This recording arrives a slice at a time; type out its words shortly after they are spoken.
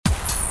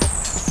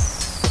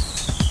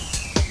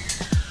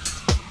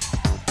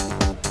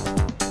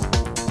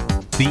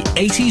the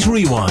 80s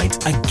Rewind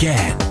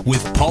again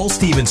with Paul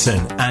Stevenson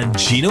and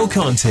Gino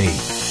Conti.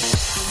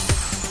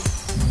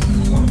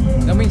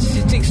 I mean,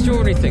 it's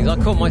extraordinary things. I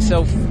caught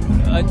myself,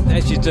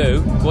 as you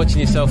do, watching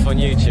yourself on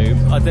YouTube.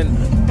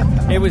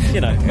 It was,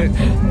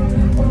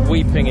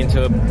 weeping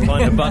into a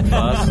pint of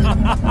Buckfast.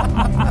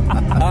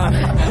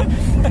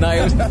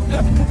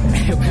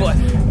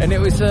 It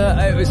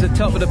was the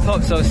top of the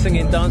pops. I was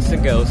singing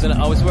Dancing Girls, and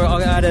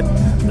I had a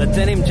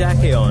denim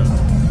jacket on,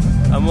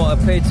 and what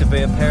appeared to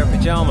be a pair of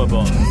pyjama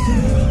bottoms.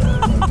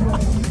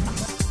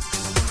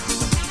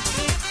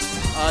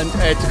 And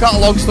to cut a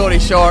long story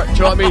short, do you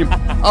know what I mean?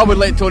 I would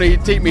let Tony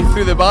take me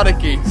through the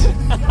barricades.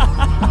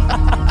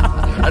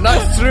 And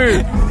that's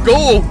true.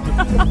 Gold.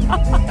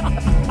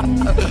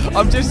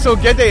 I'm just so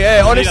giddy,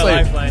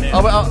 honestly.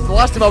 The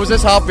last time I was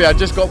this happy, I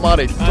just got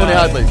married. Tony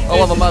Hadley. I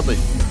love him madly.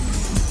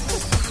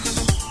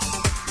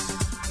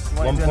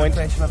 1 point.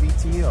 Impression of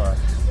E.T. or?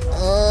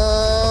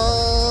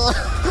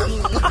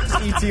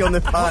 E.T. on the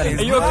pan.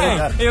 Are you okay?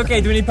 Are you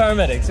okay? Do we need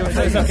paramedics?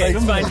 It's okay.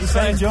 It's fine. It's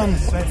fine. John,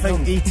 I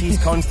think E.T.'s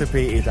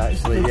constipated,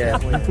 actually. Yeah.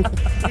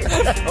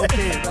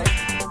 Okay.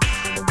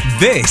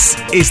 This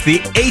is the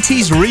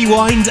 80s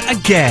Rewind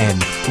again.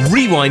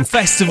 Rewind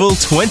Festival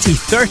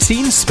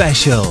 2013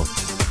 special.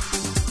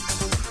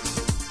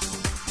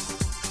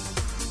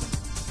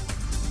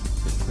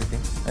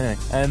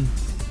 Anyway,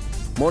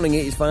 morning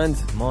 80s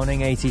fans. Morning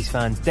 80s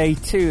fans. Day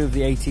 2 of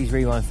the 80s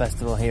Rewind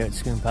Festival here at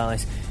Scone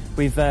Palace.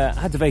 We've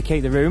had to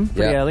vacate the room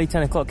pretty early,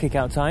 10 o'clock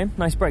kick-out time.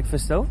 Nice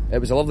breakfast though. It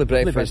was a lovely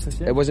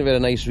breakfast. It wasn't very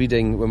nice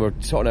reading when we were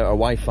sorting out our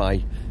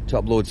Wi-Fi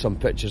to upload some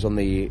pictures on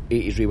the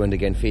 80s Rewind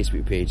Again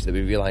Facebook page that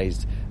we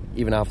realised,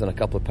 even after a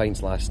couple of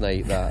pints last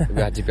night, that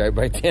we had to be out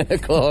by 10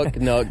 o'clock.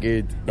 Not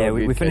good.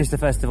 We finished the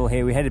festival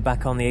here. We headed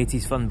back on the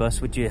 80s Fun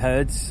Bus, which you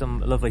heard some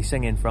lovely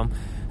singing from.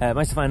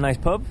 Managed to find a nice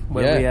pub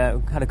where we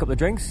had a couple of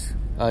drinks.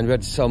 And we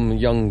had some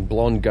young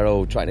blonde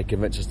girl trying to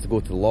convince us to go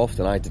to the loft,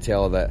 and I had to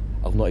tell her that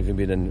I've not even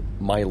been in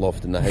my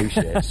loft in the house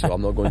yet, so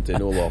I'm not going to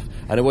no loft.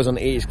 And it was an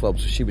 80s club,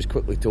 so she was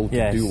quickly told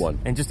to do one.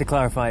 And just to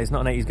clarify, it's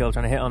not an 80s girl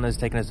trying to hit on us,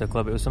 taking us to a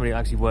club. It was somebody who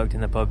actually worked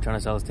in the pub trying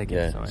to sell us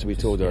tickets. Yeah, so we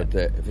told her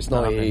that if it's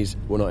not 80s,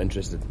 we're not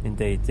interested.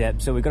 Indeed, yeah.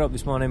 So we got up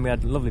this morning, we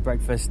had a lovely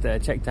breakfast,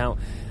 checked out.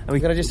 And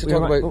Can I just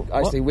talk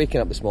about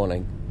waking up this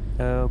morning?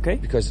 Okay.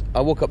 Because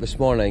I woke up this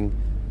morning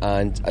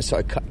and I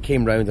sort of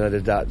came round and I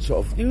did that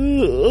sort of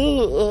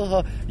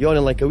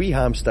yawning like a wee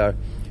hamster.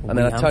 And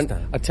then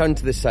I turned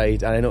to the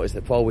side and I noticed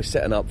that Paul was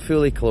sitting up,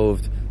 fully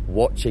clothed,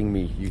 watching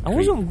me. I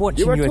wasn't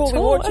watching you totally at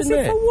all. Watching as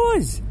if I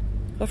was.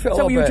 I Is that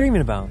what you were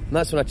dreaming about? And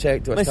that's when I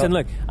checked. Listen,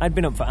 look, I'd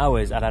been up for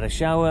hours. I'd had a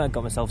shower, I'd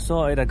got myself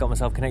sorted, I'd got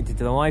myself connected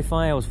to the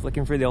Wi-Fi, I was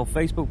flicking through the old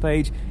Facebook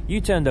page. You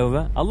turned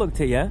over, I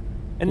looked at you,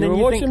 and then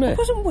you watching me? I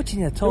wasn't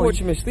watching you at all. You were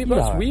watching me sleep?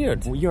 That's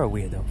weird. Well, you're a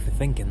weirdo for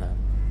thinking that.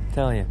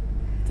 Tell you.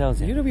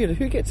 Tells you. You're a weirdo.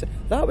 Who gets...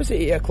 That was at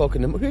 8 o'clock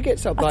in the... Who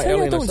gets up that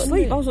early on a Sunday? I don't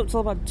sleep. I was up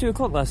till about 2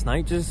 o'clock last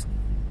night, just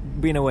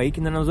being awake,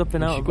 and then I was up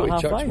and out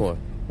about 5:30. More.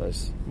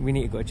 We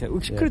need to go to church. We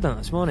could have done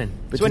that this morning.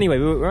 But so anyway,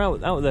 we were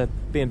out of the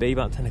B&B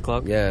about 10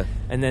 o'clock. Yeah.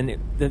 And then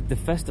the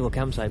festival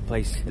campsite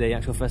place, the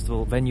actual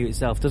festival venue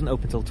itself, doesn't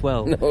open till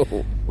 12.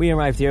 No. We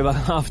arrived here about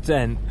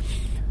 10:30.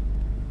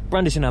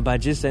 Brandishing our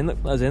badges, saying, look,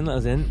 let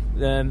us in.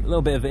 A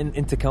little bit of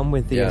intercom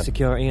with the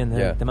security and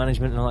the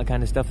management and all that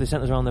kind of stuff. They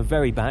sent us around the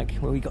very back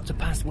where we got to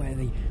pass where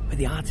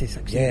the artists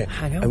actually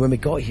hang out. And when we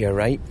got here,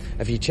 right,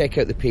 if you check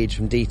out the page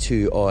from day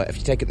 2, or if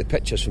you check out the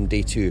pictures from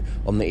day 2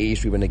 on the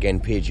 80s Rewind Again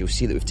page, you'll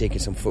see that we've taken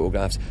some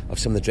photographs of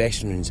some of the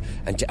dressing rooms.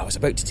 And I was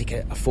about to take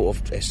a photo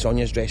of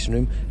Sonia's dressing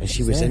room, and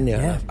she was in there.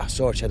 Yeah. And I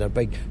saw her.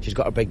 She's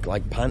got her big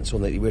like pants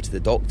on that you wear to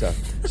the doctor.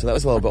 So that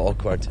was a little bit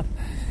awkward.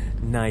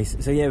 Nice.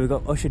 So we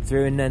got ushered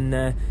through, and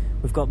then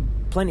we've got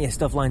plenty of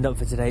stuff lined up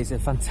for today. It's a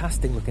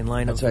fantastic looking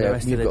lineup for the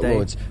rest of the day.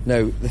 Loads.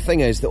 Now, the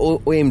thing is, the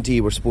OMD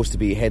were supposed to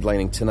be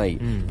headlining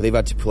tonight, but they've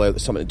had to pull out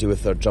something to do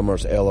with their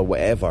drummers, Earl or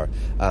whatever.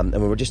 And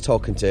we were just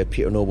talking to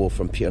Peter Noble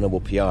from Peter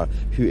Noble PR,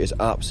 who is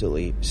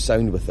absolutely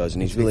sound with us,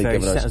 and he's really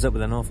given us up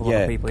with an awful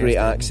lot of people. Great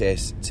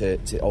access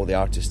to all the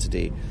artists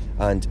today.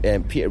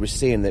 And Peter was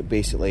saying that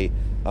basically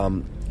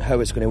how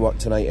it's going to work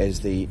tonight is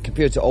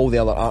compared to all the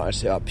other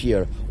artists that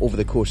appear over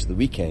the course of the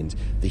weekend,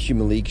 the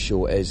Human League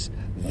show is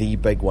the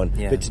big one.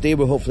 Yeah. But today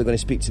we're hopefully going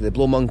to speak to the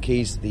Blow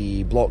Monkeys,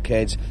 the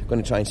Blockheads,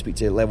 going to try and speak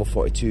to Level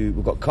 42.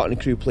 We've got Cutting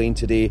Crew playing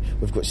today,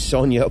 we've got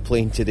Sonia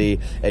playing today,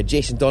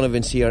 Jason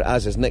Donovan's here,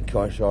 as is Nick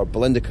Kershaw,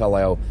 Belinda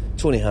Carlisle,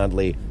 Tony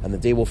Hadley, and the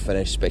day will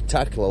finish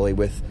spectacularly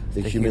with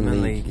the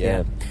Human League.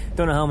 Yeah.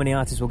 Don't know how many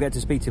artists we'll get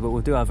to speak to, but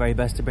we'll do our very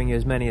best to bring you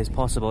as many as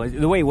possible.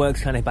 The way it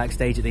works kind of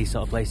backstage at these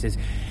sort of places,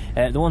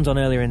 the ones on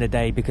earlier in the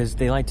day, because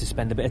they like to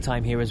spend a bit of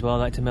time here as well,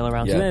 like to mill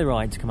around, so they're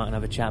right to come out and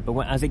have a chat. But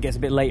as it gets a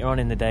bit later on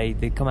in the day,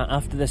 they come out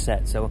after the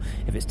set, so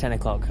if it's 10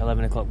 o'clock,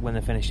 11 o'clock when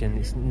they're finishing,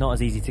 it's not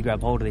as easy to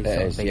grab hold of these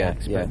sort of big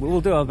acts. But we'll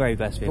do our very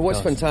best for you. But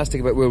what's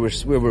fantastic about where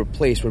we're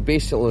placed, we're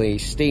basically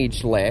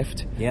stage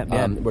left,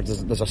 where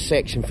there's a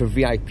section for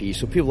VIP,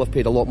 so people have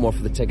paid a lot more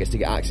for the tickets to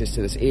get access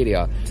to this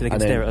area. so they can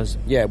stare at us.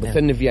 Yeah,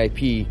 within the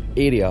VIP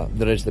area,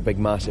 there is the big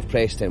massive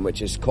press tent,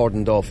 which is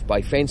cordoned off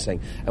by fencing.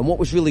 And what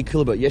was really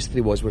cool about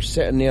yesterday was we're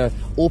sitting there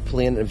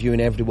openly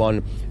interviewing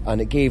everyone, and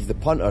it gave the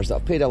punters that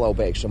have paid a little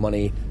bit extra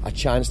money a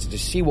chance to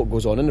just see what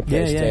goes on in the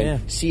press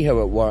tent, see how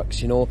it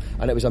works,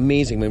 and it was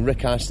amazing. When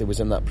Rick Astley was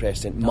in that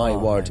press tent, my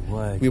word,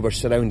 we were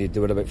surrounded.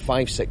 There were about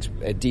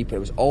 5-6 deep, and it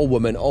was all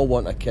women, all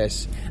wanting a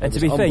kiss. And to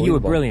be fair, you were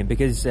brilliant,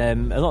 because a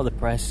lot of the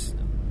press,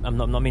 I'm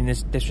not meaning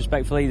this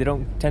disrespectfully, they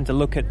don't tend to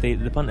look at the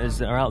punters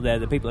that are out there,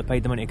 the people that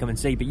paid the money to come and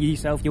see, but you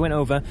yourself, you went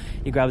over,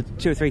 you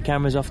grabbed 2 or 3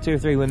 cameras off 2 or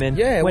 3 women,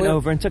 went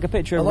over and took a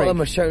picture of Rick. A lot of them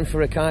were shouting for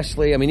Rick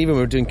Astley. I mean, even when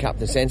we were doing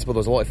Captain Sensible, there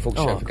was a lot of folks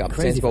shouting for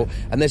Captain Sensible,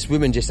 and this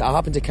woman I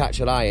happened to catch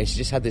her eye, and she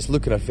just had this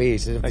look on her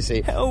face as if to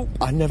say, help,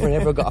 I never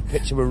ever got a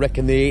picture with Rick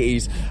in the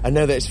 80s, and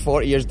now that it's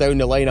 40 years down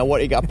the line, I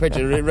want to get a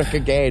picture of Rick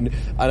again.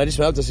 And I just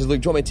went up to her and said,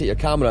 look, do you want me to take your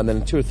camera? And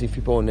then 2 or 3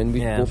 people, and then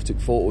we both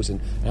took photos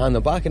and handed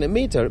them back, and it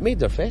made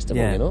their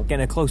festival,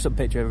 Getting a close-up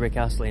picture of Rick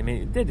Astley. I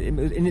mean,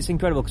 and it's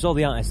incredible, because all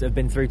the artists that have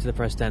been through to the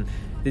press tent,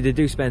 they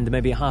do spend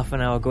maybe half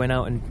an hour going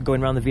out and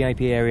going around the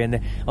VIP area, and the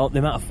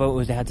amount of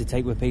photos they had to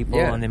take with people,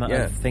 and the amount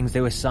of things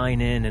they were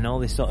signing and all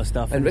this sort of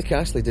stuff. And Rick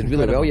Astley did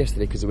really well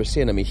yesterday, because they were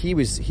saying, I mean, he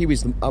was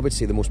I would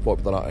say the most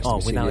popular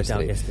artist we've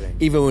seen yesterday.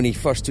 Even when he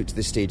first took to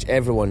the stage,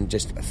 everyone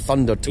just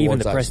thundered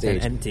towards that stage.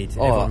 Even the press tent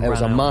emptied. It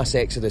was a mass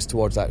exodus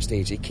towards that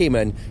stage. He came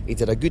in, he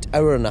did a good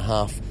hour and a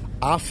half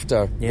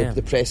after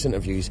the press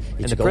interviews.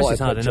 And the press is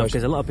hard enough,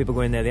 because a lot of people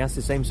go in there, they ask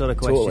the same sort of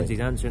questions, he's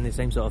answering the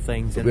same sort of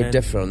things. But we're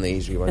different on the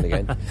A's Rewind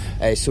again.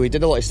 So he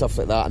did a lot of stuff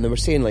like that, and they were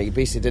saying, like, he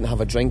basically didn't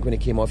have a drink when he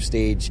came off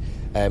stage.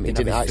 He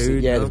didn't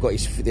actually.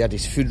 Food, they had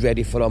his food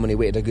ready for him, and he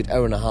waited a good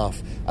hour and a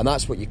half, and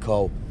that's what you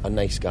call a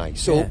nice guy.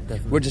 So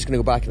we're just going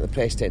to go back at the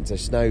press tent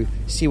just now,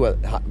 see what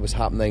was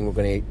happening. We're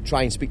going to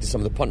try and speak to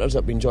some of the punters that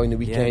have been enjoying the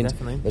weekend.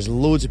 There's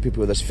loads of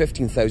people. There's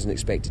 15,000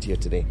 expected here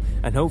today,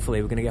 and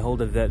hopefully we're going to get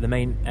hold of the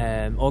main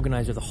organiser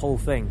of the whole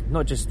thing.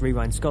 Not just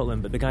Rewind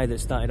Scotland, but the guy that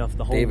started off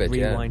the whole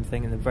Rewind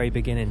thing in the very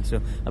beginning. So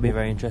that'll be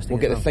very interesting.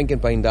 We'll get the thinking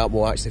behind that.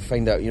 We'll actually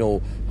find out,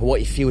 what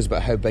he feels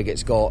about how big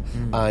it's got.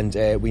 And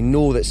we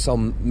know that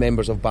some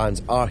members of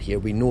bands are here.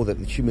 We know that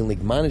the Human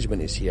League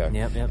management is here.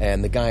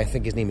 And the guy, I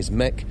think his name is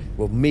Mick.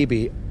 Well,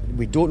 maybe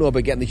we don't know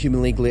about getting the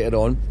Human League later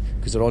on,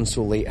 because they're on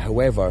so late.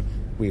 However,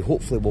 we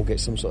hopefully will get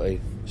some sort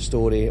of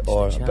story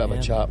or a bit of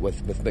a chat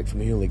with Mick from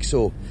the Human League.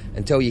 So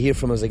until you hear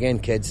from us again,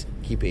 kids,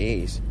 keep it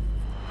 80s.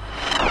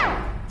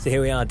 So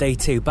here we are, day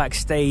 2,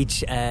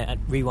 backstage at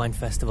Rewind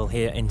Festival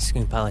here in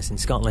Scone Palace in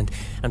Scotland.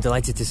 I'm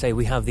delighted to say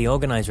we have the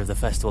organiser of the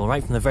festival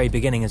right from the very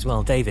beginning as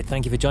well. David,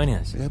 thank you for joining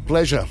us. Yeah,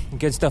 pleasure.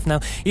 Good stuff.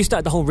 Now, you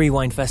started the whole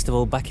Rewind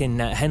Festival back in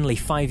Henley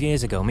 5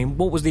 years ago. I mean,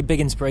 what was the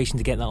big inspiration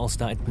to get that all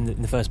started in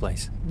the first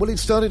place? Well, it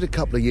started a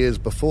couple of years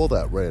before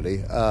that, really.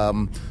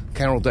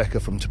 Carol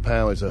Decker from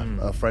Tapau is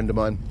a friend of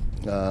mine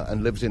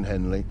and lives in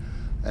Henley.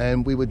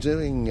 And we were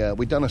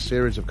we'd done a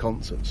series of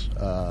concerts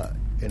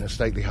in a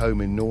stately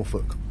home in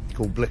Norfolk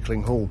called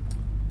Blickling Hall,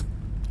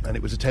 and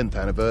it was a 10th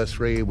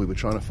anniversary. We were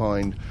trying to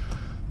find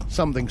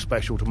something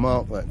special to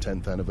mark that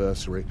 10th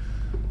anniversary,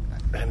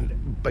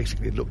 and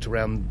basically looked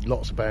around.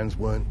 Lots of bands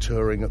weren't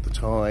touring at the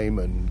time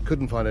and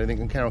couldn't find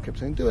anything, and Carol kept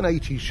saying, do an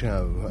 80s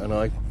show,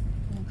 and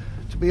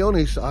to be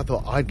honest, I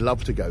thought I'd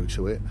love to go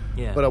to it,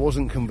 but I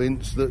wasn't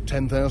convinced that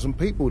 10,000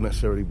 people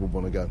necessarily would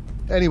want to go.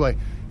 Anyway,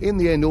 in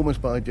the end,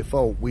 almost by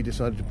default, we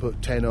decided to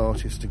put 10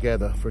 artists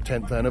together for a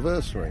 10th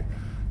anniversary.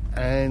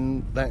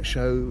 And that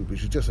show,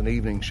 which was just an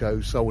evening show,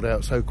 sold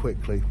out so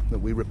quickly that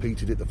we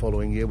repeated it the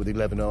following year with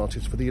 11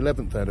 artists for the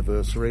 11th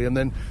anniversary, and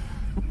then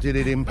did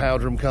it in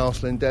Powderham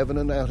Castle in Devon,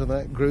 and out of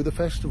that grew the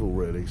festival,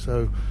 really.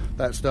 So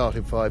that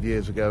started 5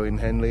 years ago in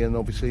Henley, and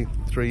obviously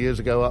 3 years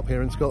ago up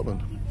here in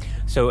Scotland.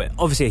 So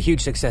obviously a huge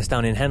success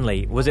down in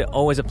Henley. Was it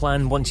always a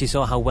plan, once you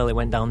saw how well it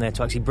went down there,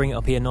 to actually bring it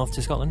up here north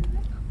to Scotland?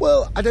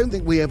 Well, I don't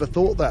think we ever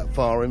thought that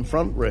far in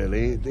front,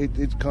 really.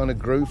 It kind of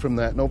grew from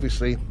that, and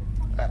obviously,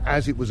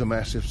 as it was a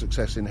massive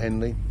success in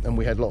Henley and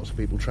we had lots of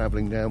people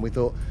travelling down, we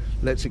thought,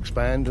 let's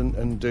expand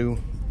and do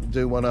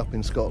one up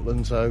in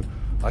Scotland. So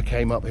I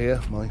came up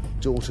here. My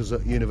daughter's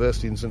at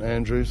university in St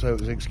Andrews, so it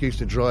was an excuse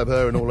to drive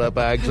her and all her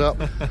bags up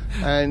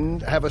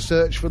and have a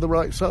search for the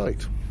right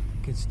site.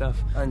 Good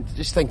stuff. And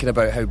just thinking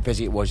about how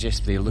busy it was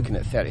yesterday, looking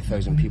at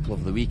 30,000 people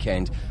over the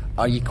weekend,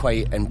 are you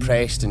quite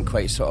impressed and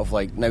quite sort of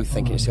like now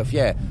thinking to yourself,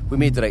 yeah, we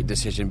made the right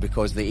decision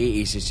because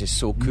the 80s is just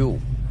so cool?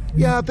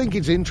 Yeah, I think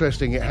it's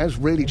interesting. It has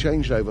really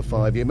changed over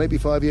 5 years. Maybe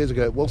 5 years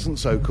ago it wasn't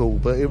so cool,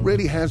 but it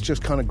really has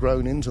just kind of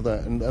grown into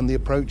that. And the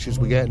approaches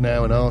we get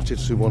now and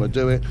artists who want to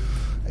do it,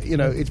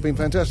 it's been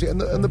fantastic.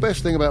 And the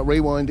best thing about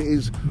Rewind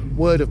is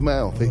word of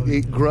mouth.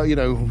 It grow.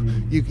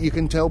 You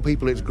can tell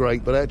people it's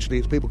great, but actually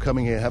it's people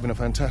coming here having a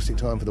fantastic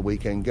time for the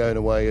weekend, going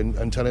away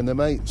and telling their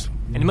mates.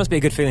 And it must be a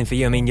good feeling for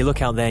you. I mean, you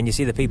look out there and you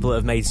see the people that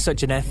have made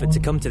such an effort to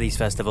come to these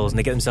festivals, and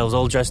they get themselves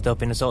all dressed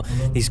up in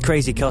these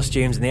crazy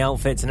costumes and the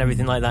outfits and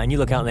everything like that, and you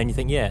look out there and you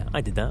think, yeah,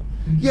 I did that.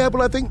 Yeah,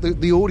 but I think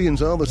the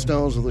audience are the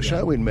stars of the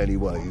show in many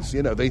ways.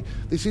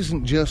 This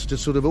isn't just a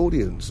sort of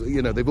audience.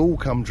 They've all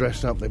come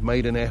dressed up, they've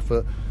made an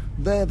effort.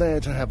 they're there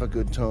to have a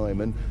good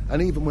time,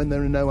 and even when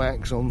there are no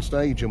acts on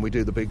stage and we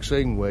do the big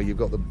sing where you've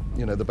got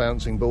the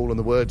bouncing ball and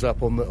the words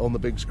up on the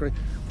big screen,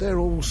 they're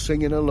all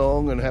singing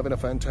along and having a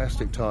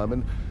fantastic time.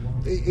 And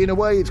in a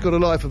way, it's got a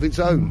life of its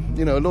own.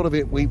 A lot of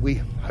it we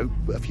hope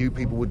a few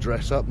people would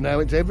dress up. Now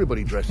it's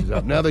everybody dresses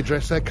up. Now they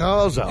dress their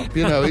cars up.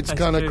 It's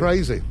kind of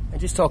crazy. And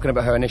just talking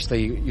about how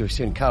initially you were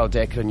saying Carol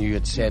Decker and you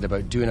had said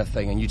about doing a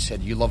thing, and you'd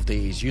said you loved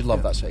the 80s, you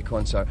loved that sort of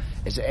concert.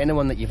 Is there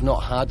anyone that you've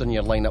not had on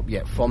your lineup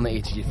yet from the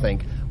 80s you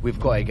think, we've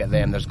got to get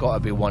them, there's got to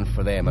be one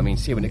for them? I mean,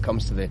 say when it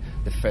comes to the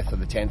 5th or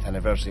the 10th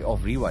anniversary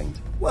of Rewind.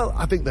 Well,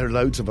 I think there are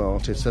loads of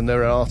artists, and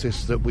there are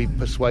artists that we've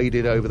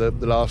persuaded over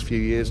the last few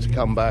years to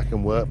come back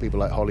and work.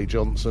 People like Holly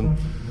Johnson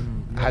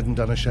hadn't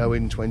done a show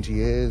in 20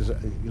 years.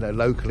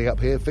 Locally up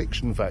here,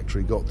 Fiction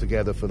Factory got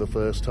together for the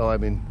first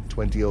time in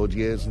 20 odd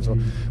years and so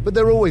on. But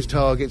there are always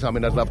targets. I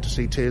mean, I'd love to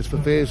see Tears for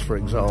Fears, for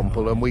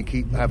example, and we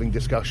keep having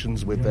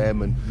discussions with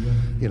them, and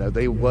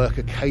they work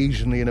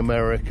occasionally in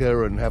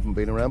America and haven't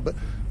been around, but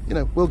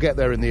we'll get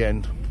there in the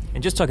end.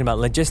 And just talking about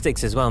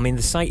logistics as well, I mean,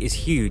 the site is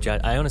huge.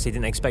 I honestly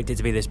didn't expect it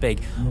to be this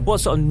big. What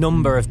sort of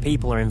number of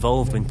people are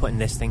involved in putting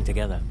this thing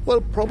together?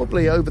 Well,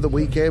 probably over the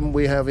weekend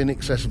we have in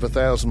excess of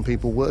 1,000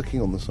 people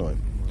working on the site.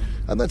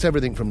 And that's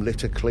everything from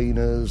litter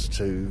cleaners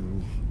to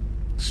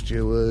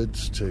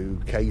stewards to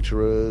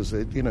caterers.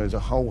 There's a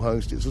whole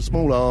host. It's a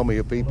small army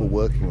of people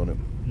working on it.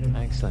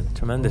 Excellent.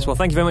 Tremendous. Well,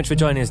 thank you very much for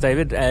joining us,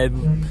 David.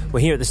 We're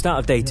here at the start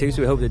of day 2,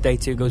 so we hope that day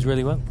 2 goes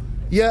really well.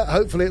 Yeah,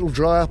 hopefully it'll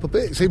dry up a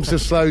bit. It seems to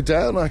slow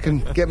down. I can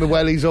get my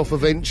wellies off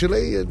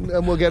eventually,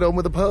 and we'll get on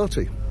with the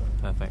party.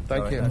 Perfect.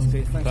 Thank you.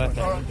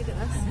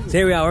 So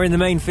here we are. We're in the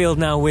main field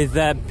now with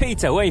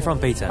Peter. Where are you from,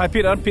 Peter? Hi,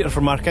 Peter. Peter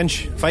from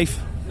Markinch, Fife.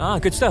 Ah,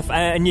 good stuff.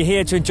 And you're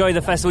here to enjoy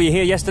the festival. You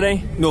here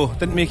yesterday? No,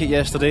 didn't make it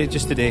yesterday,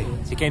 just today.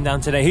 So you came down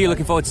today. Who are you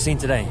looking forward to seeing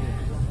today?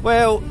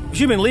 Well,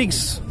 Human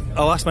League's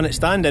a last-minute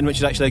stand-in, which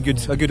is actually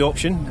a good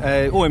option.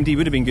 OMD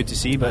would have been good to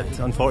see, but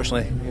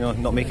unfortunately,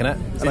 not making it.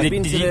 Have you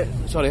been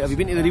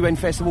to the Rewind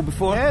Festival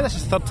before? Yeah, this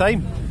is the third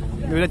time.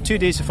 We did 2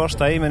 days the first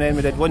time, and then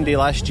we did 1 day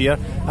last year,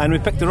 and we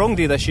picked the wrong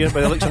day this year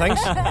by the looks of things.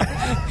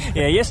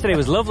 Yeah, yesterday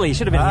was lovely. You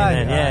should have been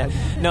here then.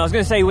 Yeah. No, I was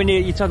going to say, when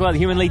you talk about the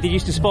Human League, did you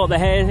used to sport the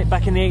hair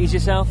back in the 80s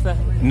yourself?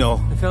 No,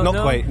 not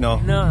quite. No.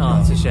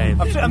 Oh, it's a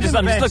shame. I'm just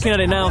looking at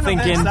it now,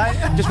 thinking,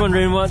 just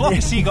wondering what. Flock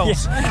of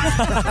seagulls.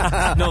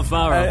 Not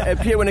far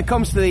off. Pierre, when it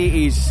comes to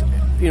the 80s,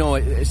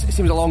 it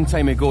seems a long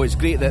time ago. It's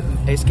great that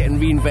it's getting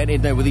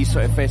reinvented now with these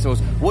sort of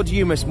festivals. What do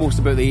you miss most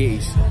about the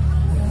 80s?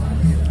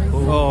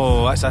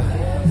 Oh,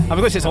 I'm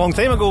going to say it's a long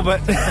time ago, but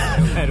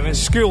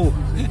school.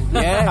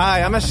 Yeah?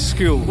 Aye, I miss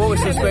school. What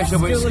was so special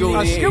about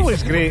school? School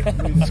was great.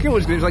 School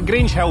was great. It was like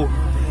Grange Hill.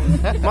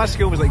 My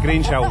school was like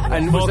Grange Hill.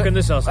 And was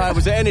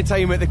there any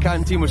time at the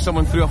canteen where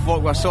someone threw a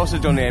fork with a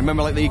sausage on there?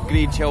 Remember, like the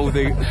Grange Hill,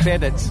 the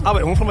credits? I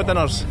went home for my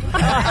dinners.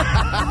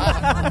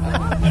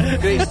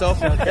 Great stuff.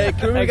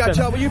 Can we get a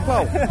chat with you,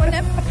 Paul?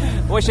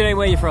 What's your name?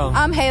 Where are you from?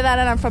 I'm Heather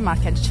and I'm from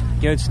Markinch.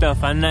 Good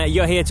stuff. And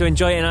you're here to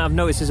enjoy it, and I've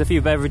noticed there's a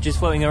few beverages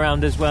floating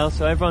around as well,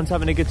 so everyone's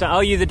having a good time.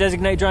 Are you the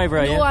designated driver,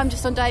 are you? No, I'm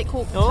just on Diet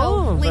Coke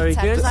till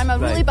later, because I'm a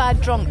really bad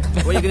drunk.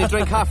 Well, you're going to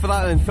drink half of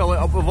that and then fill it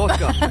up with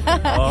vodka? No,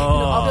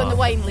 I'll be on the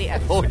wine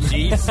later. Oh,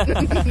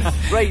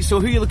 jeez. Right,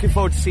 so who are you looking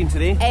forward to seeing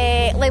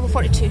today? Level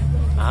 42.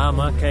 Ah,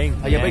 Mark King.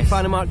 Are you a big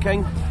fan of Mark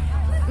King?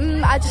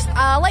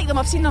 I like them.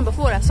 I've seen them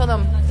before. I saw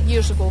them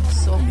years ago.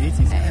 So in the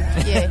 80s.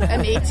 Yeah,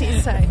 in the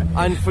 80s.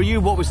 And for you,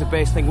 what was the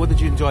best thing? What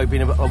did you enjoy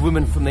being a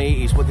woman from the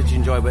 80s? What did you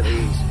enjoy about the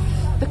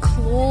 80s? The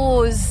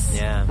clothes.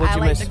 Yeah. What did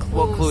you miss? The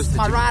clothes. What clothes did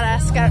my rara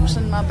skirts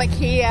and my big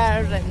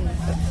hair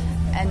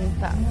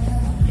and that.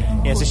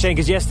 Yeah, it's a shame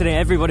because yesterday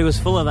everybody was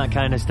full of that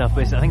kind of stuff,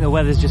 but I think the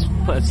weather's just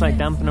put a slight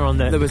dampener on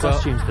the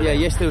costumes.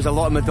 Yesterday there was a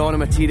lot of Madonna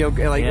material.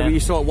 When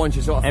you saw it once,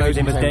 you saw it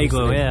 1,000 times. Everything was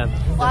Dayglow,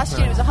 yeah. Last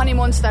year it was a Honey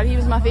Monster. He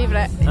was my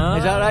favourite. Oh.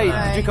 Is that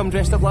right? Did you come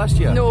dressed up last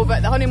year? No,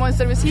 but the Honey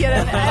Monster was here,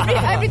 and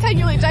every time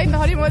you looked down, the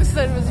Honey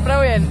Monster was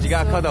brilliant. Did you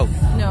get a cuddle?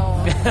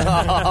 No. He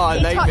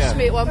touched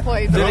me at one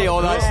point. Did he? Oh,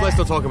 let's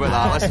not talk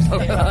about that.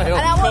 And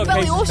I want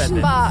Billy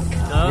Ocean back.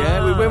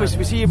 Yeah, when was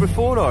he here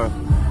before or?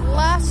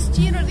 Last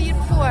year or the year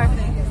before?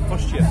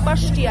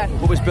 First year.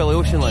 What was Billy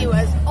Ocean like? He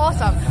was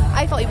awesome.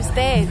 I thought he was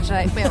dead,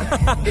 right? Well,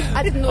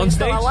 I didn't know he was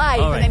still alive.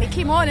 Right. And then he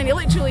came on and he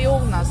looked really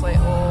old, and I was like,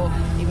 oh,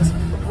 he was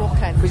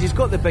rocking. Because he's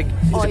got the big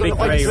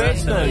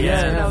dreads now.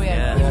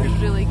 Yeah. He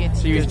was really good.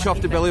 So you was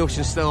chuffed that Billy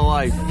Ocean's still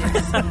alive?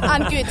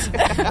 And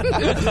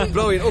good.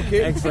 Brilliant,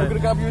 okay. Excellent. We're going to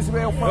grab you as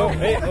well, pal.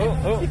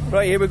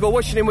 Right, here we go.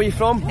 What's your name? Where are you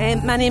from?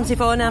 My name's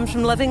Yvonne. I'm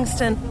from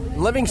Livingston.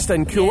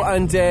 Livingston, cool. Yeah.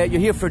 And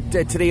you're here for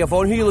today,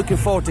 Yvonne. Who are you looking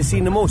forward to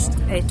seeing the most?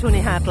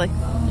 Tony Hadley.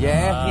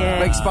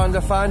 Yeah? Big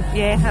Spander fan?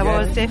 Yeah, I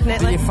was,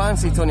 definitely. Did you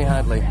fancy Tony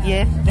Hadley?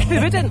 Yeah.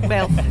 Who wouldn't?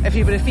 Well, if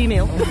you were a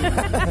female.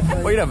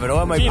 Well, you never know.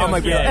 I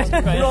might be.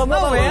 No, I'm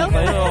not.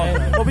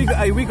 Well,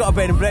 we got a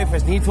bed and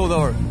breakfast, and he told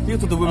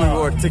the women we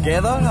were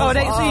together. Oh,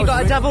 right, so you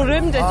got a double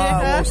room, did you?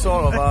 Well,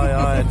 sort of,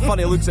 aye.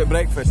 Funny looks at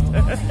breakfast.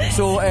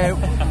 So,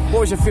 what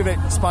was your favourite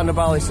Spander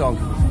Ballet song?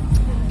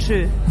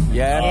 True.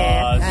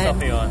 Yeah?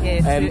 Stuffy one.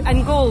 Yeah,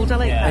 and Gold, I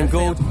like that. And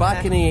Gold,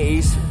 back in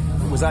the 80s.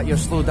 Was that your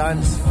slow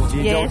dance? Did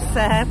you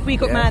Yes, we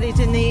got married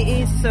in the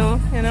 80s, so,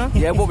 you know.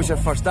 Yeah, what was your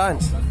first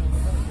dance?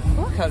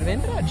 Oh, I can't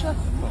remember, actually.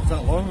 Was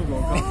that long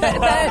ago?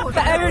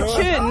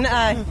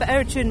 But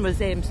our tune was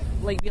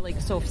like we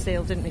like Soft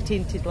Cell, didn't we?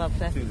 Tainted Love.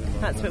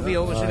 That's what we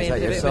always remember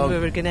about when we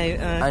were going out.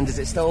 And does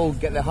it still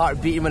get the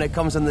heart beating when it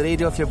comes on the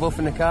radio if you're both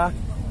in the car?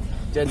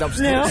 Do you end up,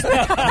 do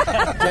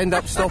you end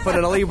up stopping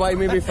in a lay-by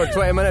maybe for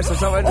 20 minutes or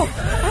something?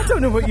 I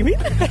don't know what you mean.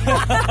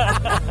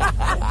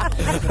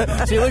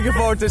 So you're looking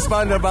forward to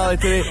Spandau Ballet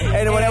today.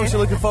 Anyone else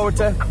you're looking forward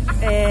to?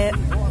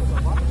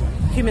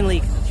 Human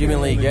League.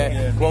 Human League,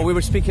 yeah. Well, we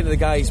were speaking to the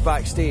guys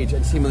backstage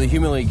at the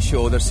Human League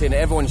show. They're saying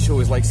everyone's show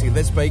is like, say,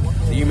 this big.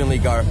 The Human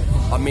League are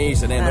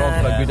amazing, and they're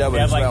on for a good hour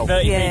as well.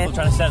 30 people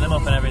trying to set them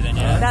up and everything,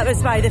 yeah? That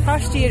was why the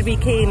first year we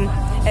came,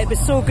 it was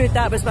so good,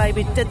 that was why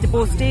we did the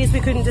both days,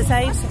 we couldn't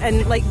decide.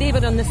 And like they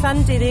were on the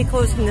Sunday, they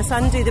closed on the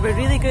Sunday, they were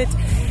really good.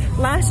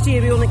 Last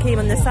year we only came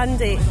on the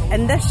Sunday,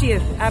 and this year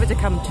I would have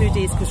come 2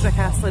 days because Rick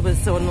Astley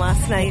was on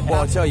last night.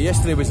 Well, I tell you,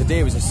 yesterday was the day.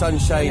 It was the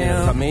sunshine. Yeah. It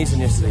was amazing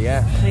yesterday,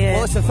 yeah.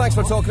 Well, listen, thanks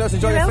for talking to us.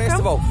 Enjoy your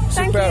festival.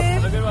 Thank you.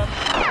 Have a good one.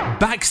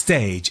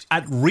 Backstage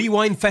at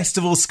Rewind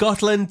Festival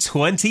Scotland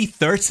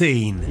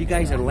 2013. You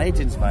guys are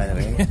legends, by the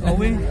way. Are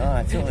we?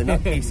 Oh, totally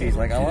nutcases.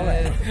 Like, I love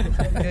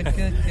it.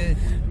 Good.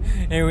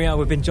 Here we are.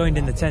 We've been joined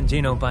in the tent,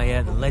 Gino,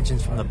 by the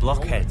legends from the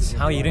Blockheads.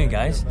 How are you doing,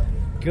 guys?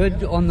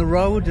 Good, on the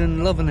road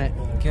and loving it.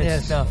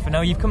 Good stuff.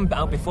 Now, you've come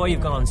out before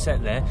you've gone on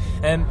set there.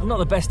 Not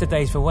the best of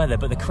days for weather,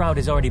 but the crowd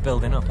is already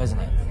building up,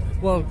 hasn't it?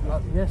 Well,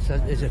 yes,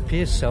 it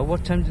appears so.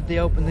 What time did they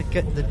open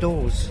the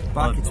doors?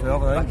 Back at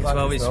 12, I think. Back at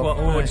 12.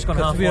 It's gone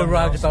half. We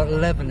arrived about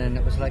 11 and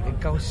it was like a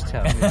ghost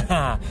town.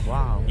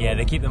 Wow. Yeah,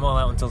 they keep them all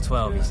out until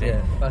 12, you see.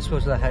 Yeah, I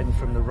suppose they're hiding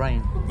from the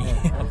rain.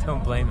 Yeah, I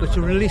don't blame them. But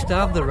to release to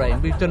have the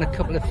rain, we've done a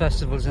couple of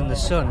festivals in the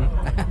sun.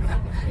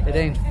 It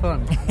ain't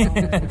fun.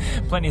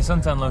 Plenty of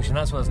suntan lotion,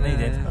 that's what's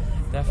needed.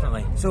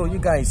 Definitely. So you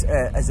guys,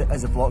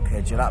 as a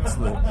Blockhead, you're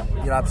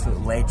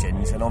absolute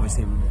legends, and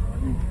obviously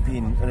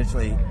being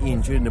originally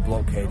Ian during the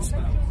Blockheads,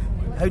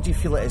 how do you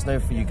feel it is now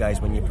for you guys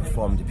when you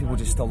perform? Do people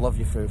just still love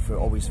you for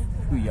always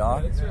who you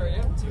are?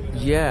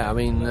 Yeah, I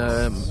mean,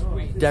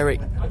 Derek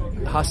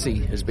Hussey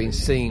has been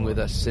singing with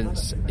us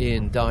since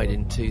Ian died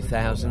in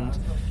 2000.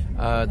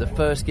 The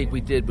first gig we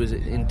did was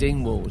in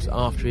Dingwalls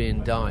after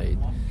Ian died,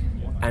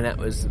 and that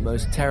was the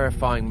most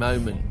terrifying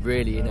moment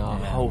really in our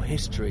whole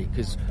history,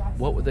 because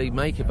what would they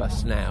make of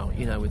us now,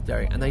 you know, with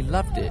Derek? And they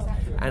loved it,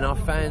 and our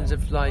fans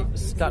have like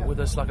stuck with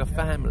us like a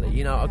family,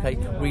 you know. Okay,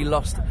 we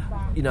lost,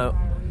 you know,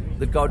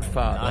 the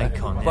Godfather,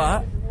 icon,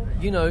 but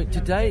you know,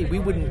 today we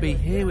wouldn't be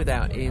here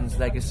without Ian's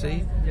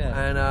legacy,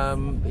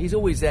 and he's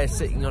always there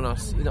sitting on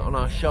us, you know, on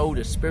our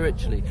shoulders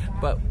spiritually.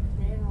 But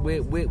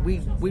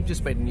we've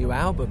just made a new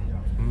album.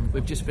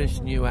 We've just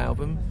finished a new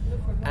album,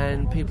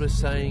 and people are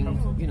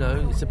saying, you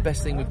know, it's the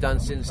best thing we've done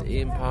since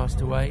Ian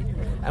passed away,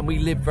 and we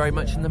live very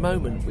much in the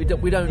moment. We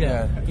don't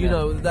you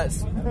know,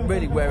 that's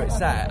really where it's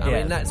at. I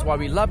mean, that's why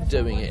we love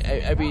doing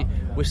it.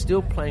 We're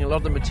still playing a lot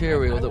of the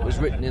material that was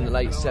written in the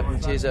late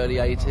 70s, early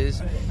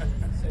 80s.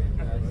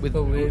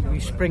 We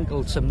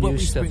sprinkled some new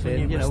stuff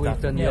in, you know,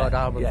 we've done the odd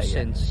album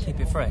since.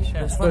 Keep it fresh,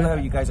 It's fun how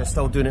you guys are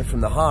still doing it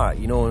from the heart,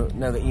 you know.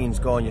 Now that Ian's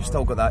gone, you've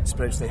still got that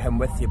spiritually him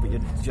with you, but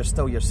you're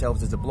still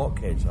yourselves as the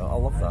Blockheads. I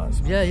love that.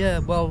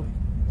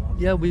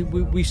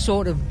 We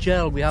sort of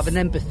gel, we have an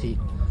empathy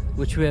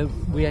which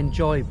we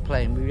enjoy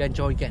playing, we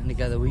enjoy getting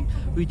together.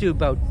 We do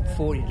about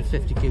 40 to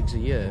 50 gigs a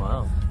year.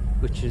 Wow.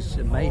 Which is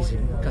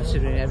amazing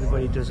considering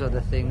everybody does other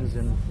things,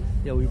 and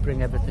you know, we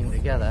bring everything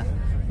together.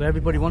 But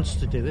everybody wants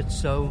to do it,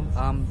 so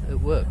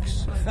it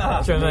works.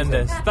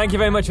 Tremendous. Thank you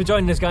very much for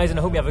joining us, guys, and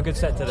I hope you have a good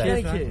set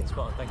today. Thank you.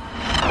 Spot on, thank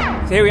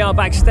you. So here we are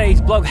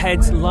backstage,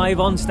 Blockheads live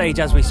on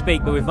stage as we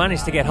speak, but we've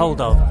managed to get hold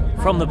of,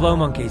 from the Blow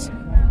Monkeys,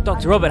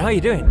 Dr. Robert. How are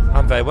you doing?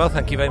 I'm very well,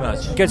 thank you very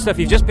much. Good stuff.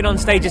 You've just been on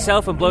stage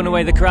yourself and blown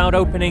away the crowd,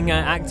 opening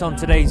act on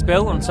today's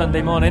bill on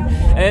Sunday morning.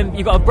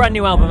 You've got a brand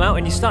new album out,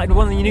 and you started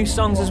one of your new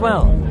songs as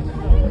well.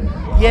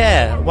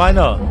 Yeah, why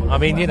not? I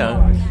mean, you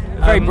know,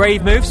 very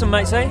brave move, some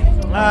might say.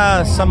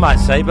 Some might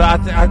say, but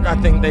I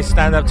think they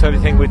stand up to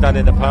everything we've done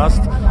in the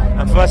past.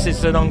 And for us,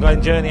 it's an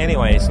ongoing journey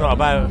anyway. It's not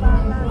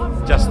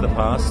about just the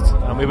past.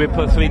 I mean, we've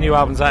put 3 new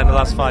albums out in the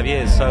last 5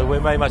 years, so we're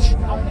very much,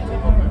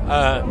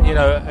 you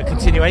know, a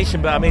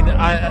continuation. But I mean,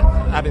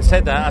 having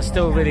said that, I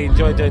still really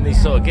enjoy doing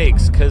these sort of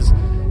gigs, because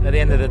at the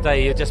end of the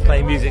day, you're just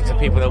playing music to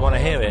people that want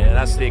to hear it, and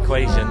that's the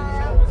equation.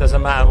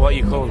 Doesn't matter what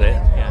you call it.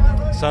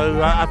 Yeah.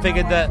 So I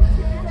figured that,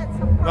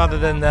 rather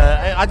than,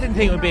 I didn't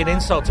think it would be an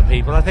insult to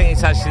people. I think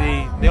it's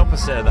actually the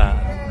opposite of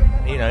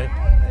that. You know,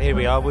 here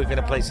we are, we're going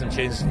to play some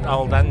tunes,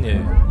 old and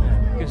new.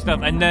 Good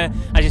stuff. And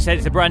as you said,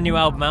 it's a brand new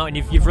album out, and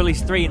you've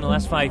released 3 in the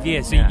last 5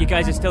 years, so you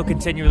guys are still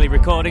continually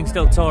recording,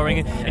 still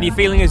touring, and you're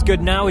feeling as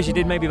good now as you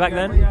did maybe back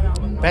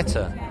then?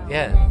 Better,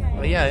 yeah.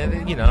 Well,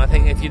 yeah, you know, I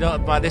think if you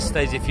don't, by this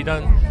stage, if you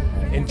don't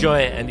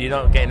enjoy it and you're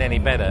not getting any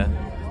better,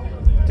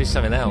 do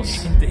something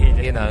else.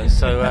 Indeed. You know,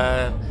 so,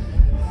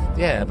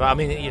 yeah, but I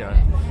mean, you know,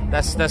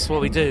 that's what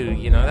we do,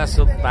 you know, that's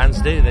what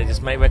bands do. They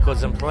just make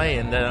records and play,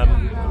 and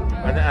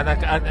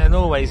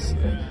always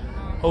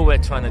all we're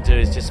trying to do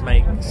is just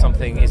make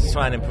something, is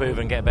try and improve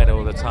and get better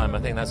all the time. I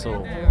think that's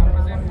all.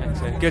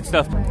 Excellent. Good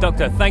stuff.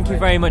 Doctor, thank you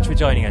very much for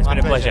joining us. It's been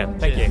a pleasure.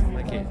 Thank you.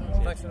 Thank you.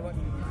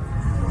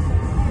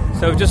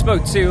 So we just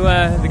spoke to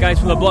the guys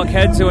from the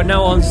Blockheads who are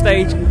now on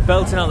stage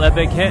belting out their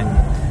big hit.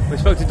 We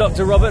spoke to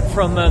Dr. Robert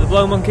from the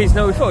Blow Monkeys.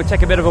 Now we thought we'd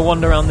take a bit of a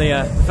wander around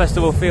the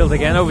festival field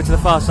again, over to the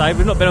far side.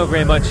 We've not been over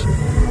here much.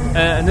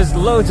 And there's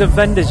loads of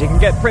vendors. You can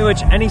get pretty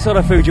much any sort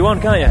of food you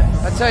want, can't you?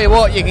 I tell you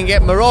what, you can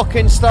get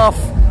Moroccan stuff,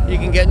 you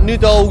can get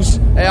noodles.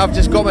 I've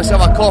just got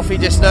myself a coffee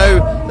just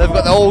now. They've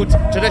got the old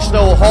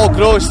traditional hog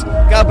roast,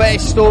 Gabbetti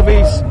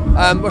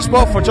stovies. We're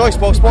spot for choice.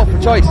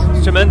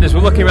 It's tremendous.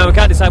 We're looking around, we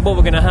can't decide what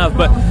we're going to have,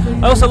 but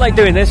I also like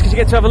doing this because you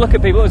get to have a look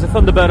at people. There's a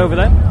Thunderbird over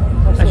there,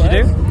 as you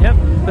do. Yep.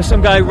 There's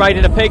some guy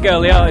riding a pig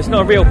earlier. It's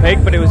not a real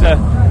pig, but it was a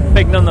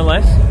pig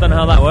nonetheless. Don't know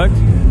how that worked.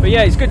 But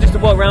yeah, it's good just to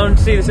walk around,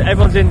 see this.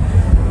 Everyone's in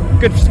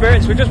good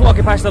spirits. We're just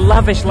walking past the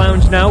Lavish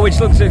Lounge now, which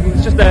looks like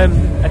it's just a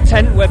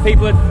tent where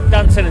people are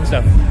dancing and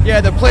stuff.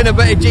 Yeah, they're playing a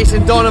bit of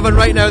Jason Donovan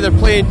right now. They're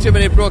playing Too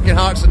Many Broken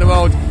Hearts in the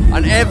World,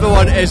 and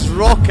everyone is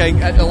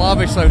rocking at the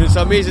Lavish Lounge. It's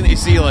amazing to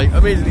see,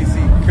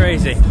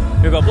 Crazy.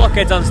 We've got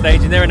Blockheads on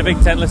stage, and they're in a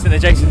big tent listening to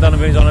Jason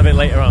Donovan, who's on a bit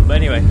later on. But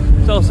anyway,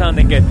 it's all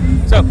sounding good.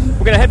 So we're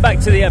going to head back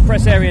to the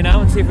press area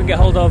now and see if we can get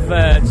hold of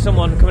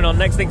someone coming on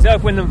next. Things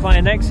Earth, Wind and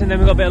Fire next, and then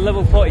we've got a bit of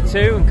Level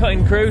 42 and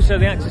Cutting Crew, so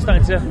the acts are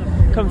starting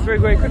to come through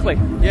very quickly.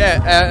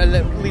 Yeah,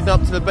 leading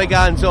up to the big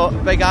acts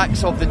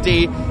of the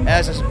day.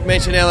 As I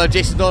mentioned earlier,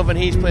 Jason Donovan,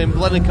 he's playing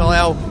Blood and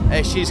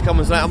Carlisle. She's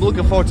coming tonight. I'm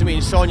looking forward to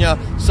meeting Sonia.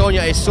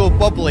 Sonia is so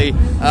bubbly.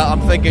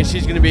 I'm thinking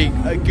she's going to be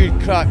a good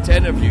crack to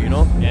interview,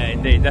 Yeah,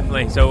 indeed,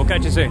 definitely. So we'll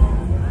catch you soon.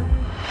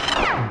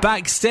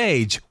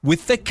 Backstage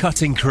with the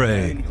Cutting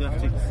Crew.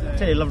 I'll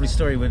tell you a lovely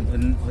story with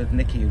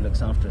Nikki, who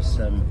looks after us.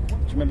 Do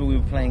you remember we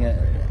were playing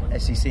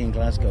at SEC in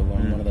Glasgow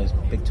on one of those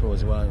big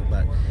tours a while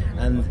back,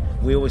 and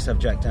we always have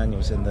Jack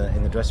Daniels in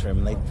the dressing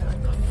room, and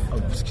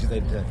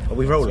are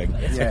we rolling?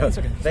 Yeah, it's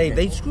okay.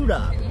 They screwed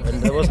up,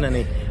 and there wasn't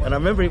any. And I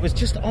remember it was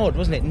just odd,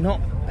 wasn't it?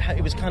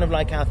 It was kind of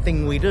like our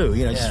thing we do,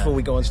 just before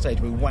we go on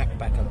stage, we whack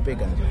back a big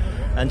one.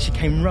 And she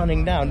came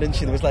running down, didn't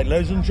she? There was like,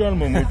 ladies and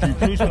gentlemen, would you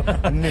please?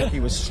 And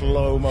Nikki was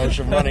slow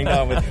motion running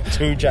down with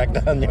 2 Jack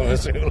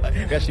Daniels. We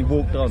actually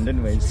walked on,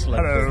 didn't we?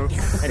 Hello.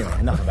 Anyway,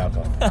 enough of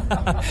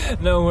alcohol.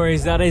 No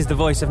worries, that is the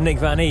voice of Nick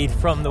Van Eed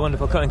from the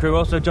wonderful Cutting Crew,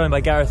 also joined by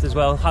Gareth as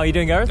well. How are you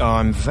doing, Gareth? Oh,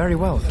 I'm very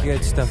well.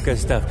 Good stuff.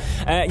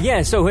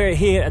 So we're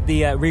here at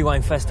the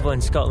Rewind Festival in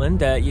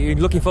Scotland. You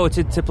looking forward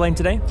to playing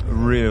today?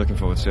 Really looking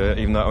forward to it,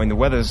 even though, the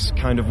weather's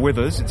kind of with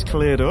us. It's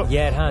cleared up.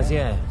 Yeah, it has,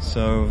 yeah.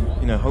 So,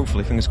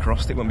 hopefully, fingers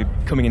crossed, it won't be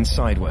coming in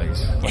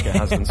sideways like it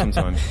has done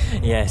sometimes.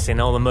 Yes, in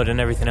all the mud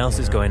and everything else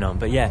that's going on.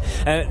 But yeah,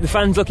 the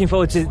fans looking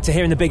forward to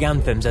hearing the big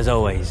anthems, as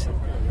always.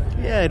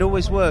 Yeah, it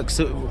always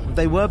works.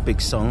 They were big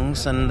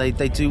songs, and they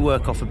do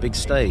work off a big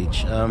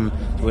stage.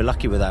 We're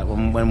lucky with that.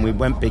 When we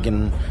went big,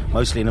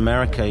 mostly in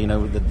America,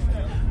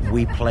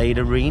 we played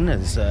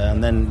arenas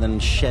and then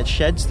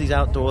sheds, these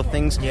outdoor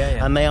things,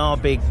 and they are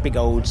big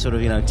old sort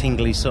of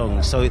tingly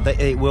songs, so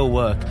it will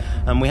work.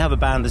 And we have a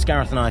band. There's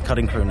Gareth and I,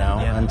 Cutting Crew now,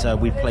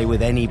 and we play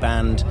with any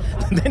band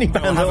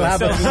that'll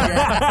have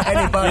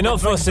us. You're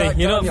not fussy.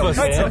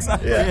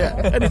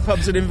 Yeah. Any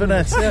pubs in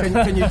Inverness.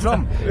 Can you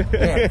drum?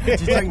 Yeah. Did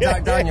you drink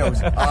Jack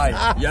Daniels?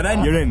 Aye. You're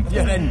in.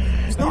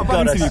 It's not a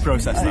bad interview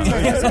process.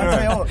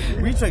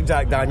 We drink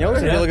Jack Daniels.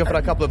 If you're looking for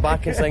a couple of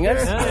backing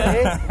singers.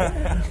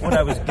 What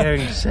I was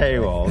going to say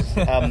was,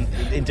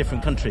 in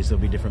different countries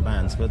there'll be different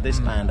bands, but this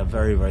band are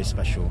very, very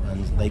special,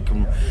 and they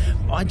can.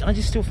 I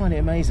just still find it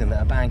amazing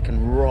that a band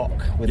can rock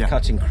with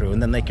Cutting Crew,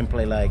 and then they can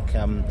play like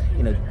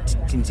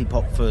Tinty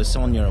Pop for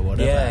Sonia or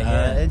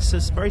whatever. It's a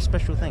very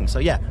special thing. So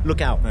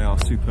look out. They are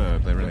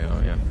superb. They really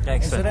are. Yeah.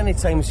 Excellent. Is there any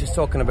times just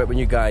talking about when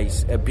you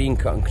guys are being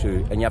Cutting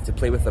Crew and you have to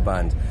play with the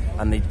band,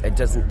 and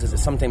does it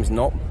sometimes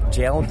not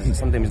gel? Does it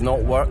sometimes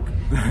not work?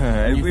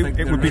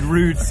 It would be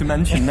rude to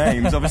mention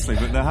names, obviously,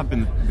 but there have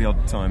been the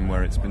odd time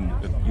where it's been.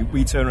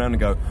 We turn around and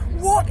go,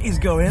 "What is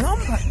going on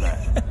back there?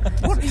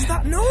 What is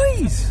that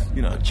noise?"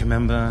 Do you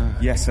remember?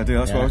 Yes, I do.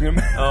 That's what I was going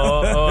to.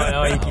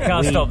 Oh, you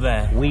can't stop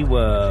there. We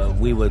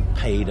were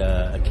paid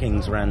a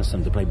king's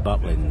ransom to play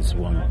Butlins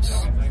once.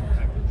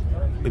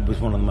 It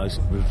was one of the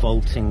most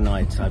revolting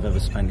nights I've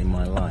ever spent in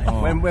my life.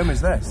 Oh. When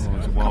was this? It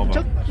was a while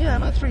back.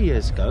 About 3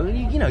 years ago.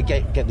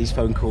 Get these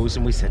phone calls,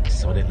 and we said,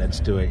 "Sod it, let's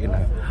do it."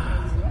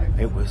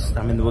 It was.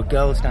 There were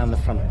girls down the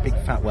front, big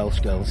fat Welsh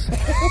girls,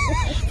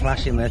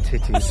 flashing their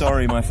titties.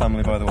 Sorry, my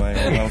family, by the way,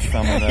 a Welsh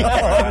family. There.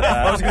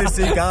 I was going to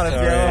say Gareth.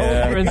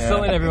 We're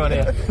insulting everyone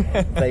here.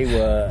 They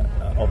were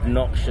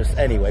obnoxious.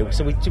 Anyway,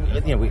 so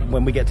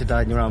when we get to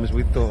Die in Your Arms,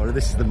 we thought,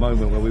 this is the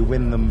moment where we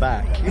win them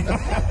back.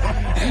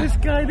 And this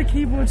guy, the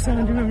keyboard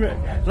sound, do you remember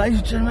it? Ladies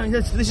and gentlemen,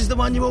 this is the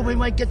one you all be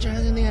made. Get your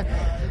hands in the air.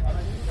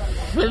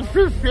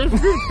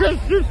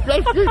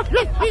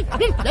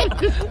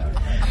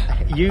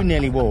 You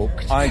nearly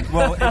walked. It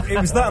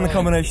was that and the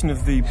combination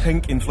of the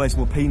pink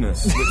inflatable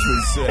penis, which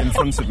was in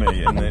front of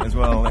me as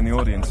well in the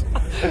audience.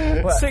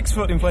 6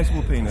 foot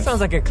inflatable penis.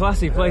 Sounds like a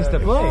classy place to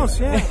play. Of course,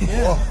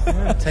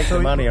 yeah. Take the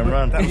money and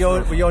run.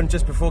 Were you on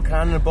just before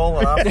Cannonball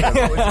or after?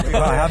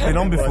 I have been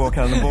on before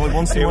Cannonball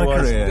once in my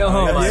career.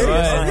 Oh, my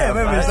God. Yeah,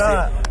 when was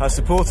that? I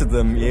supported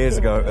them years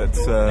ago at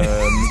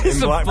in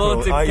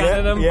Blackpool.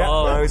 Cannonball? Yeah,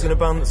 I was in a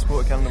band that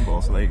supported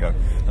Cannonball, so there you go.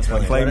 That's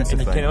my claim to fame.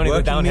 You can only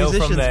go downhill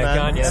from there,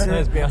 can't you?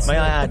 May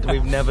I add,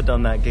 we've never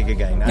done that gig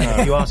again.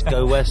 And if you ask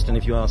Go West and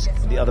if you ask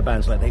the other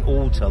bands, like they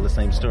all tell the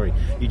same story.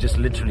 You just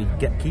literally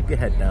keep your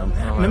head down.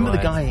 Remember the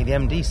guy, the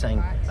MD,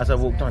 saying, as I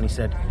walked on, he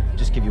said,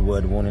 just give you a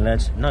word of warning,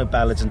 lads, no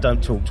ballads and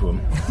don't talk to them.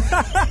 Is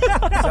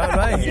that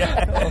right?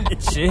 Yeah.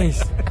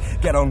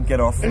 Jeez. Get on, get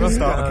off, start the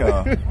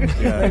car.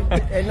 Yeah.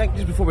 And like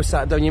just before we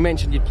sat down, you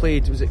mentioned you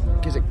played, is it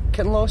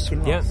Kinloss?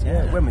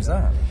 Yeah. When was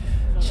that?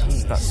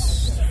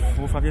 That's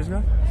 4 or 5 years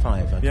ago?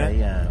 5, okay,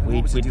 yeah.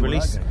 We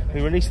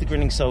released the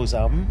Grinning Souls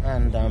album,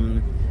 and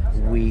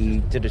we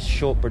did a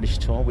short British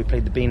tour. We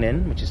played the Bean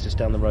Inn, which is just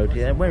down the road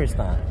here. Where is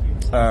that?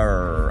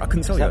 I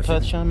couldn't tell you. Is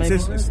that Perthshire, maybe?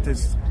 It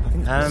is.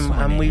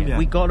 And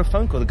we got a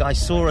phone call. The guy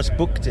saw us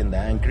booked in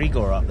there, and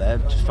Grigor up there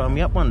just phoned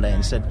me up one day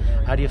and said,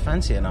 "How do you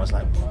fancy it?" And I was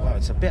like, "Well,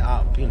 it's a bit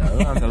up, you know."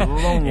 It's a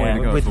long way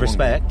to go. With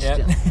respect.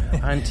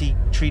 And he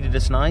treated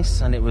us nice,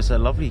 and it was a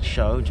lovely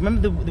show. Do you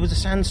remember there was a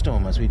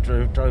sandstorm as we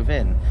drove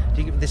in?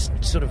 Do you get this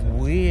sort of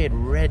weird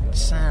red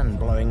sand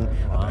blowing?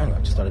 Anyway, I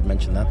just thought I'd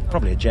mention that.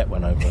 Probably a jet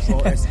went over us.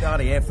 Well, it's the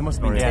RAF. They must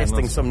have been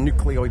testing some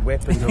nucleoid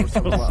weapons or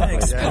something like that. That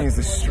explains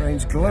the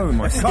strange glow in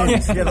my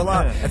skin.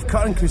 If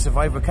Cutting Crew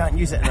survive, we can't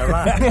use it in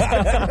Iraq.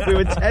 We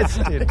were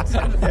tested.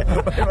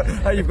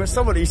 You've got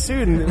somebody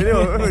soon. You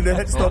know, when the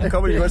hits stop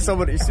coming, you've got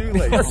somebody soon.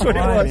 Like, that's what it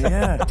was.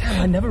 Yeah.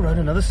 Damn, I never wrote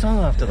another song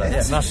after that.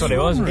 Yeah, that's what it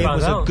was. It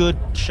was a good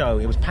show.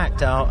 It was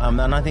packed out,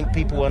 and I think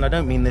people, and I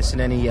don't mean this in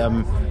any,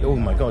 oh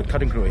my God,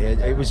 Cutting Crew here,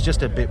 it was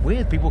just a bit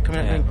weird. People were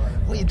coming out going,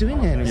 what are you doing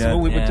here? And we said,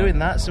 we were doing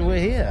that, so we're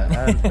here.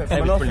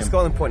 From an North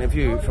Scotland point of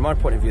view, from our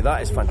point of view,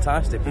 that is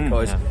fantastic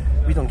because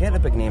we don't get the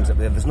big names up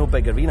there. There's no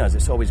big arenas.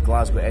 It's always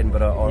Glasgow,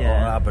 Edinburgh, or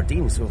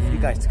Aberdeen. So for you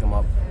guys to come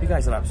up, you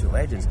guys are absolute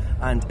legends.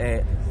 And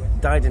I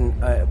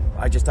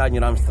Just Died in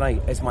Your Arms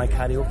Tonight is my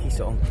karaoke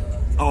song.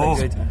 Oh,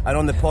 good. And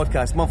on the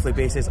podcast, monthly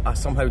basis, I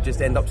somehow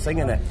just end up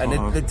singing it.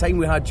 And the time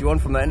we had you on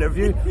from that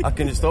interview, I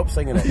couldn't stop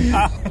singing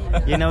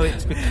it. You know,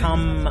 it's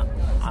become,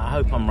 I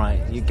hope I'm right,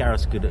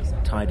 Gareth's good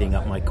at tidying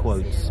up my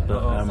quotes,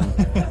 but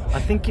I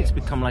think it's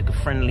become like a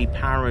friendly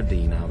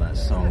parody now, that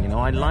song. You know,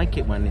 I like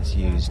it when it's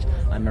used.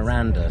 Like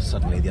Miranda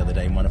suddenly the other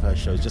day in one of her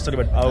shows just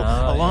suddenly went,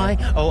 I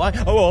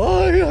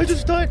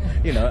just died.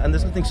 You know, and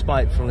there's nothing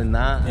spiteful in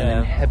that. And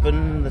in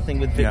Heaven, the thing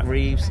with Vic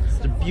Reeves,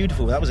 it's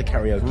beautiful. That was a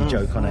karaoke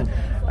joke on it.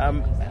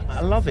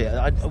 I love it.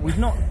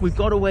 We've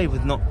got away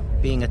with not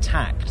being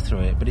attacked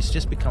through it, but it's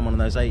just become one of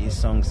those 80s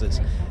songs that's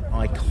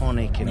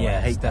iconic. You know, I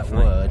hate that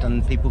word,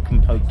 and people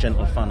can poke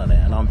gentle fun at it,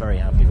 and I'm very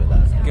happy with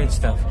that. Good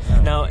stuff.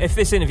 Now, if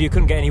this interview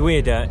couldn't get any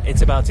weirder,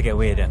 it's about to get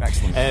weirder.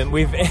 Excellent.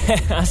 We've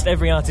asked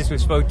every artist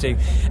we've spoke to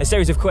a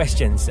series of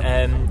questions.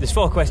 There's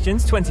 4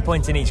 questions, 20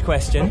 points in each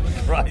question.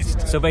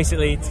 Christ. So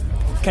basically,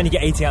 can you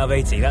get 80 out of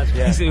 80? That's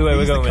basically where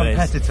we're going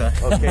with this.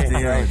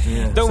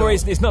 Okay. Don't worry,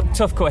 it's not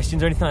tough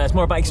questions or anything like that. It's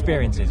more about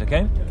experiences,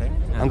 okay?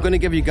 I'm going to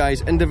give you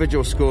guys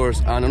individual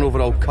scores and an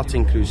overall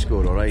Cutting Crew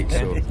score, alright?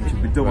 So, which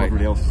will be double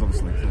everybody else's,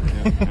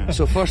 obviously.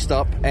 So first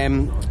up,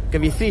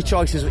 give you 3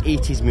 choices of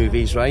 80s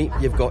movies, right?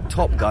 You've got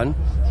Top Gun,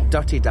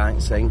 Dirty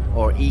Dancing,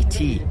 or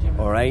E.T.,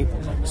 alright?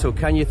 So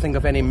can you think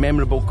of any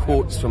memorable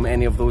quotes from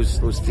any of those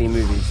 3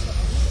 movies?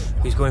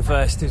 Who's going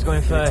first? Look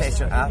at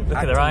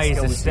their eyes,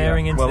 they're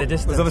staring into the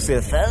distance. There's obviously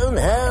a phone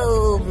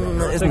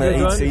home, isn't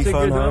there? E.T.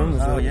 phone home.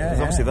 There's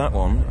obviously that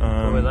one.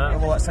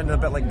 Well, that sounded a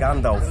bit like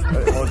Gandalf.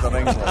 Lord of the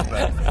Rings,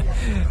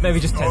 but maybe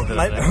just 10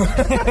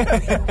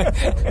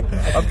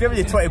 I've given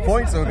you 20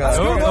 points, though, guys.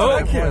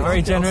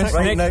 Very generous.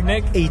 Right,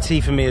 Nick.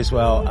 E.T. for me as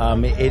well.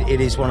 It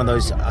is one of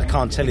those. I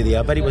can't tell you the year.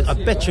 I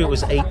bet you it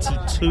was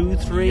 82,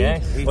 3.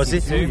 Yes, was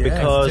it?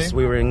 Because 82.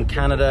 we were in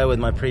Canada with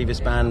my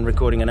previous band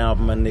recording an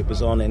album, and it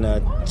was on in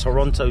a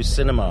Toronto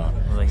cinema.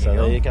 There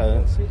you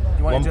go.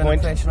 You want to do an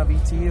impression of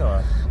E.T.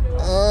 or?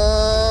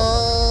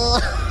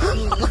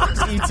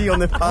 E.T. on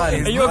the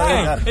pan. Are you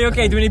okay? Are you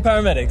okay? Do we need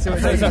paramedics?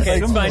 It's okay.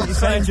 It's fine. It's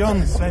fine.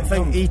 John. I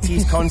think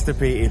E.T.'s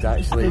constipated,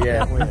 actually.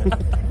 Yeah.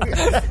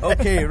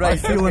 Okay, right. I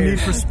feel a need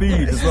for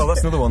speed as well.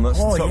 That's another one. That's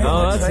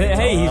that's it.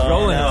 Hey, he's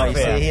rolling off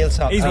here.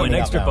 He's winning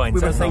extra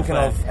points. We were thinking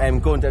of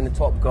going down the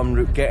Top Gun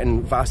route,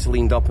 getting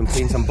Vaselined up and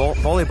playing some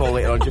volleyball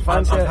later on. Do you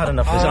fancy it? I've had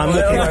enough of this. I'm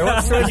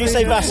looking. Did you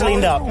say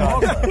Vaselined up?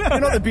 You're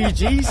not the Bee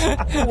Gees.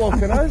 You're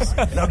walking us.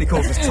 Nobody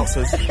calls us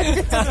tossers.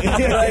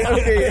 Right,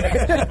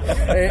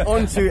 okay.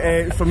 On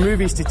to from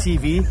movies to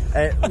TV.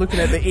 Looking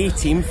at the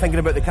A-Team, thinking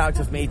about the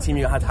characters from A-Team.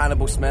 You had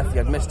Hannibal Smith, you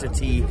had Mr.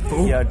 T,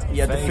 you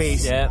had the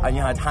Face, and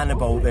you had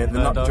Hannibal. the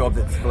nut job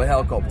for the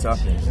helicopter.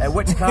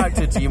 Which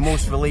character do you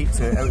most relate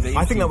to out of the 80s?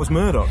 I think that was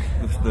Murdoch,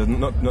 the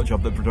nut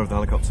job that drove the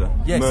helicopter.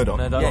 Yes, Murdoch.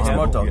 Yes,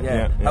 Murdoch.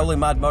 Yeah. Howling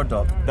Mad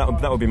Murdoch.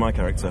 That would be my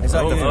character. Is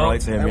that I definitely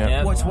relate to him.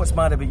 Yeah. What's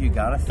mad about you,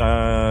 Gareth?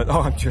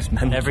 I'm just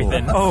mental.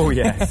 Everything. Oh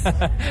yes.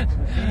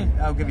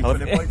 I'll give you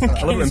 20 points for that.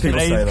 I love it when people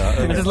say that.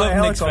 I just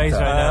love Nick's face right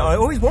now. I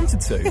always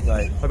wanted to.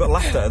 Right. I got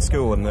laughed at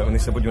school when they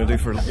said, "What do you want to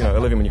do for a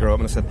living when you grow up?"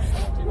 And I said,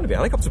 "I want to be a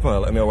helicopter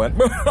pilot." And they all went,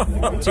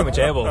 "Too much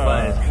airball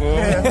flying."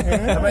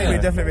 It might have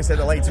been different if I said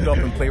I like to go up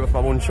and play with my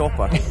own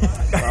chopper.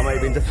 That might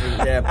have been different.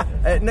 Yeah.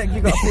 Nick,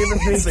 you got a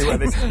favourite place? See where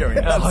this is going.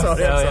 I'm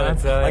sorry.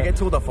 I get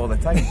told off all the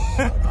time.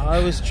 I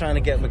was trying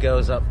to get my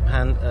girls up,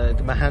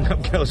 my hand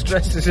up girls'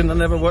 dresses, and I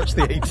never watched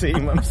the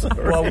A-Team. I'm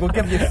sorry. Well, we'll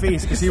give you a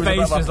face because he was a bit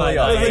of a player.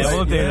 Yeah,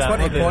 we'll do that.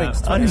 20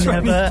 points. I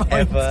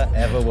never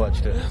ever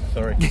watched it.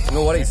 Sorry.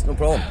 No worries, no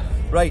problem.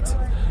 Right.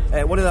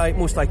 One of the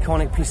most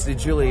iconic pieces of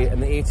jewellery in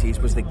the 80s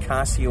was the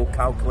Casio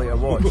calculator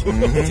watch.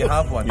 Did you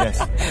have one? Yes.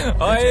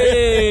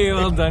 Hey,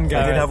 well done,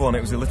 guys. I did have one.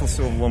 It was a little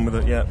silver one with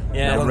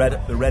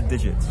the red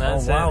digits.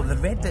 That's wow, the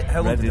red.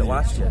 How long did it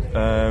last you?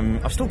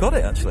 I've still got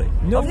it actually.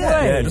 No way.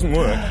 Yeah, it doesn't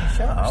work.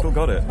 Shut up. I've still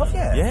got it. Have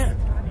you? Yeah.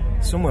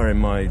 Somewhere in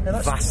my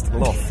vast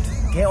loft.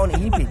 Get on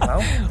eBay,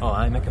 pal. Oh,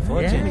 I make a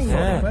fortune.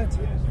 Yeah.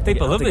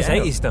 People love this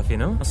 80s stuff, you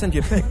know. I'll send you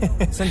a pic.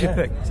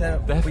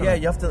 Yeah,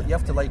 you have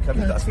to like her.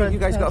 You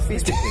guys got a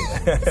Facebook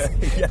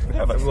page. Yeah, we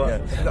have actually.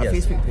 You've got a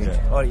Facebook page.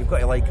 All right, you've got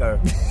to like our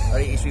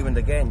 80s Rewind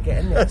again. Get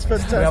in there. That's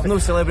fantastic. We have no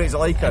celebrities that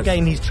like us.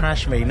 Again, he's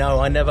trashed me. No,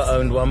 I never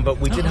owned one, but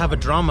we did have a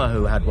drummer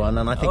who had one,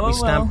 and I think we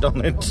stamped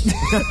on it. We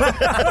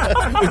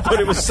thought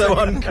it was so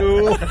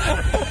uncool.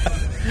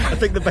 I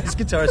think the bass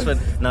guitarist went,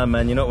 "No,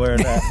 man, you're not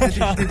wearing that."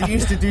 Did he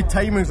used to do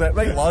timings like,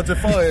 right, lads,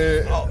 if he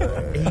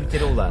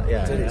did all that,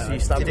 yeah. Did it? So you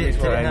stamped did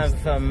it have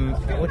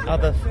what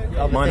other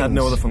Mine had things?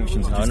 no other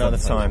functions. Just at the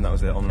time, that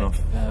was it, on and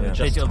off.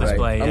 Digital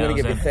display. I'm going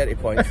to give you 30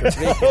 points for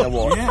breaking a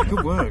watch. Yeah,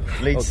 good work.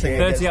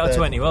 30 out of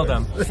 20, well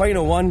done.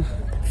 Final one,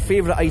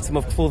 favourite item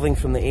of clothing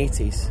from the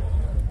 80s?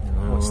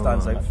 What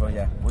stands out for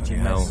you? What do you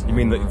miss? You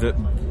mean the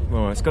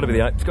well, it's got to be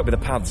the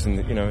pads and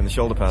and the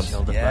shoulder pads.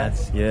 Shoulder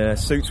pads. Yeah,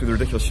 suits with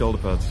ridiculous shoulder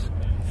pads.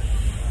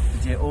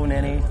 Did you own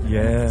any?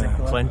 Yeah,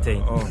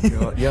 plenty. Oh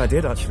god, yeah, I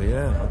did actually.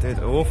 Yeah, I did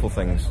awful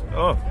things.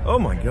 Oh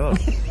my god,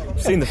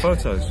 seen the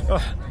photos.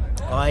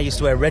 I used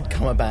to wear a red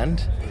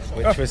cummerband,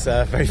 which was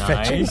very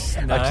fetching. Nice.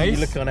 Actually, you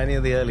look on any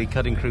of the early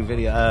Cutting Crew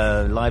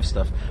video live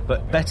stuff.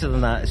 But better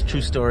than that, it's a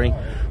true story.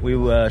 We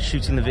were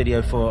shooting the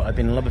video for I've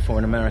Been in Love Before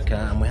in America,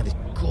 and we had this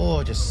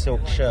gorgeous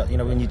silk shirt. You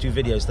know, when you do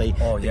videos, the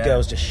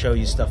girls just show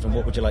you stuff and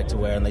what would you like to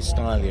wear, and they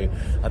style you.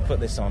 I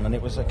put this on, and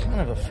it was a kind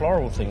of a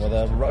floral thing with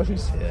a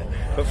rose here.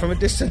 But from a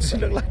distance,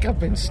 it looked like I've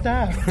been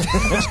stabbed.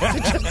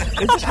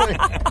 It just went,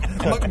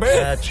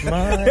 catch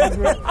my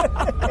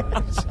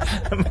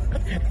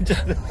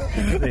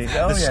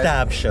the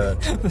stab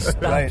shirt. The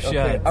stab shirt.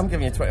 Okay. I'm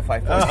giving you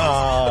 25 points.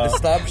 The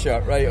stab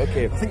shirt, right?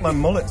 Okay. I think my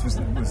mullet was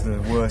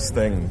the worst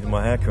thing.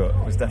 My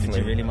haircut was definitely.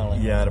 Did you really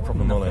mullet? Yeah, I had a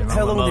proper mullet.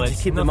 How long did you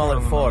keep the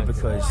mullet for?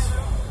 Because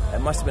it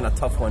must have been a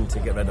tough one to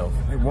get rid of.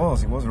 It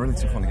was a really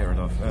tough one to get rid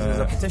of. There's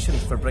a petition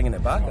for bringing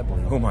it back, I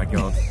believe. Oh my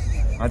god.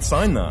 I'd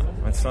sign that.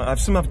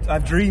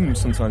 I've dreamed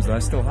sometimes that I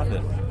still have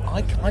it.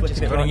 I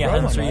just running your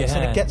hand through your hair.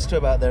 And it gets to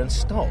about there and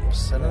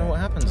stops. I don't know what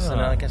happens.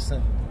 And I guess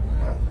then.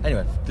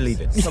 Anyway, leave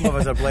it. Some of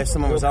us are blessed,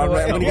 some of us aren't.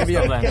 Right, I'm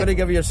going to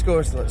give you your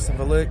scores. Let's have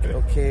a look.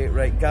 Okay,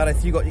 right.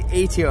 Gareth, you got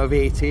 80 out of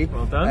 80.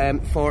 Well done.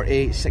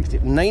 40, 60,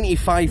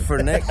 95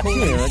 for Nick.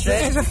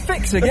 It's a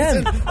fix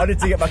again. I need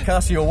to get my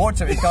Casio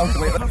watch out to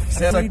calculate that.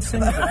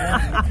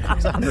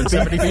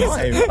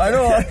 175. I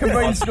know, I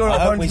combined score of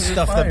 175. We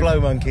stuffed the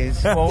blow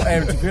monkeys. Well,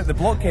 the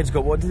blockheads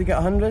got, what did they get,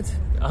 100?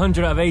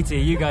 100 out of 80,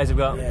 you guys have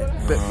got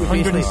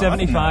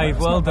 175,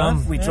 well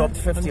done. We dropped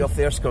 50 off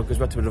their score because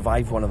we had to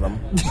revive one of them.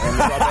 And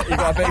you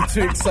got a bit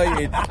too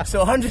excited. So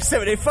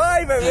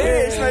 175 out of 80,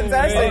 it's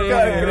fantastic.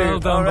 Well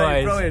done,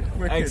 right, boys.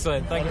 Brilliant.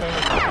 Excellent, thank you very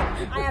much.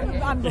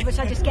 I'm rubbish,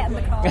 I just get in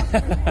the car.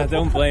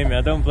 Don't blame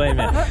me.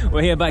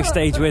 We're here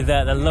backstage with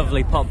the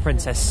lovely pop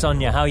princess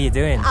Sonia. How are you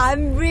doing?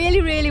 I'm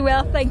really, really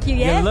well, thank you,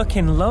 yeah. You're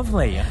looking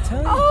lovely, I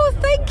tell you. Oh,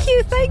 thank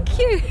you.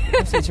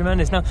 Absolutely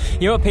tremendous. Now,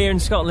 you're up here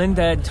in Scotland,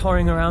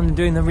 touring around and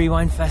doing the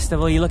Rewind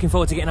Festival. You're looking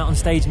forward to getting out on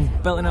stage and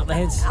belting up the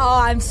hits? Oh,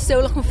 I'm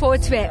so looking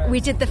forward to it. We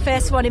did the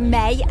first one in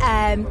May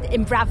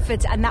in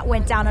Bradford, and that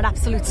went down an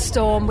absolute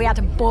storm. We had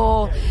a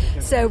ball.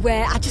 So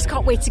I just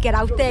can't wait to get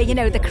out there. You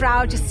know, the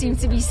crowd just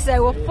seems to be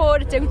so up for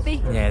it, don't they?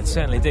 Yeah, it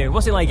certainly do.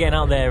 What's it like getting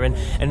out there and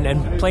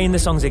playing the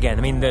songs again?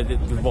 I mean,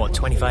 what,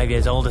 25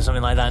 years old or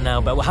something like that now,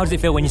 but how does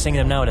it feel when you're singing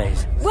them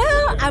nowadays?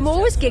 Well, I'm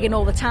always gigging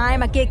all the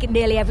time. I gig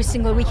nearly every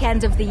single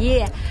weekend of the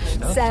year.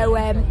 So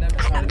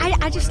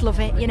I just love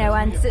it, you know,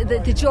 and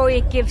the joy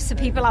it gives to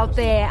people out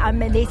there. I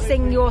mean, they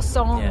sing your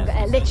song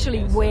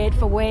literally word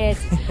for word,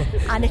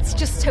 and it's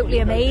just totally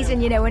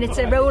amazing, you know, and it's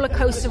a roller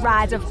coaster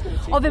ride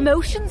of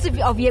emotions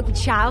of your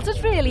childhood,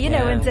 really, you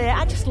know, and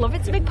I just love it.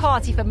 It's a big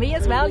party for me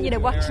as well, you know,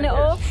 watching it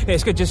all. Yeah,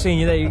 it's good just seeing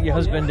you there, your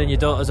husband and your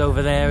daughter's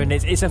over there, and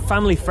it's a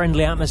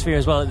family-friendly atmosphere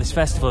as well at this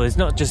festival. It's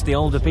not just the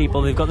older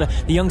people, they've got the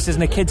youngsters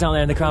and the kids out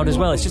there in the crowd as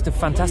well. It's just a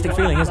fantastic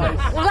feeling, isn't it?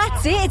 Well,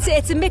 that's it.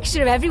 It's a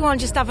mixture of everyone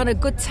just having a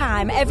good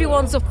time.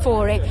 Everyone's up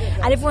for it,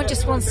 and everyone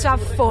just wants to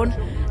have fun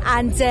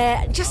and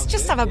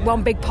just have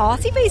one big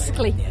party,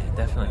 basically.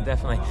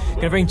 Definitely.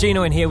 Going to bring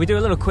Gino in here. We do a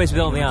little quiz with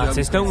all the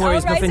artists. Don't worry,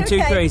 it's nothing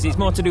too crazy. It's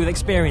more to do with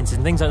experiences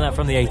and things like that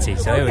from the 80s.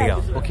 So here we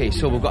go. Okay,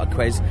 so we've got a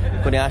quiz.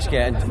 I'm going to ask you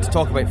to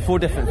talk about 4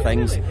 different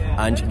things,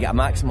 and you can get a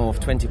maximum of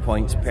 20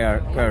 points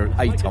per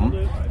item,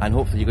 and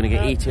hopefully you're going to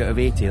get 80 out of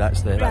 80.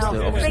 That's the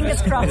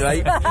fingers crossed.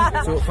 Right.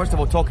 So first of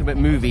all, talking about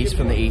movies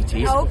from the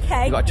 80s.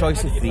 Okay. You've got a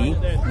choice of 3.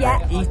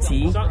 Yeah.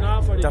 E.T.,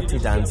 Dirty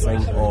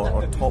Dancing,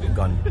 or Top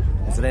Gun.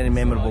 Is there any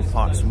memorable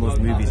parts from those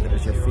movies that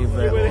was your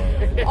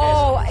favourite?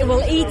 Oh,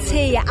 well, E.T.,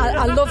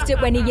 I loved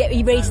it when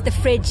he raised the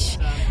fridge,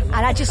 and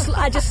I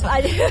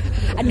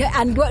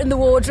got in the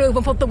wardrobe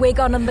and put the wig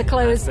on and the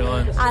clothes.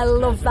 I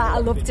loved that. I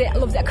loved it.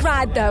 I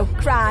cried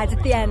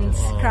at the end.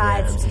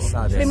 Cried.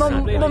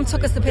 My mum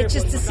took us the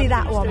pictures to see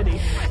that one.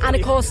 And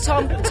of course,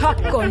 Top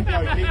Gun,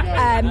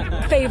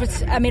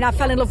 favourite. I mean, I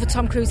fell in love with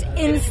Tom Cruise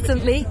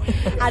instantly.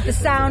 I had the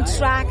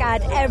soundtrack, I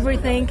had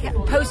everything,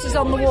 posters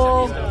on the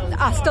wall.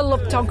 I still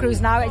love Tom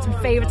Cruise now. It's my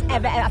favourite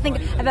ever. I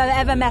think if I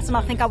ever met him,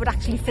 I think I would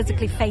actually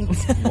physically faint.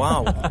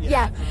 Wow.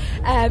 Yeah.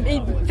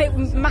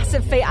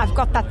 Massive faint. I've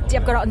got it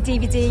on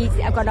DVD.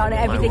 I've got it on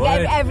everything.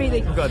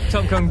 Everything. We've got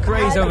Top Gun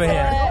craze over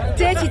here.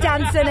 Dirty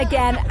Dancing,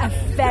 again, a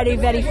very,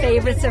 very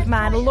favourite of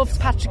mine. I loved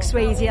Patrick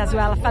Swayze as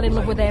well. I fell in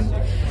love with him.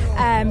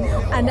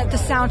 And the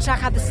soundtrack,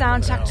 had the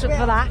soundtrack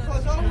for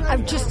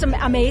that. Just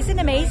amazing.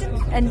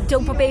 And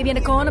Don't Put Baby in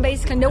a Corner,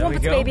 basically. No one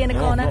puts Baby in a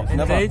corner.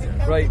 Never.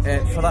 Right,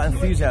 for that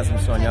enthusiasm,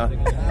 Sonia,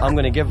 I'm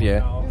going to give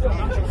you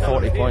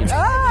 40 points.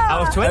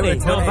 Out of 20.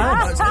 Not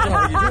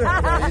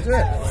bad. You do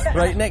it.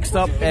 Right, next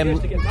up, do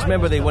you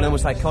remember one of the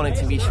most iconic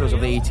TV shows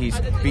of the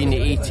 80s, being the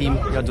A-Team?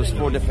 You had those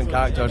 4 different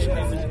characters.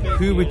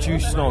 Who would you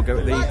snog out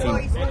of the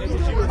A-Team?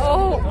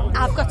 Oh,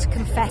 I've got to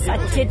confess, I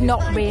did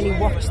not really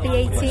watch the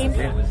A-Team.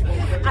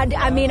 And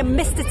I mean,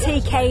 Mr.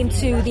 T came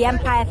to the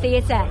Empire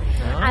Theatre,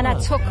 and I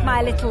took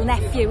my little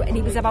nephew, and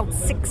he was about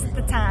 6 at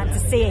the time, to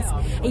see it.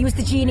 He was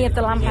the genie of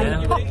the lamp,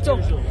 and he popped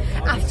up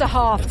after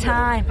half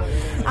time.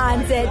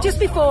 And just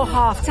before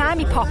half time,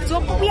 he popped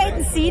up, but we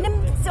hadn't seen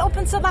him up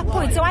until that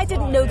point, so I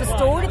didn't know the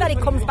story that he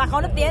comes back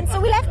on at the end, so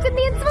we left in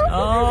the interval.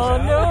 Oh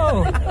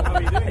no!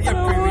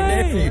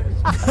 Nephew.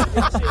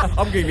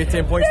 I'm giving you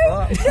 10 points for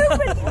that.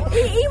 No, but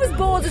he was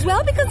bored as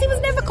well because he was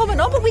never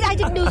coming up, but I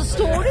didn't know the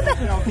story then.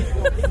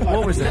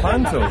 What was the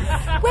panto?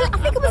 Well, I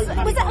think it was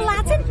it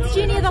Aladdin, the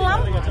Genie of the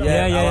Lamp?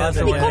 Yeah.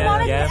 And he come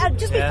on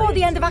just before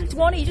the end of Act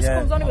 1, he just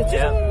comes on and goes,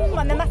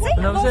 and then that's it.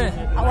 And that was it.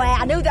 Oh,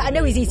 I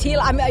know he's E.T.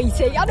 I'm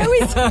E.T. I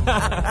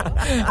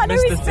know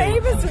he's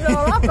famous and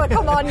all that, but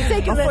come on, he's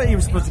taking I thought he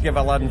was supposed to give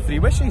Aladdin 3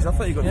 wishes. I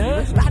thought he got 3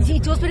 wishes. And he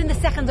does, but in the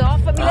second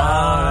half. But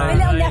my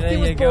little nephew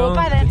was bored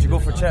by then. Did you go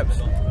for chips?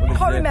 I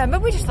can't remember.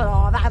 We just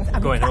thought,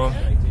 I'm going home.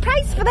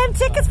 Price for them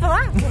tickets for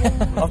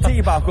that. I'll take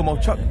you back home. I'll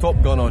chuck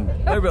Top Gun on.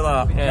 How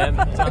about that?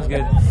 Yeah, sounds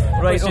good.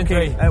 Right,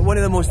 okay. One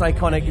of the most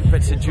iconic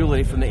bits of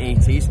jewellery from the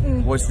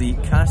 80s was the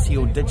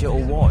Casio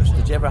digital watch.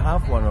 Did you ever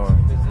have one? Or?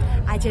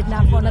 I didn't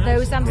have one of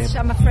those,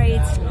 I'm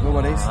afraid. No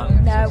worries.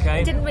 No,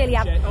 I didn't really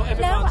have.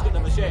 No, I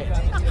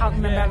can't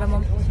remember having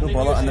one. No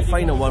bother. And the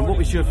final one, what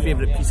was your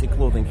favourite piece of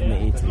clothing from the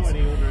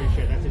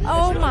 80s?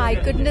 Oh my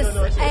goodness.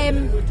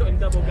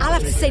 I'll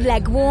have to say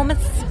leg warmers.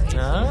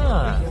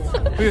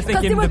 We were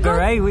thinking the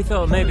beret. We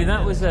thought maybe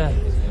that was a...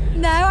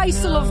 No, I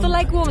used to love the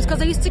leg warmers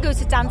because I used to go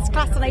to dance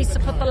class and I used to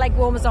put the leg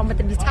warmers on with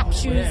the tap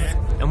shoes.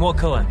 And what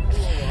colour?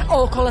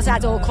 All colours, I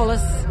had all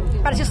colours.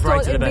 But I just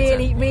thought it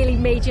really, really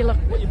made you look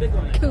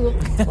cool.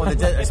 Well, they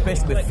did,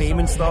 especially with Fame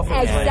and stuff.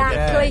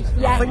 Exactly,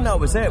 yeah. I think that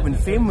was it, when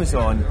Fame was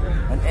on,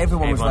 and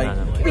everyone was like...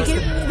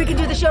 We can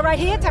do the show right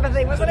here type of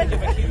thing, wasn't it?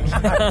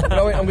 Right,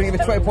 I'm going to give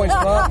you 20 points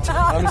for that.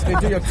 I'm just going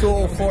to do your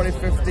total 40,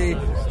 50,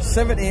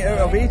 70 out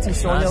of 80.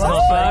 So that's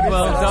not bad,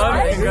 well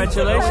done.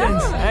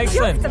 Congratulations.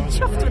 Excellent. I'm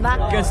chuffed with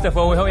that. Good stuff.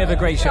 Well, we hope you have a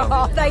great show.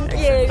 Oh, thank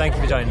you. Thank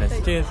you for joining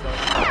us. Cheers.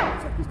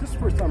 This is the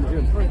first time we're here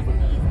in Frankfurt.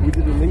 We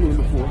did it in England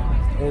before,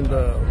 and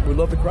we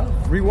love the crowd.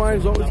 Rewind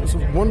is always it's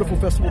a wonderful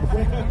festival to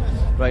play.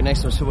 Right,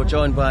 next one. So we're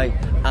joined by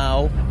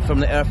Al from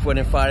the Earth, Wind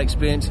and Fire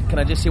Experience. Can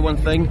I just say one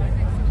thing?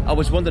 I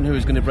was wondering who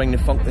was going to bring the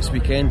funk this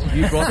weekend.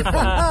 You brought the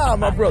funk.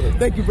 My brother.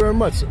 Thank you very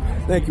much.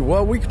 Thank you.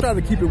 Well, we try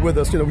to keep it with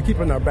us. We keep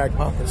it in our back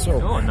pocket. So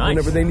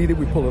whenever they need it,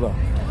 we pull it up.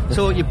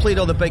 So you played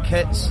all the big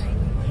hits.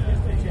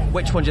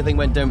 Which one do you think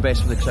went down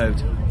best for the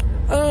crowd?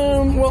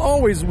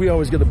 Well, we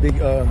always get a big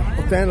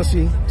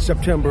Fantasy,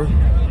 September,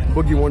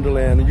 Boogie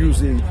Wonderland, and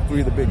usually 3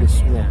 of the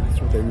biggest. That's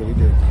what they really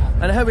did.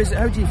 And how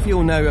do you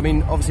feel now? I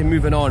mean, obviously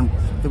moving on,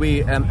 the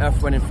way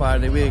Earth, Wind and Fire,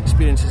 the way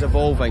experience is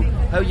evolving.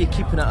 How are you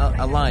keeping it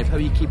alive? How are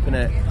you keeping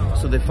it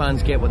so the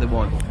fans get what they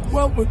want?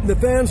 Well, the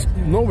fans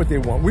know what they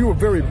want. We were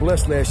very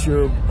blessed last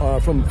year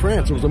from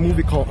France. There was a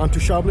movie called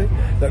Intouchable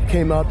that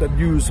came out that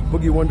used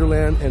Boogie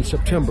Wonderland and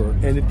September,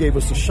 and it gave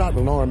us a shot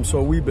in the arm,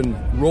 so we've been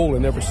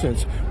rolling ever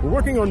since. We're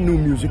working on new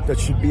music that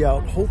should be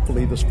out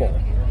hopefully this fall.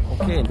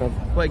 Okay.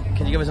 What,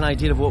 can you give us an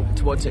idea of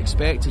what to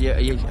expect? Are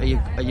you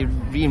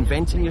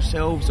reinventing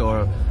yourselves,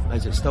 or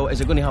is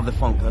it going to have the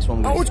funk? That's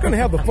one. It's going to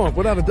have the funk,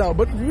 without a doubt.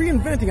 But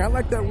reinventing, I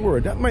like that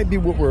word. That might be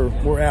what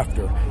we're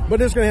after.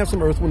 But it's going to have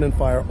some Earth, Wind and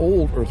Fire,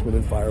 old Earth, Wind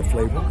and Fire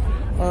flavor.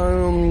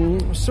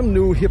 Some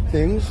new hip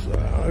things,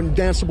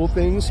 danceable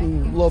things,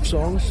 and love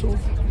songs. So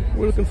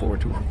we're looking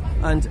forward to it.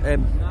 And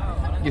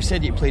you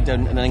said you played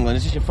down in England.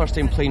 Is this your first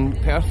time playing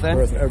Perth then?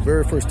 Our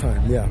very first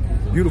time, yeah.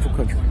 Beautiful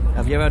country.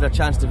 Have you ever had a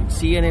chance to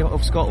see any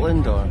of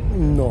Scotland? Or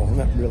no,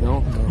 not really.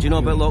 No? Do you know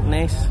about Loch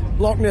Ness?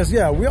 Loch Ness,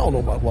 yeah, we all know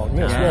about Loch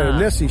Ness. Yeah.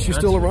 Nessie, she's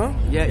still around?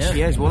 Yeah,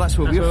 she is. Well, that's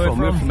where we're from.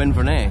 We're from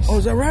Inverness. Oh,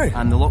 is that right?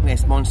 And the Loch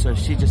Ness Monster,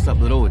 she's just up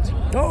the road.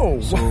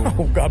 Oh, so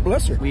wow, God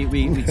bless her. We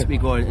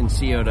go out and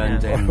see her. And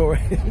do you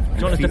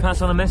want us to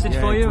pass on a message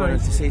for you? Do you want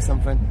us to say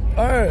something?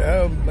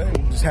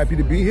 I'm just happy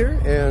to be here,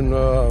 and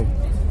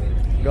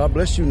God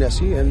bless you,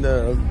 Nessie, and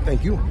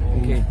thank you.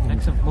 Okay,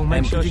 excellent. We'll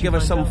make sure could you give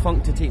us some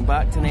funk to take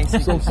back to Nessie?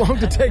 Some funk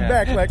to take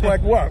back,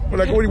 like what?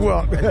 Like what do you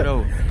want? I don't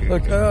know.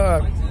 Look,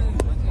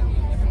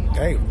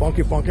 hey,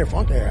 funky.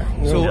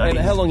 So,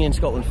 how long are you in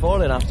Scotland for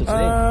then after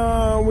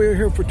today? We're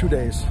here for 2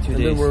 days. 2 days.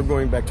 And then we're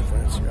going back to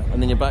France. Yeah.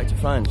 And then you're back to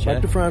France,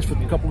 Back to France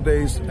for a couple of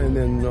days, and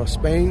then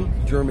Spain,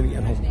 Germany,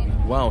 and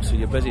home. Wow, so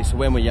you're busy. So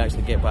when will you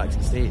actually get back to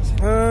the States?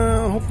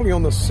 Hopefully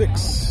on the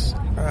 6th.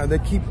 They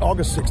keep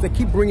August 6th. They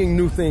keep bringing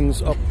new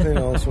things up,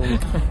 so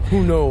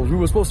who knows? We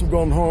were supposed to have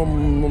gone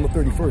home on the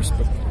 31st,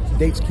 but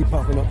dates keep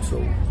popping up, so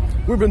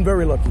we've been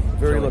very lucky,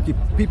 lucky.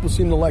 People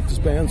seem to like this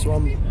band, so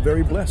I'm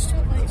very blessed.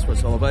 That's what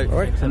it's all about. All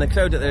right. And the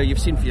crowd out there, you've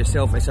seen for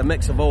yourself, it's a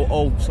mix of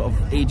all sort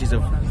of ages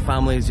of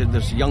families.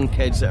 There's young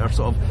kids that are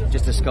sort of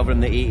just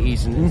discovering the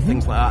 80s and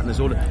things like that, and there's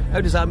older.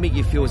 How does that make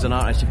you feel as an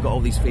artist? You've got all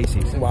these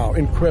faces. Wow,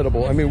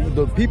 incredible. I mean,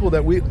 the people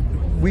that we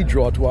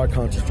draw to our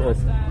concerts are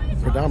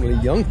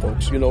predominantly young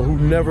folks, who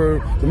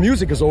the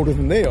music is older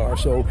than they are,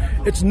 so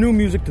it's new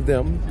music to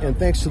them, and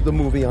thanks to the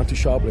movie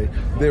Intouchable,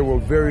 they were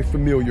very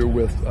familiar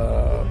with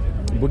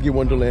Boogie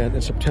Wonderland in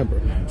September.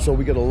 So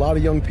we get a lot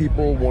of young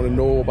people want to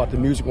know about the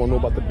music, want to know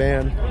about the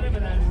band.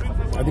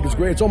 I think it's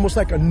great. It's almost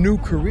like a new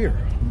career.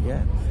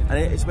 Yeah. And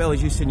as well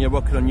as you saying you're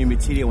working on new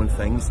material and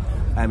things,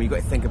 you've got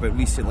to think about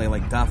recently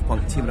like Daft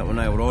Punk teaming up with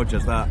Nile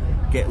Rodgers, that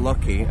Get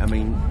Lucky. I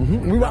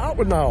mean... We were out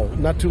with Nile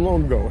not too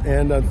long ago,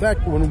 and in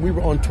fact when we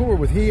were on tour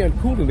with he and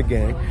Kool and the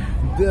Gang,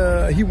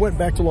 he went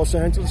back to Los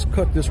Angeles,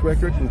 cut this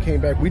record, and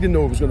came back. We didn't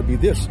know it was going to be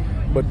this,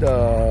 but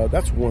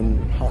that's one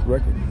hot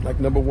record, like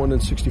number 1 in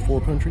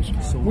 64 countries.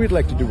 So we'd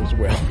like to do as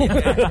well.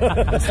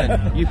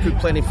 Listen, you put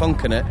plenty of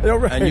funk in it,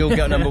 right. And you'll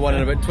get number 1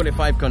 in about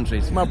 25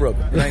 countries. My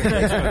brother.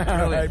 Nice one.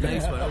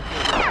 Nice one.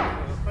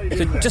 Okay.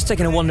 So just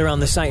taking a wander around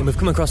the site, and we've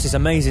come across this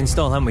amazing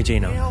stall, haven't we,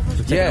 Gino?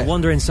 We've taken a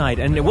wander inside,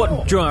 and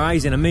what drew our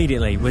eyes in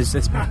immediately was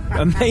this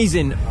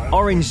amazing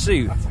orange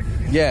suit.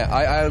 Yeah,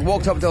 I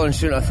walked up to the orange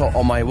suit and I thought,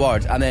 oh my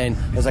word, and then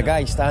there's a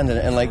guy standing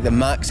in like the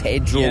Max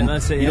headroom,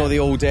 that's it, you know, the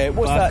old,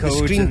 what's that, the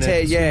screen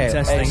test,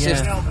 testing, it's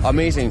just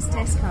amazing.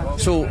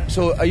 So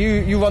are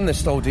you run this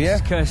stall, do you?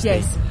 Kirsty.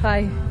 Yes,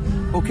 hi.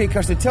 Okay,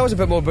 Kirsty, tell us a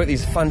bit more about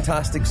these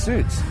fantastic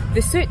suits.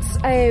 The suits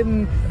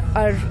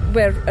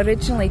were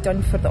originally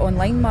done for the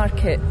online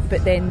market,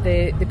 but then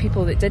the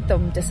people that did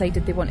them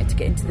decided they wanted to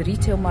get into the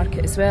retail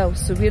market as well.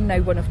 So we're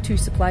now one of 2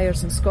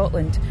 suppliers in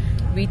Scotland.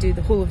 We do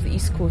the whole of the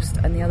East Coast,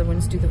 and the other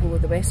ones do the whole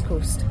of the West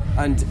Coast.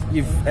 And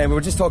you've we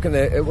were just talking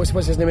to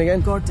what's his name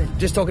again? Gordon.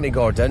 Just talking to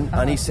Gordon,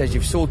 and he says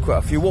you've sold quite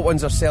a few. What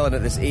ones are selling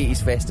at this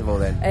 80s festival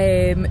then?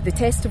 The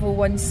Testival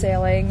one's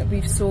selling.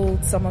 We've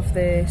sold some of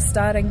the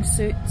Starring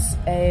suits,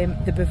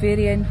 the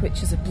Bavarian,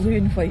 which is a blue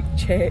and white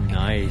check.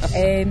 Nice.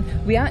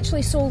 We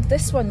actually sold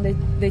this one,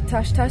 the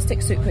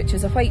Tashtastic suit, which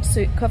is a white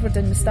suit covered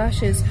in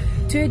moustaches,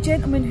 to a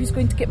gentleman who's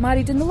going to get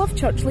married in the Love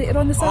Church later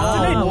on this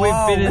afternoon.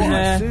 Wow,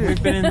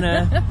 we've been in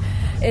there.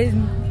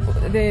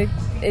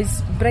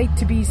 His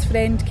bride-to-be's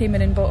friend came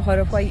in and bought her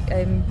a white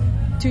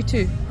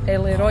tutu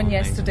earlier on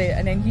yesterday,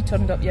 and then he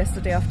turned up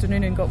yesterday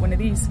afternoon and got one of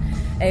these.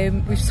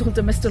 We've sold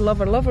a Mr.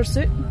 Lover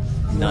suit.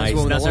 Nice,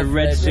 that's a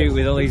red suit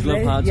with all these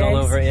love hearts all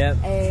over it, yeah.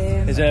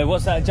 Is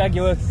what's that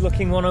Jaguar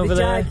looking one over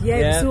there?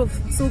 Yeah, we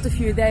sold a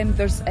few of them.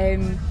 There's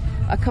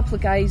a couple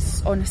of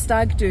guys on a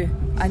stag do,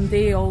 and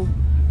they all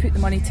put the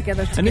money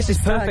together to and this is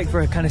perfect for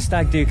a kind of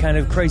stag do, kind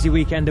of crazy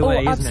weekend away,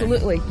 isn't it?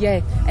 Absolutely,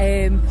 yeah.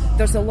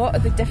 There's a lot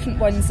of the different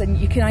ones, and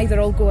you can either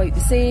all go out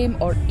the same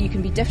or you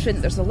can be different.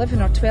 There's 11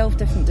 or 12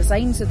 different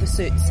designs of the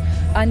suits,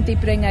 and they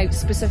bring out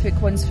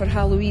specific ones for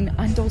Halloween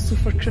and also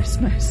for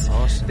Christmas.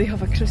 Awesome. They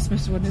have a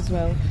Christmas one as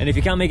well. And if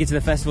you can't make it to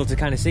the festival to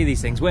kind of see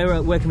these things, where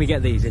can we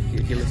get these if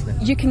you're listening?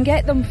 You can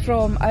get them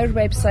from our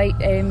website,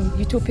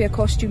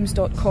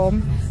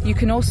 utopiacostumes.com. You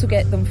can also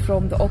get them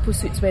from the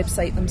Opposuits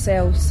website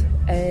themselves.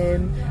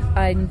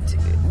 And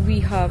we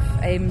have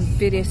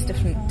various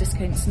different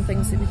discounts and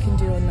things that we can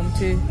do on them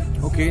too.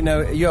 Okay, now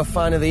you're a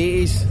fan of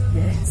the 80s?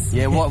 Yes.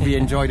 Yeah, what have you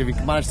enjoyed? Have you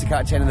managed to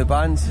catch any of the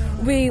bands?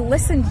 We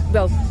listen,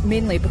 well,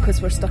 mainly because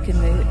we're stuck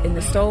in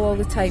the stall all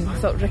the time. I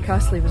thought Rick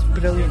Astley was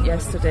brilliant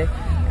yesterday.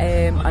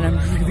 and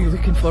I'm really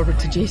looking forward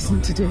to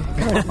Jason today.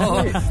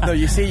 No,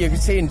 you're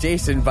saying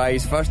Jason by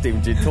his first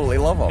name, do you totally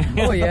love him?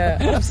 Oh yeah,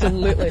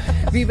 absolutely.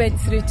 We went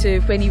through to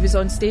when he was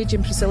on stage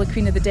in Priscilla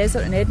Queen of the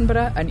Desert in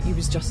Edinburgh, and he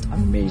was just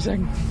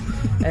amazing.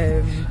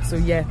 So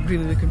yeah,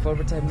 really looking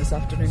forward to him this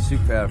afternoon.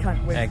 Superb.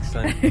 Can't wait.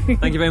 Excellent.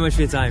 Thank you very much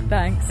for your time.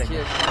 Thanks.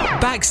 Cheers.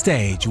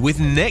 Backstage with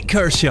Nick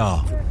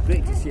Kershaw.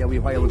 Great to see a wee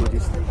while ago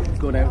just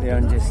going out there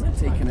and just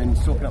taking and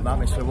soaking up the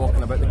atmosphere,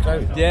 walking about the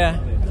crowd. Yeah,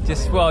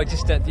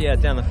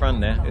 down the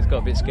front there. It's got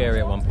a bit scary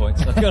at one point,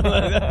 so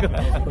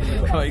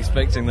I'm quite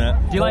expecting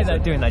that. Do you like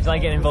that, doing that? Do you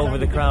like getting involved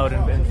with the crowd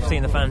and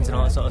seeing the fans and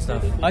all that sort of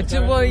stuff? I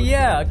do. Well,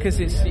 yeah, because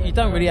you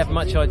don't really have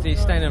much idea.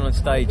 Standing on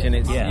stage and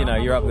it's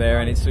you're up there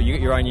and it's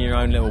you're in your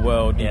own little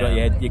world.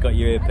 You got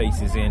your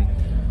earpieces in.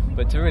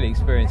 But to really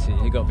experience it,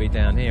 you've got to be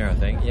down here, I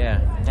think, yeah.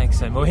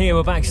 Excellent. Well, here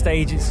we're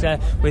backstage. It's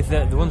with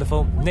the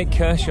wonderful Nick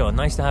Kershaw.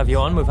 Nice to have you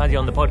on. We've had you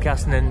on the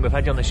podcast and then we've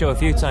had you on the show a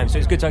few times, so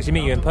it's good to actually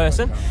meet you in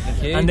person.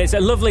 Thank you. And it's a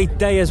lovely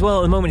day as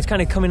well at the moment. It's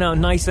kind of coming out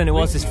nicer than it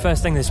was this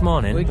first thing this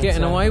morning. We're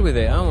getting away with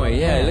it, aren't we?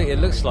 Yeah, it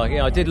looks like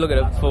it. I did look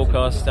at the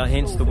forecast,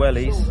 hence the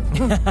wellies.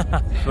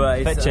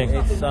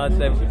 But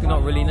they're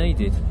not really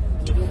needed.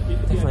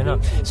 Definitely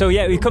not. So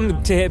yeah, we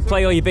come to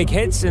play all your big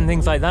hits and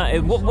things like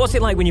that. What's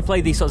it like when you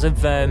play these sorts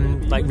of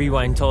like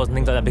rewind tours and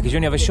things like that? Because you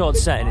only have a short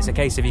set and it's a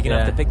case of you're going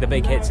to have to pick the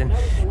big hits. And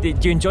do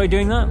you enjoy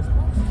doing that?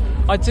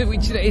 I do.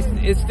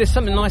 There's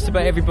something nice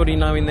about everybody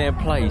knowing their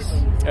place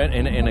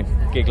in a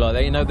gig like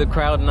that. You know, the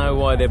crowd know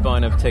why they're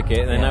buying a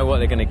ticket. They know what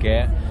they're going to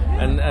get,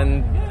 and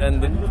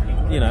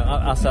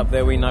us up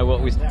there, we know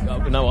what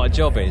our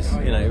job is.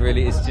 You know,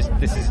 really, it's just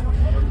this is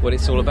what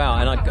it's all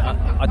about, and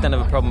I don't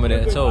have a problem with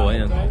it at all.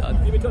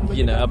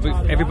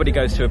 Everybody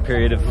goes through a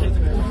period of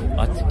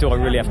do I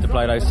really have to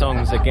play those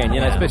songs again?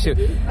 Especially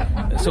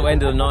sort of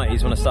end of the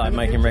 90s when I started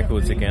making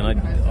records again. I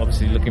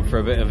obviously looking for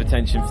a bit of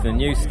attention for the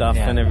new stuff,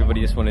 and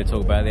everybody just wanted to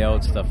talk about the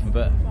old stuff.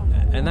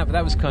 And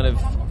that was kind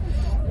of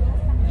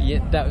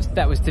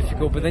that was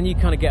difficult. But then you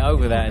kind of get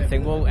over that and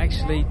think, well,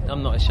 actually,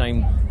 I'm not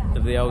ashamed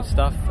of the old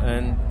stuff,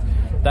 and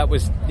that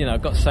was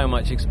got so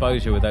much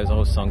exposure with those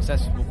old songs.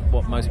 That's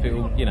what most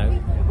people,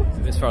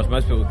 as far as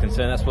most people are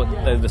concerned, that's what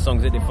the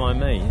songs that define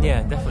me.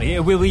 Yeah, definitely.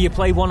 Will you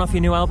play one off your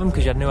new album?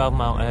 Because you had a new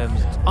album out.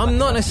 I'm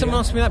not. Someone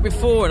asked me that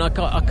before, and I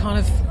kind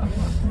of.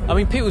 I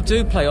mean, people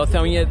do play odd.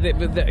 I mean,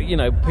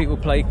 people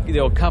play the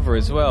odd cover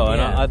as well,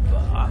 and I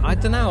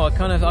don't know. I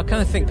kind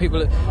of think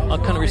people. I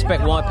kind of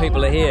respect why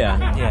people are here.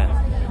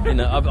 Yeah.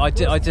 I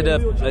did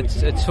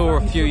a tour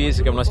a few years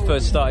ago when I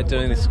first started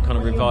doing this kind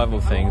of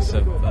revival thing for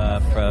a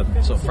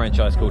sort of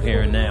franchise called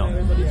Here and Now.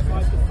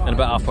 And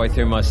about halfway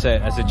through my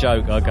set, as a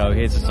joke, I go,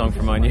 "Here's a song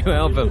from my new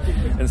album,"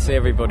 and see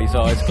everybody's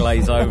eyes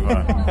glaze over,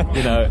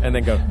 and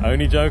then go,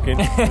 "Only joking,"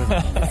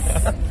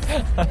 because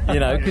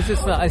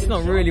it's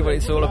not really what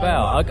it's all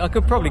about. I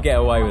could probably get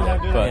away with it,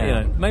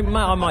 but maybe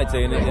I might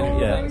do,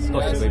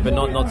 possibly, but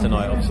not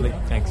tonight, obviously.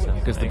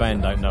 Excellent. Because the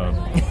band don't know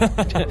them.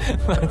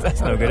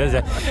 That's no good, is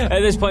it? At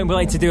this point, we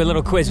like to do a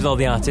little quiz with all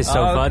the artists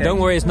so far. Don't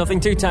worry, it's nothing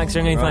too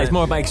taxing or anything. It's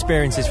more about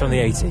experiences from the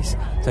 80s.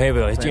 So here we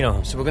go. Do you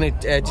know? So we're going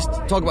to just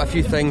talk about a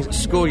few things.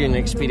 Scoring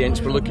experience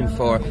we're looking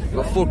for. We've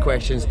got 4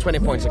 questions, 20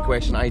 points a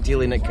question.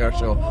 Ideally, Nick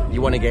Kershaw,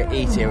 you want to get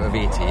 80 out of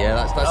 80. Yeah,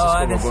 that's the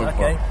score we're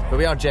going for. But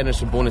we are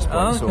generous with bonus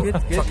points, so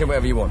chuck in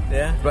whatever you want.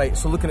 Yeah. Right,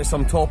 so looking at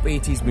some top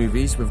 80s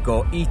movies, we've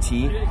got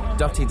E.T.,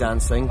 Dirty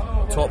Dancing,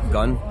 Top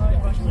Gun.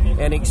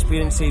 Any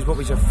experiences? What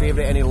was your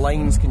favourite? Any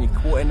lines? Can you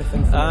quote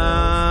anything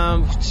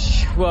from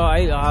well,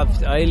 I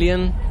have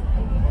Alien,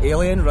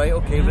 right?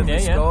 Okay, Ridley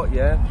Scott,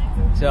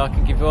 So I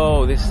can give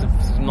this is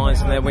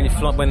nice there when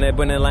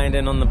they're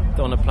landing on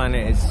the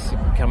planet. It's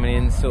coming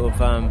in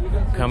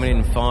coming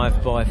in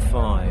 5 by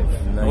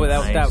 5. Nice. Well,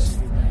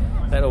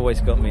 that always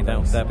got me,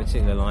 that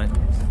particular line.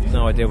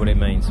 No idea what it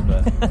means,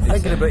 but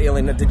thinking about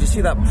Alien, did you see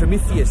that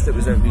Prometheus that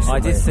was out recently? I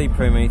did see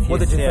Prometheus. What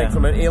did you think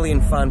from an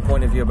Alien fan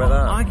point of view about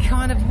that?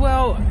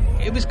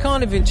 It was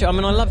kind of interesting. I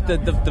mean, I loved the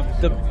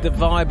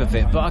vibe of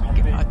it, but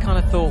I kind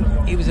of thought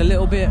it was a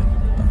little bit,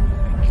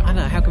 I don't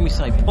know, how can we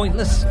say,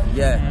 pointless?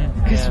 Yeah.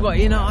 Because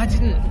I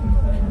didn't.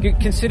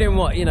 Considering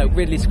what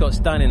Ridley Scott's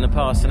done in the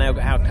past and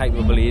how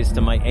capable he is to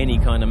make any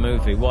kind of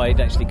movie, why he'd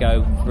actually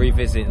go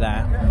revisit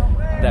that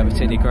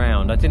particular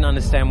ground. I didn't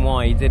understand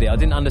why he did it. I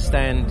didn't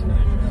understand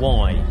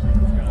why.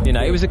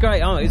 It was a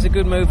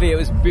good movie. It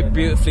was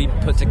beautifully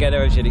put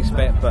together, as you'd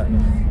expect, but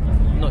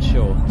not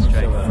sure.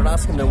 For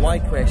asking the why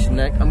question,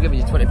 Nick, I'm giving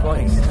you 20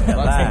 points.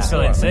 That's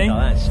excellent. See?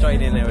 That's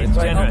straight in there. It's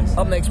generous.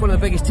 Up next, one of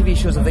the biggest TV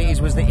shows of the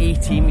 80s was the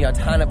A-Team. You had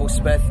Hannibal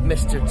Smith,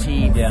 Mr.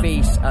 T,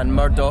 Face and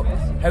Murdoch.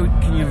 How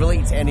can you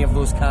relate to any of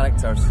those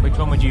characters? Which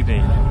one would you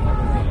be?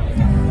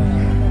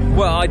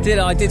 Well, I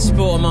did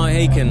sport a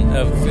Mohican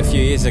a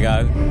few years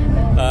ago.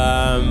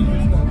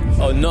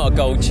 Not a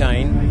gold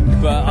chain,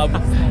 but I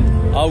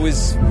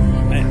was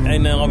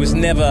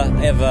never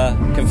ever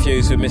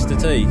confused with Mr.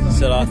 T.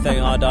 So I think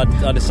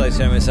I'd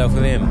associate myself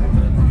with him.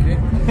 Okay.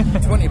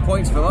 20 points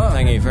points for that.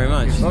 Thank you very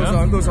much.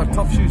 Those are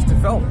tough shoes to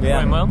fill.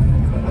 Yeah. Well.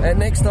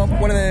 Next up,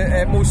 one of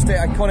the most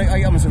iconic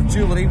items of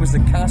jewellery was the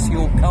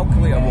Casio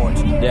calculator watch.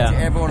 Yeah. Did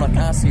you ever own a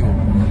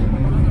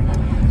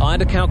Casio? I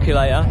had a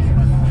calculator.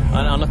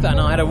 And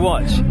I had a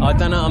watch. I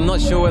don't know. I'm not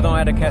sure whether I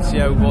had a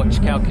Casio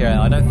watch calculator.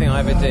 I don't think I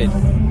ever did.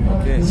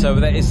 Okay. So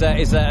is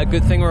that a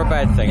good thing or a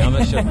bad thing? I'm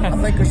not sure. I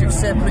think because you've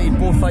separated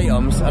both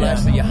items and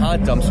actually you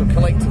had them, so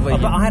collectively.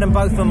 But I had them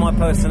both on my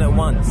person at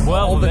once.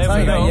 Well, all the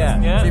time.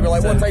 Yeah. So you were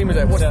like, what time is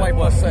it? What's 5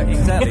 plus 6?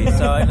 Exactly.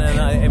 So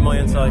in my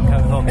inside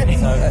pocket.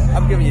 So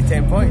I'm giving you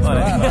 10 points for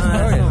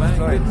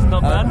that. It's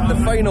not bad.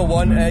 The final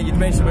one, you'd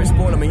mentioned about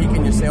sporting a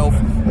Mohican yourself,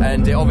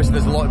 and obviously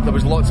there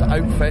was lots of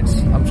outfits.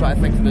 I'm trying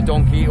to think from the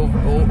Donkey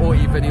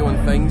OT video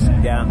and things.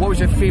 Yeah. What was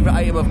your favourite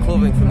item of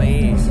clothing from the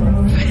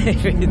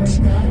 80s? Favourite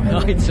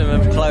item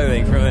of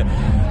clothing from it?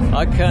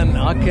 I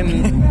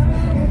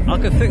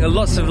can think of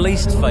lots of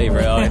least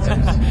favourite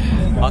items.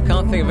 I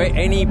can't think of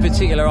any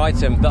particular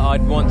item that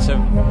I'd want to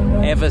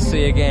ever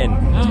see again,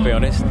 to be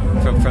honest,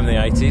 from the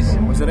 80s.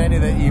 Was there any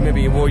that you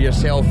maybe wore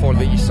yourself or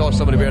that you saw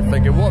somebody wear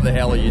thinking, what the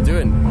hell are you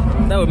doing?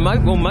 No,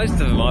 most of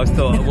them I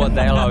thought what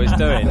the hell I was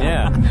doing,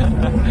 yeah.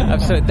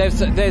 Absolutely.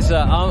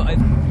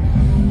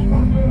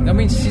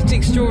 It's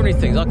extraordinary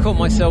things. I caught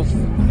myself,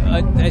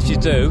 as you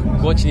do,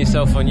 watching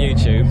yourself on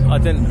YouTube.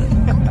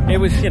 It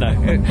was,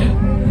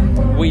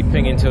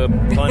 weeping into a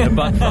kind of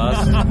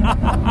buckfast.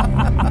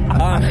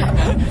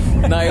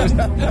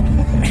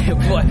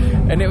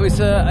 It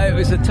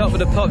was the top of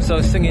the pops. I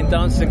was singing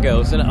Dancing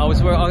Girls, and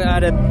I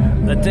had a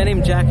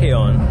denim jacket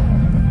on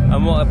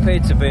and what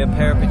appeared to be a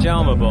pair of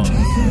pyjama bottoms.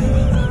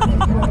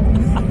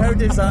 How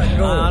did that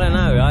go? I don't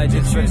know.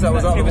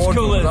 It was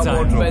cool at the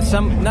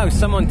time. But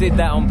someone did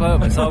that on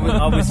purpose. I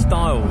was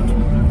styled,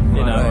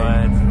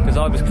 because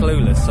I was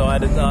clueless. So I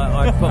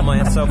put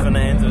myself in the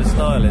hands of a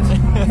stylist.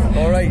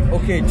 All right,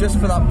 okay. Just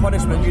for that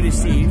punishment you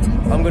received,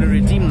 I'm going to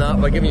redeem that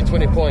by giving you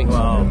 20 points.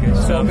 Wow. Okay.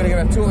 So I'm going to give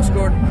a total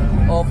score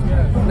of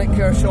Nick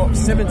Kershaw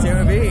 70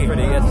 out of 80.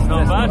 Pretty good.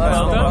 Not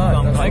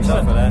bad.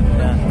 Excellent.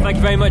 Thank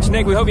you very much,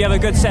 Nick. We hope you have a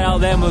good set out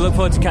there, and we'll look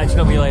forward to catching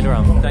up with you later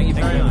on. Thank you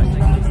very much.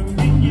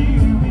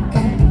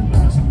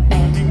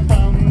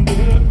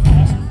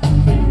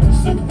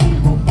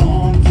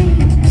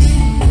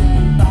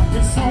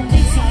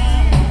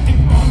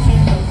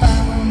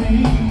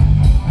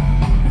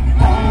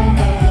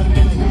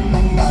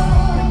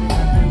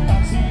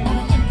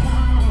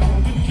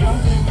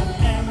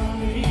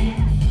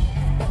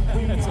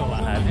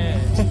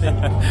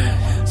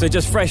 So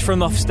just fresh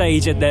from off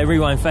stage at the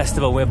Rewind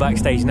Festival, we're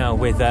backstage now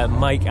with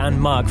Mike and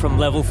Mark from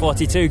Level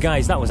 42.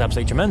 Guys, that was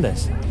absolutely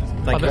tremendous.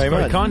 Thank you very much.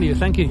 Very kind of you,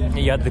 thank you.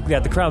 You had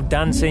the crowd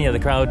dancing, the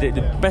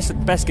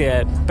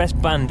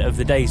best band of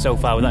the day so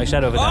far, without a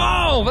shadow of a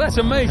doubt. Oh, that's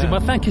amazing. Well,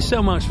 thank you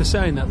so much for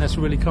saying that. That's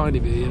really kind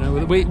of you.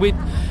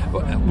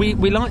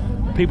 We like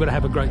people to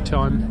have a great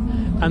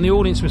time, and the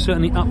audience was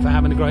certainly up for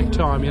having a great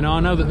time. I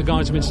know that the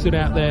guys have been stood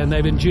out there and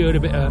they've endured a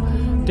bit of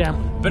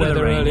damp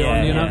weather early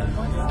on,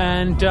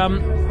 and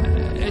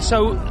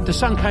so the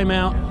sun came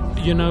out.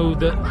 The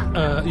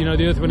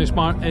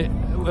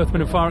Earth,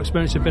 Wind and Fire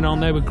Experience have been on.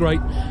 They were great.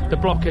 The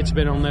Blockheads have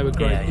been on. They were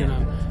great.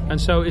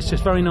 And so it's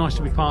just very nice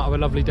to be part of a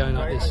lovely day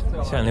like this.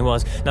 It certainly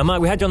was. Now,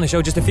 Mark, we had you on the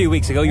show just a few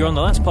weeks ago. You were on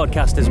the last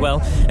podcast as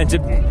well, and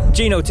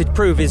Gino, to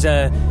prove his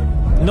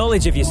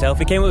knowledge of yourself,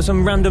 he came up with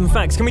some random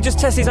facts. Can we just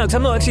test these out? Because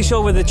I'm not actually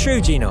sure whether they're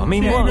true, Gino. I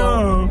mean, what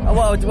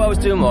I was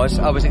doing was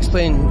I was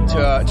explaining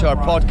to our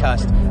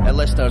podcast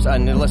listeners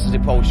and the listeners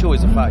of Paul's show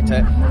is the fact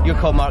that you're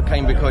called Mark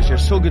Kine because you're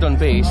so good on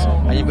bass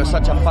and you've got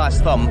such a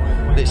fast thumb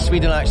that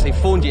Sweden actually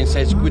phoned you and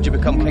says, would you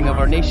become king of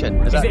our nation?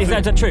 Is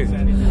that true?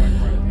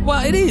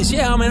 Well, it is,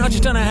 yeah. I mean, I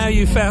just don't know how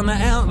you found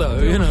that out,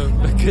 though,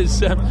 because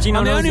the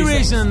only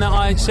reason that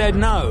I said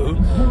no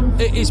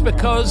is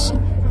because...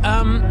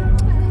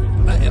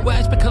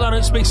 it's because I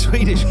don't speak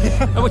Swedish,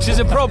 which is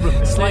a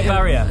problem. Slight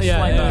barrier.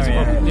 Yeah, it's a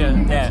problem.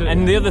 Yeah.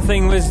 And the other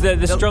thing was the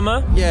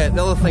strummer? Yeah,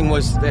 the other thing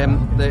was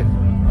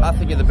I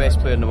think you're the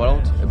best player in the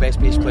world, the best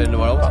bass player in the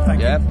world.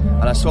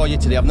 And I saw you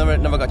today. I've never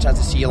got a chance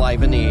to see you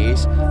live in the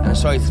 80s, and I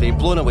saw you today,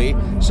 blown away.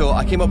 So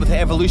I came up with the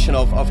evolution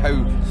of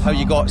how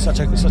you got such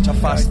a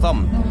fast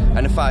thumb.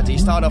 And in fact, he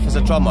started off as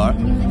a drummer.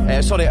 I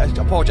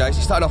apologise.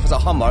 He started off as a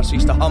hummer, so he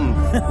used to hum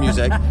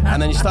music,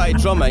 and then you started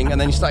drumming, and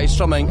then you started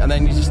strumming, and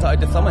then you just started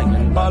the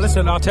thumbing. But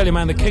listen, I'll tell you,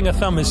 man, the king of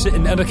thumb is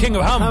sitting, and the king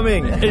of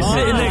humming is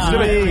sitting next to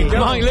me.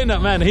 Mike Lindner,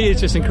 man, he is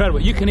just incredible.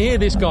 You can hear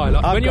this guy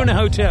when you're in a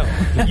hotel.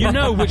 You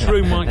know which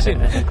room Mike's in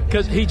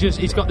because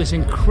he's got this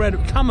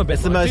incredible. Come a bit.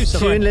 It's the most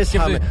tuneless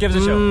humming. Give us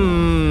a shot.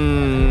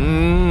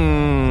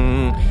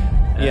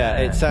 Yeah,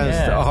 it sounds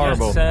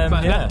horrible.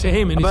 But that to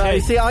him in his head.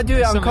 You see, I do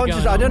it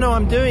unconscious. I don't know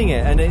I'm doing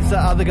it, and it's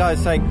other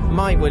guys saying,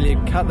 Mike, will you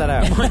cut that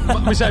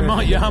out? We say,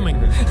 Mike, you're humming.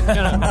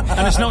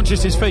 And it's not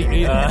just his feet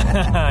either.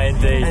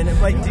 Indeed.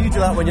 And like, do you do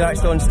that when you're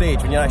actually on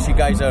stage? When you actually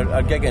guys are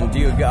gigging, do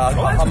you get a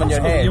hum in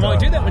your head? You might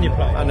do that when you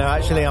play. No,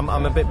 actually, I'm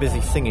a bit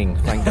busy singing,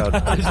 thank God.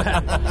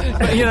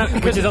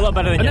 Which is a lot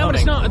better than no, but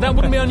it's not. That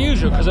wouldn't be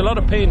unusual because a lot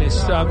of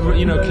pianists,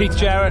 Keith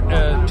Jarrett,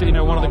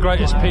 one of the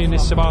greatest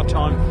pianists of our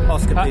time,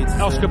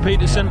 Oscar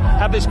Peterson,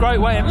 have this great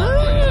way of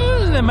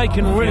they're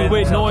making really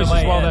weird noises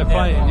while they're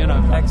playing.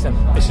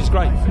 Excellent. This is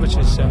great, which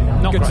is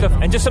not good great. stuff.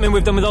 And just something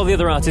we've done with all the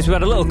other artists. We've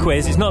had a little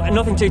quiz. It's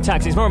nothing too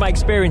taxing. It's more about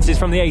experiences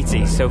from the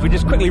 80s. So if we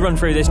just quickly run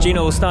through this,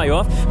 Gino will start you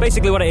off.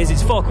 Basically, what it is,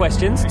 it's 4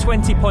 questions,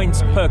 20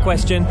 points per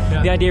question.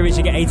 Yeah. The idea is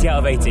you get 80 out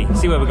of 80.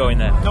 See where we're going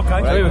there. Okay.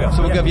 Right. So here we go.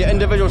 So we'll give you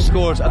individual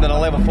scores and then a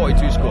level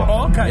 42 score.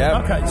 Oh, okay.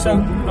 Yeah. Okay. So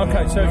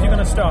if you're going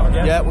to start,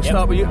 yeah. Yeah, we'll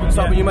start with you.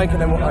 Start with you, Mike,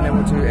 and then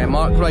we'll do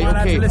Mark. Right.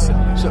 Okay. Listen.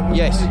 So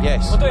yes.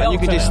 And you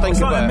can just think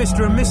about it.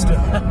 Mr. and Mr.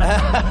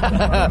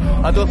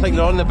 I don't think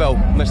they're on the bill,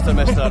 Mr.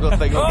 I don't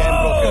think we're getting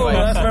broken right.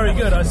 That's very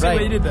good. I see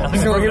what you did there.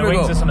 So here we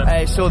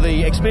go. So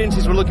the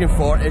experiences we're looking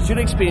for is your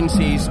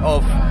experiences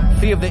of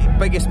 3 of the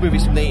biggest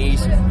movies from the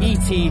 80s: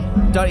 E.T.,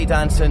 Dirty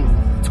Dancing,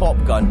 Top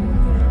Gun.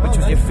 Which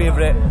was your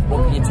favourite?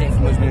 What can you take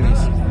from those movies?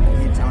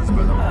 Can you tell us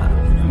about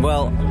them?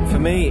 Well, for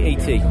me,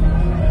 E.T.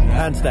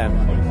 Hands down.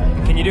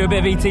 Can you do a bit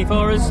of E.T.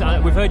 for us?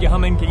 We've heard you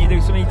humming. Can you do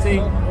some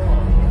E.T.?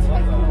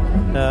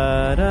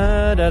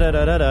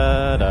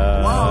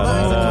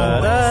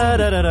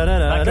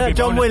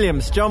 John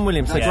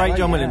Williams, the great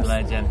John Williams.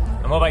 Legend.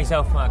 And what about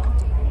yourself, Mark?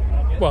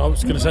 Well, I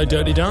was going to say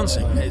Dirty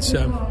Dancing. It's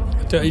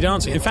Dirty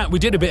Dancing. In fact, we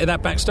did a bit of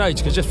that backstage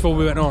because just before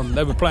we went on,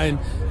 they were playing,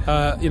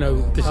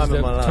 this is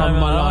the time of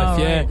my life,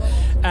 yeah.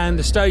 And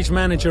the stage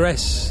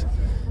manageress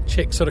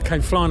chick sort of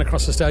came flying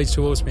across the stage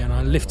towards me, and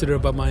I lifted her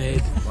above my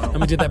head,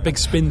 and we did that big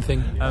spin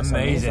thing.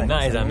 Amazing.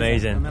 That is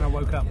amazing. And then I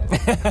woke up.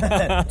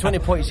 20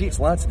 points each,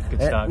 lads.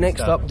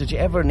 Next up, did you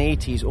ever in the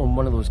 80s own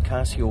one of those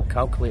Casio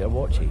calculator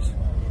watches?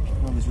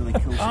 One was really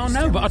cool. Oh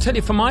no, but I'll tell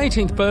you, for my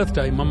 18th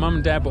birthday, my mum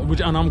and dad,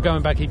 and I'm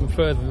going back even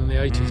further than the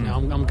 80s now,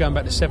 I'm going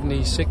back to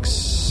 76,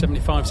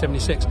 75,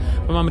 76.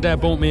 My mum and dad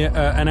bought me an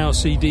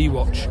LCD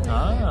watch,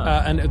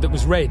 and that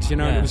was red,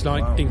 and it was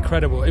like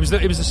incredible. It was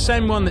the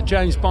same one that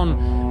James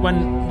Bond,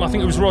 when I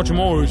think it was Roger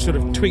Moore who sort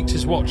of tweaked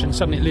his watch and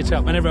suddenly it lit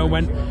up, and everyone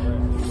went,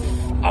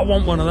 I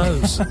want one of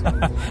those.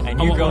 And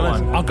you got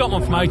one? I got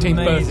one for my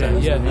 18th birthday,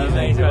 yeah.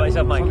 Amazing. What is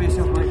up, Mike?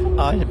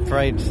 I'm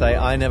afraid to say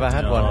I never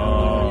had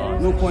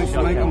one. No points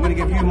for Mike. I'm going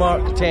to give you,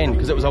 Mark, 10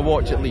 because it was a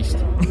watch at least.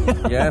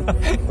 Yeah?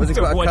 Was it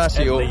got a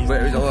Casio,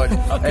 but it was a watch.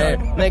 Okay.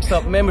 Next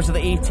up, members of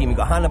the A-Team. We've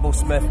got Hannibal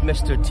Smith,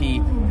 Mr. T,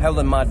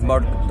 Howlin' Mad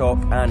Murdoch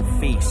and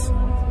Face.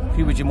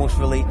 Who would you most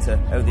relate to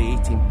out of the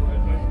A-Team?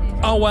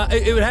 Oh, well,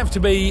 it would have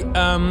to be...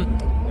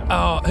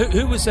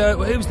 who was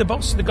the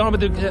boss? The guy with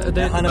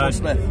the Hannibal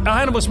Smith.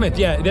 Hannibal Smith.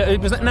 Yeah.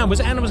 Was it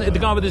Hannibal? The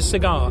guy with the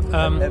cigar?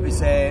 It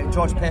was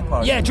George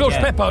Peppard. Yeah, George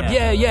Peppard.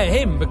 Yeah,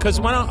 him. Because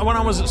when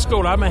I was at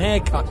school, I had my hair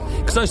cut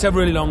because I used to have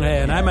really long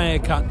hair, and I had my hair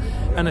cut.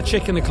 And a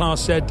chick in the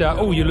class said,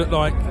 "Oh, you look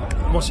like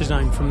what's his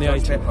name from the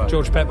 80s,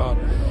 George Peppard."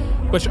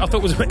 Which I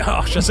thought was a bit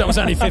harsh, as I was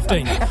only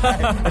 15.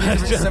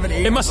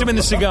 It must have been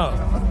the cigar.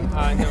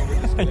 I know.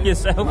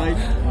 Yourself?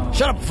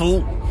 Shut up,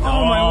 fool.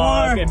 Oh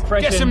my word.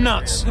 Get some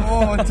nuts. Oh,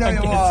 I'll tell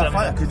you what.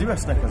 I could do a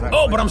Snickers.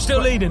 Oh, but I'm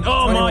still leading.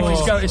 Oh, Mike,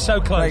 it's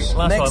so close.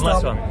 Right,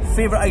 last one.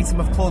 Favourite item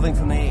of clothing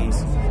from the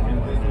 80s?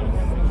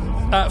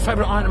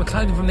 Favourite item of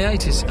clothing from the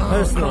 80s?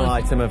 Personal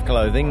item of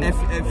clothing.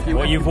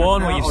 What you've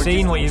worn, what you've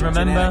seen, what you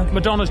remember.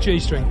 Madonna's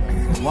G-string.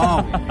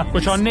 Wow.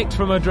 Which I nicked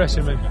from her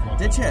dressing room.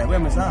 Did you?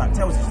 When was that?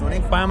 Tell us the story.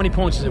 By how many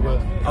points is it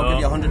worth? I'll give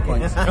you 100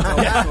 points.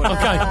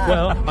 Okay,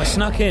 well, I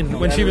snuck in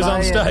when she was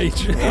on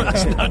stage. I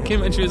snuck in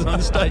when she was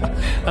on stage.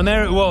 And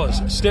there it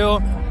was,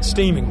 still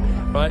steaming.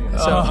 Right?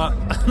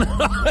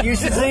 So you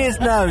should see his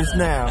nose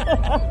now.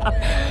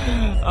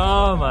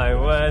 Oh my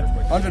word.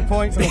 100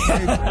 points.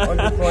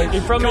 100 points.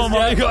 You promised. Come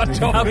on, you got a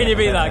top. How can you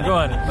beat that? Go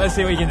on. Let's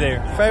see what you can do.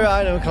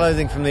 Favourite item of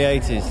clothing from the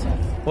 80s?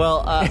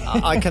 Well,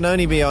 I can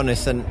only be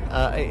honest, and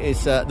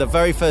it's the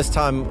very first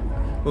time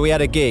we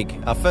had a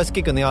gig, our first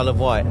gig on the Isle of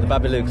Wight, the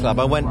Babaloo Club.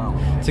 I went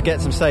to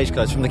get some stage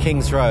clothes from the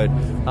King's Road.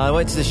 I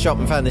went to the shop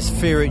and found this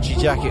Fiorucci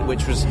jacket,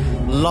 which was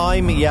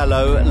lime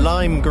yellow,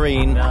 lime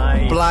green,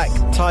 black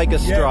tiger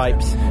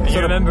stripes,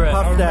 sort of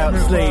puffed out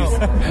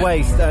sleeves,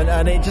 waist,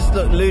 and it just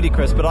looked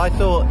ludicrous. But I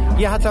thought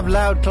you had to have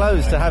loud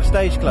clothes to have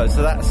stage clothes,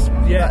 so that's it.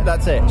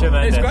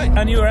 It's great,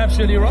 and you were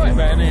absolutely right,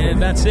 man.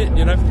 And that's it.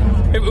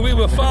 We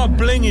were far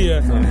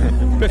blingier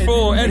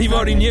before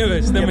anybody knew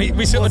us. Then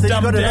we sort of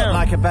dumbed down look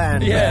like a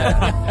band.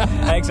 Yeah.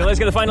 Excellent. Let's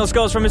get the final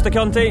scores from Mr.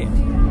 Conti.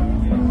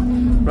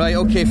 Right,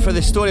 okay, for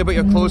the story about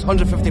your clothes,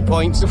 150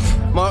 points.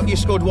 Mark, you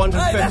scored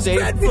 150. That's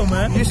dreadful,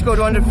 man. You scored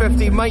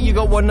 150. Mike, you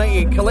got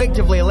 190.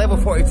 Collectively, a level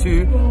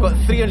 42, got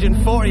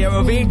 340 out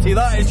of 80.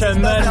 That is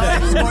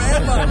tremendous.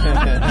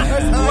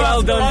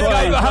 Well done,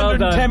 boys. Well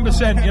done.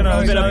 110%,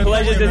 It's been a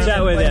pleasure to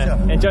chat with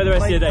you. Enjoy the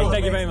rest of your day.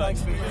 Thank you very much.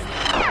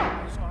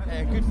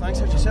 Good, thanks.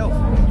 How's yourself?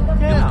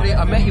 You look great.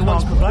 I met you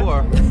once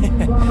before,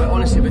 but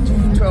honestly,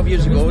 about 12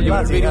 years ago, you were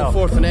at Radio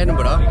 4th in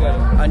Edinburgh,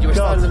 and you were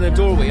standing in the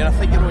doorway, and I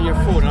think you were on your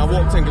phone, and I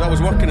walked in because I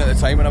was working at the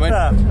time, and I went,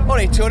 all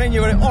right, Tony, and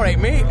you went, all right,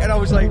 mate, and I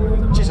was like,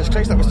 Jesus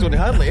Christ, that was Tony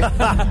Hadley. I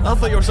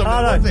thought you were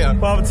somebody there.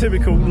 Well, I'm a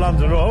typical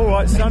Londoner. All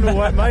right, son, all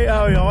right, mate,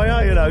 how are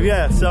you? You know,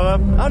 yeah. So,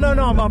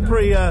 I'm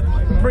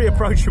pretty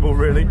approachable,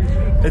 really.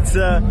 It's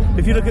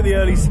if you look at the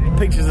early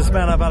pictures of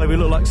Spandau Ballet, we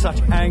look like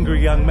such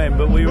angry young men,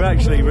 but we were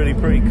actually really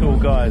pretty cool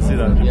guys, you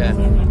know. Yeah.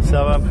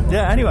 So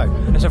anyway.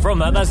 So from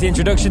that's the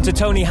introduction to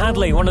Tony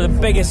Hadley, one of the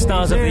biggest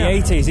stars of the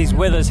 80s. He's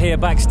with us here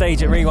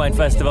backstage at Rewind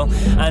Festival,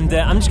 and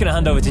I'm just going to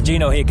hand over to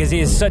Gino here because he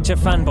is such a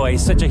fanboy.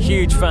 He's such a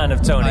huge fan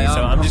of Tony.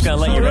 So I'm just going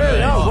to let you run with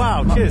it. Oh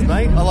wow! Cheers,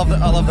 mate. I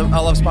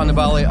love Spandau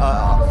Ballet.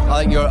 I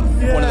think you're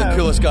one of the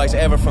coolest guys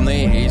ever from the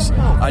 80s,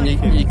 and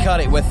you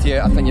carry it with you.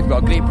 I think you've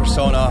got a great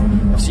persona.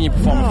 I've seen you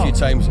perform a few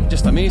times.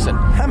 Just amazing.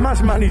 How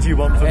much money do you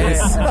want for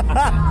this?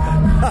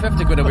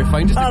 50 quid will be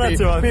fine. Just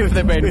to pay for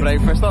the bed and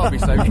breakfast. That'll be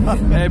sound.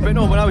 But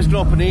no, when I was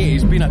growing up in the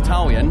 80s, being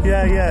Italian,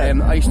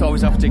 I used to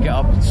always have to get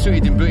up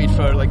suited and booted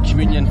for like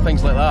communion,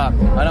 things like that,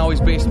 and I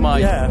always based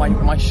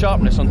my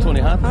sharpness on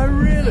Tony Hadley. Oh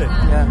really?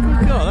 Yeah.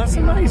 Good God, that's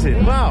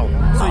amazing. Wow.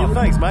 So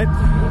thanks, mate.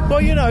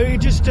 Well, you know, it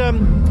just I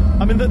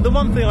mean, the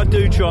one thing I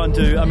do try and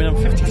do. I mean, I'm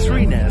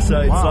 53 now, so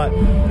it's like,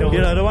 you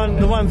know,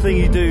 the one thing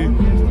you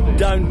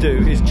don't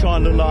do is try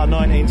and look like a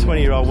 19,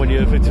 20-year-old when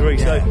you're 53.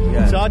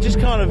 So I just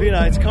kind of, you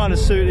know, it's kind of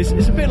suited.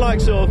 It's a bit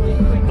like sort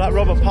of like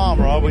Robert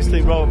Palmer. I always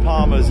think Robert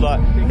Palmer's like,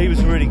 he was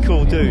a really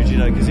cool dude, you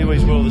know, because he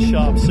always wore all the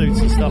sharp suits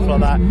and stuff like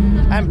that.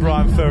 And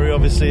Brian Ferry,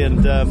 obviously,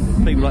 and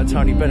people like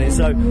Tony Bennett.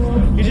 So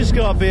you just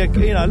got to be,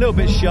 a little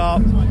bit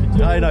sharp.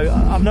 You know,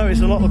 I've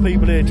noticed a lot of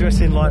people here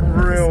dressing like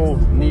real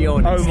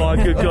neon. Oh my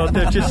good God,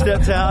 they've just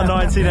stepped out of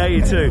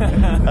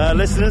 1982.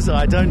 Listeners,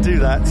 I don't do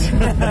that.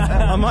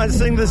 I might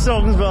sing the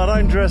songs, but I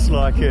don't dress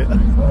like it.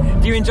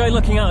 Do you enjoy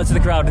looking out into the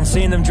crowd and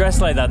seeing them dressed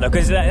like that, though?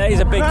 Because that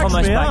is a big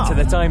homage back to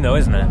the time, though,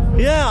 isn't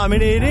it? Yeah, I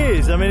mean, it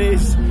is. I mean,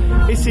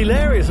 it's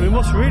hilarious. I mean,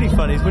 what's really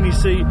funny is when you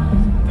see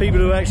people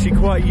who are actually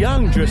quite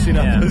young dressing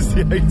up as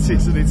the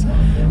 80s,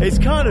 and it's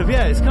kind of,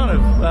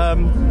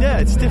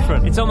 it's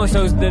different. It's almost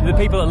those the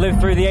people that lived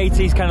through the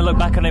 80s kind of look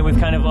back on it with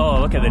kind of, oh,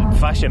 look at the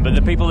fashion, but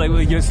the people that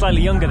you're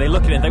slightly younger, they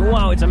look at it and think,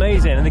 wow, it's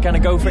amazing, and they kind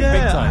of go for it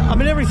big time. I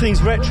mean,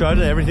 everything's retro,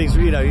 isn't it? Everything's,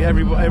 you know,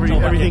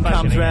 everything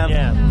comes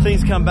around,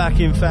 things come back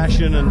in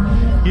fashion,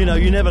 and, you know,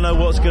 you never know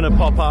what's going to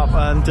pop up,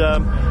 and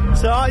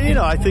so,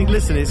 I think,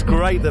 listen, it's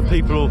great that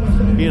people,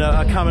 you know,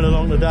 are coming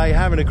along today,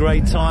 having a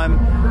great time.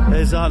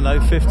 There's,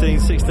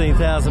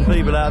 16,000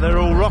 people out there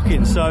all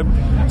rocking, so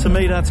to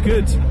me that's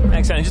good.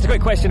 Excellent. And just a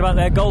quick question about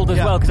their gold as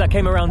well, because that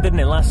came around, didn't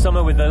it, last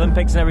summer with the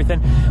Olympics and everything.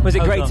 Was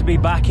it great to be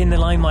back in the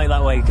limelight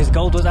that way, because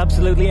gold was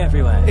absolutely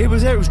everywhere? It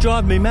was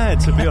driving me mad,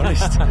 to be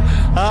honest.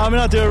 I mean,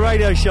 I do a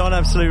radio show on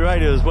Absolute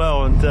Radio as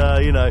well, and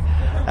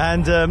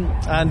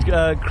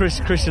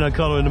Christian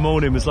O'Connell in the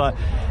morning was like,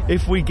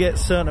 if we get a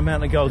certain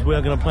amount of golds,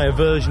 we're going to play a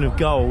version of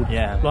gold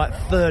like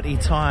 30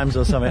 times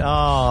or something. And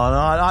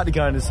I had to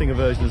go in and sing a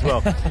version as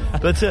well.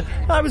 But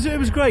it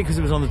was great because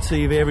it was on the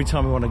TV every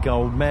time we won a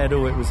gold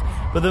medal.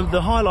 But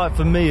the highlight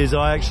for me is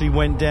I actually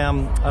went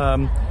down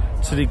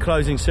to the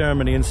closing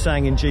ceremony and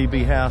sang in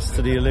GB House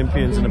to the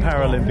Olympians and the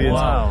Paralympians.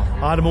 Wow.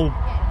 I had them all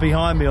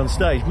behind me on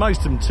stage. Most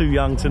of them too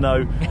young to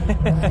know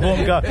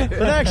what go.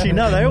 But actually,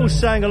 no, they all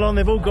sang along.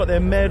 They've all got their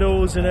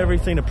medals and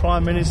everything. The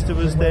Prime Minister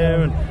was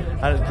there, and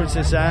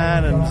Princess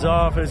Anne and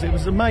Zara. It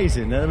was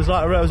amazing. It was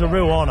a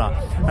real honour,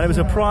 and it was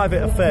a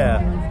private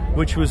affair,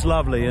 which was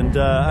lovely, and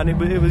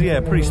it was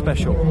pretty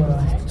special.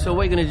 So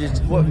what are you going to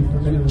do? What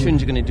tunes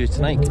are you going to do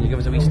tonight? Can you give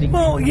us a wee sneak?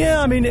 Well,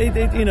 I mean, at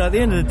the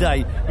end of the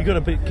day, you've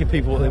got to give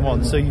people what they want.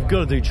 So you've got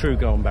to do True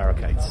Golden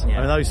Barricades. I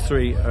mean, those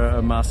three are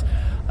a must.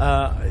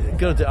 I'm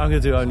going to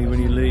do Only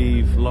When You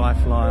Leave,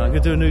 Lifeline. I'm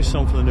going to do a new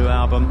song for the new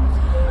album,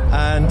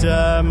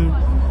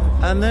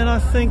 and then I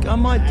think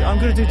I'm going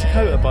to do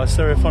Dakota by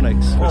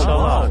Stereophonics, which I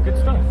love. Good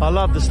stuff. I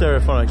love the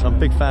Stereophonics. I'm a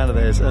big fan of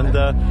theirs, and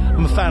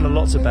I'm a fan of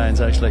lots of bands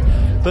actually.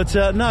 But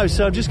so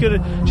I'm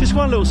just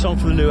one little song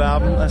for the new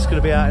album that's going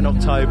to be out in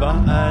October,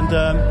 and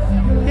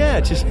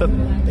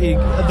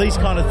these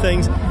kind of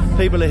things.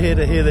 People are here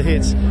to hear the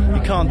hits.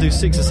 You can't do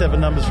 6 or 7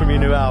 numbers from your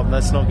new album.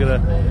 That's not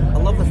going to. I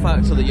love the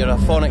fact that you're a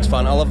Phonics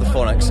fan. I love the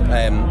Phonics.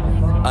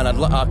 And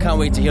I can't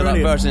wait to hear that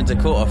version of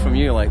Dakota from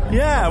you.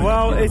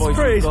 It's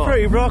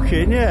pretty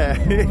rocking. Yeah,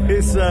 I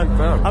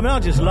mean, I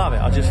just love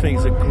it. I just think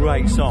it's a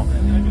great song.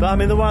 But I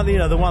mean, the one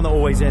that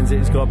always ends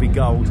it's got to be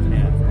gold,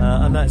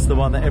 and that's the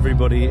one that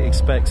everybody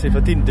expects. If I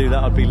didn't do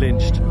that, I'd be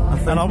lynched,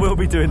 and I will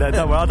be doing that.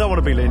 Don't worry, I don't want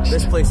to be lynched.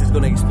 This place is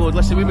going to explode.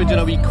 Listen, we've been doing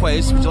a wee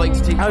quiz. Would you like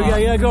to take part?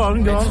 Yeah, go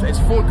on. It's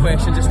 4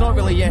 questions. It's not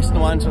really yes,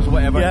 no answers or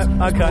whatever. Yeah,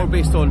 it's more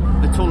based on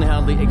the Tony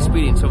Hadley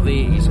experience of the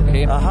 80s.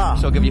 Okay.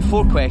 So I'll give you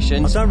 4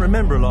 questions. I don't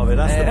remember a lot of it.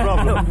 That's the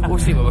problem. We'll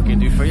see what we can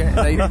do for you.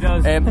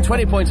 Right.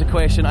 20 points a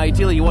question.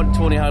 Ideally, you want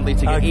Tony Hadley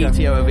to get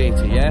 80 out of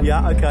 80, yeah?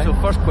 Yeah, okay. So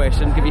first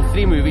question, give you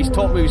 3 movies,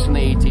 top movies from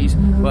the 80s.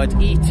 We had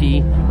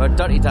E.T., we had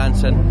Dirty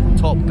Dancing,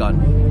 Top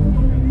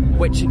Gun.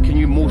 Which can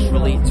you most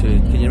relate to?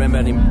 Can you remember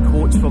any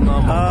quotes from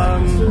them?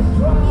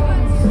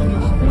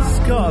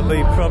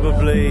 be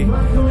probably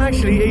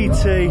actually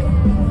E.T.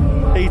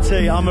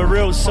 E.T. I'm a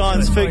real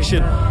science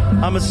fiction.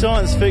 I'm a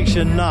science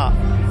fiction nut.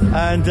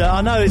 And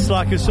I know it's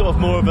like a sort of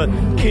more of a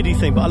kiddie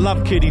thing, but I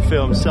love kiddie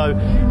films. So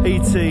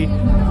E.T.,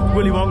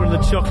 Willy Wonka and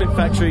the Chocolate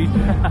Factory,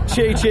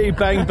 Chitty Chitty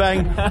Bang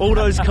Bang, all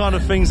those kind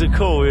of things are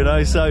cool, you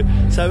know. So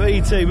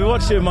E.T., we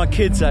watched it with my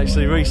kids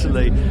actually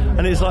recently,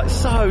 and it's like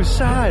so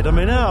sad. I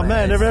mean, oh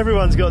man,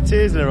 everyone's got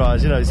tears in their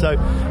eyes, you know. So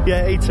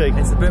yeah, E.T.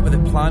 It's the bit with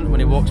the plant when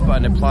he walks by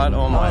in the plant.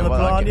 Oh my! The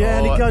plant, yeah,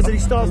 and he goes and he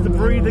starts to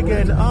breathe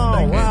again.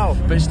 Oh wow!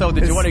 But still,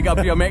 did you want to get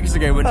BMX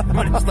again when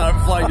it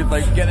started flying? You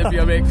think get the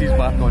BMXs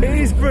back on? It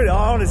is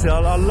brilliant. Honestly,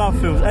 I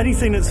love films.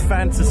 Anything that's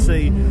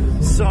fantasy,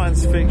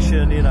 science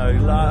fiction, you know,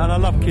 and I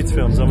love kids'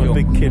 films. I'm a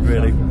big kid,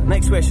 really.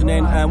 Next question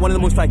then. One of the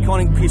most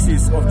iconic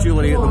pieces of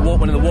jewellery,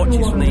 one of the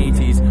watches from the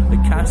 80s, the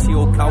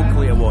Casio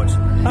calculator watch.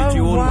 Did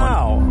you own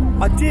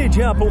one? I did,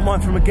 yeah. I bought mine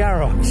from a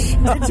garage.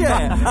 Did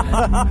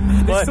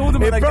you? They sold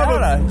them in a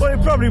garage? Well,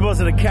 it probably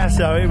wasn't a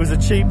Casio. It was a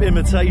cheap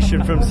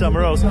imitation from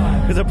somewhere else,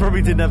 because I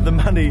probably didn't have the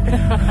money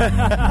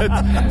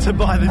to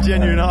buy the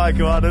genuine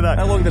Heiko. I don't know.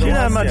 How long did it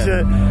last?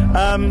 You know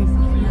how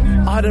much...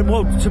 I don't.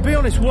 Well, to be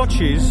honest,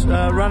 watches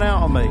run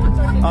out on me.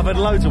 I've had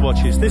loads of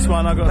watches. This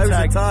one I got a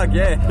tag. The tag,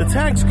 yeah. The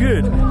tag's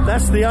good.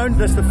 That's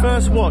the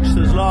first watch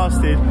that's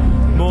lasted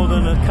more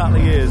than a couple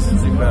of years.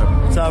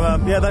 Superb. So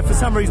yeah, for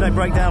some reason they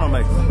break down on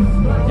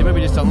me. You maybe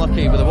just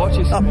unlucky with the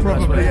watches.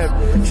 Probably.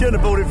 Yeah. Shouldn't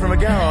have bought it from a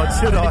garage,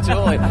 should I?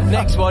 Totally.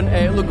 Next one.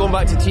 Look, going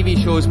back to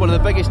TV shows. One of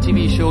the biggest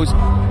TV shows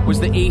was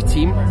the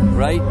A-Team,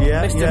 right?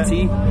 Yeah. Mr.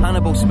 T,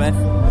 Hannibal Smith,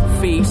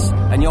 Face,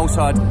 and you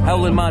also had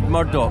Howlin' Mad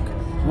Murdoch.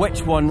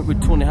 Which one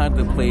would Tony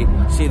Hadley play,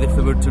 say, if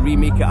they were to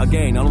remake it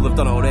again? I know they've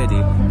done it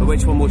already, but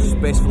which one was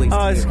best placed?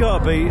 Oh, it's got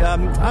to be...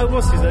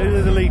 what's his name?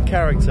 Who's the lead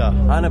character?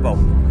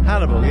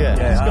 Hannibal,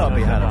 yeah. It's got to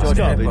be Hannibal. It's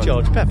got to be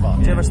George Pepper.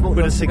 Did you ever smoke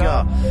with a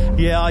cigar?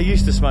 Yeah, I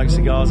used to smoke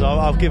cigars.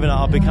 I've given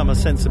up. I've become a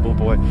sensible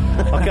boy.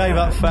 I gave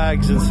up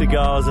fags and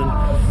cigars and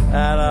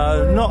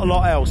not a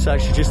lot else,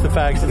 actually, just the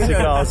fags and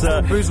cigars.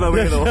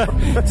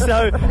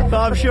 So, but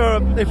I'm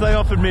sure if they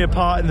offered me a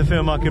part in the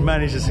film, I could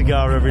manage a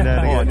cigar every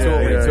now and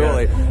again.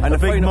 Totally. And a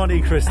big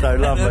Monte Cristo,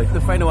 lovely. The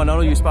final one, I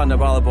know you spanned the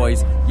Ballad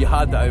Boys, you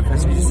had that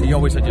outfit, so you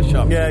always had your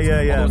sharp Yeah.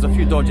 There was a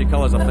few dodgy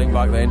colours, I think,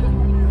 back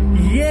then.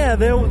 Yeah,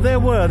 there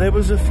were. There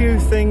was a few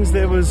things.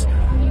 There was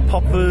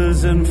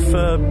poppers and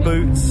fur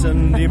boots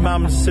and your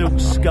mum's silk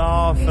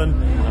scarf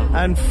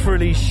and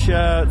frilly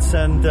shirts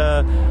and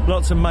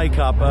lots of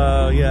makeup.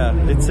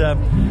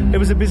 It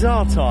was a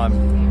bizarre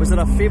time. Was there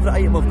a favourite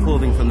item of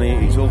clothing from the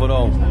 80s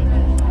overall?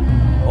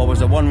 Or was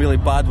there one really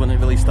bad one that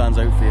really stands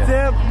out for you?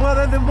 The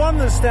one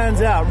that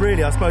stands out,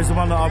 really, I suppose, the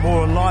one that I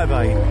wore on Live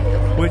Aid,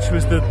 which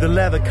was the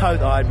leather coat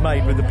that I'd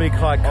made with the big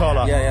high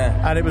collar.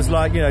 Yeah. And it was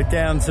like,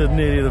 down to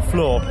nearly the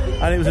floor.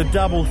 And it was a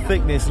double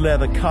thickness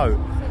leather coat.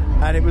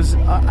 And it was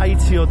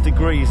 80 odd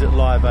degrees at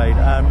Live Aid,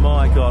 and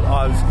my God,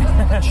 I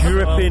was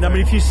dripping. I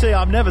mean, if you see,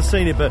 I've never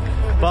seen it, but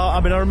I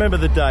mean, I remember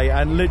the day,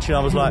 and literally,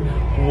 I was like,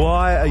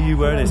 "Why are you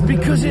wearing this?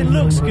 Because it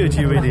looks good,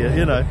 you idiot!"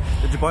 You know.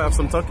 Did you buy it off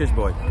some Turkish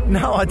boy?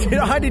 No, I did.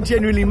 I had it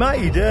genuinely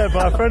made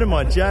by a friend of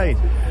mine, Jane.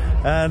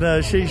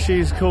 And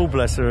she's cool,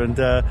 bless her. And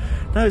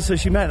so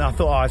she met, and I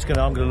thought,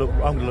 I'm going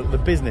to look the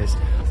business.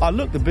 I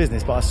looked the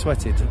business, but I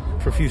sweated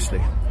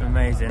profusely.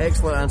 Amazing.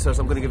 Excellent answers.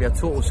 I'm going to give you a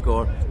total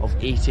score of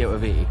 80 out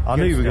of 80. I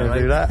knew you were going to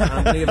do that.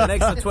 I'm going to give you an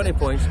extra 20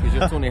 points because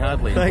you're Tony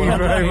Hadley. Thank you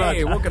very much.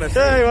 Hey, what can I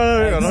say?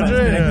 It's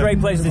been a great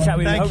pleasure to chat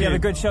with you. I hope you have a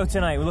good show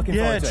tonight. We're looking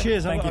forward to it.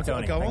 Cheers. Thank you,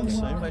 Tony. Go on.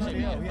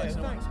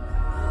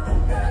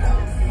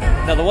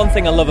 Now, the one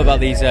thing I love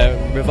about these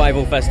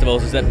revival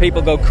festivals is that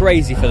people go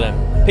crazy for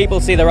them.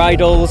 People see their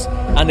idols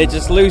and they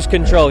just lose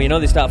control.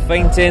 They start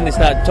fainting, they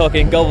start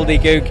talking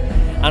gobbledygook.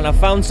 And I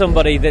found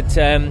somebody that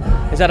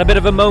has had a bit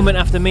of a moment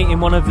after meeting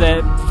one of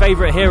their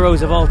favourite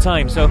heroes of all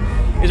time. So,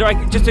 is it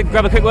right just to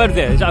grab a quick word with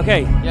you? Is that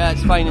okay? Yeah,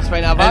 it's fine. What's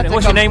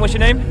your name?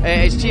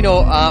 It's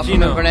Gino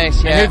from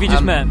Inverness. Yeah. And who have you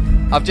just met?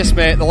 I've just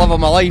met the love of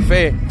my life,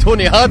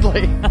 Tony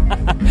Hadley.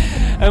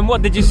 And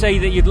what did you say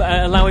that you'd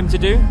allow him to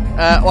do?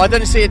 Well, I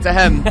didn't say it to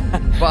him,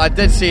 but I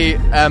did say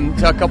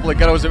to a couple of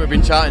girls that we've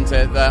been chatting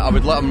to that I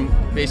would let him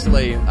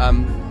basically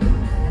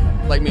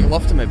make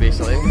love to me,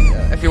 basically,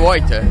 if he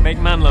wanted to. Make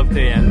man love to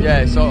you?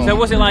 Yeah, So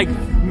what's it like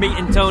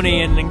meeting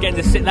Tony and getting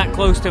to sit that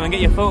close to him and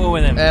get your photo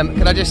with him?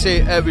 Can I just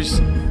say, that was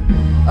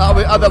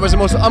the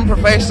most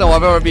unprofessional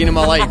I've ever been in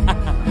my life,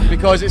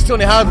 because it's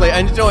Tony Hadley,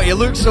 and he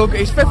looks so good.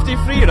 He's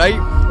 53, right?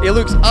 He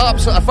looks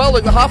absolutely... I felt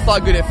like half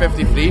that good at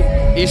 53.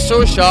 He's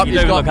so sharp. You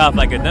don't look half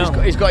that good, no.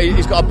 He's got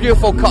a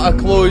beautiful cut of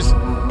clothes.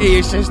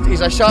 He's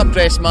a sharp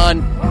dressed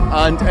man,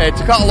 and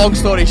to cut a long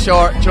story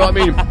short, do you know what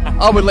I mean?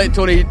 I would let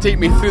Tony take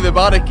me through the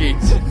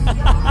barricades.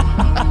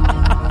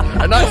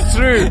 And that's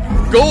true.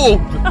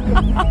 Gold.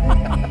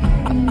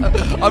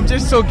 I'm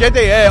just so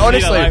giddy,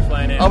 honestly.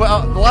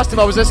 The last time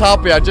I was this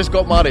happy, I just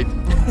got married.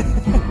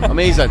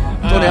 Amazing.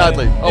 Tony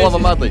Hadley. I love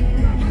him madly.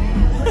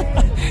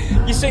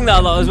 You sing that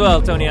a lot as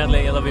well, Tony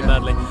Hadley. I love him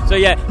madly. So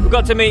yeah,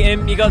 got to meet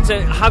him. You got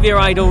to have your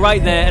idol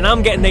right there, and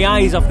I'm getting the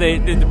eyes off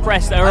the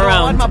press that are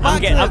around.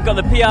 I've got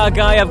the PR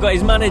guy, I've got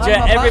his manager.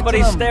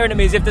 Everybody's staring at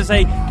me as if to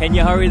say, "Can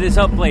you hurry this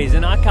up, please?"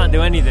 And I can't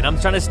do anything. I'm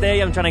trying to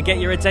stay. I'm trying to get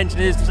your attention.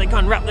 It's just like,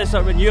 "Come on, wrap this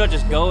up," and you're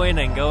just going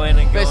and going and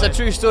going. But it's a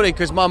true story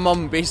because my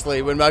mum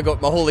basically, when I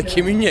got my Holy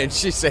Communion,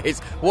 she says,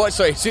 "What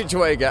sort of suit do you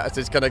want to get?" I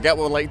says, "Can I get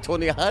one like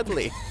Tony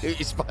Hadley, who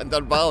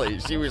Spandau Ballet?"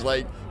 She was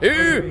like,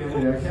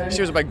 "Who?"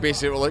 She was a big Bay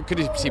City roller.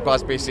 Couldn't see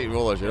past Bay City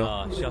rollers, you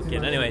know. Oh,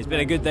 shocking. Anyway, it's been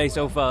a good day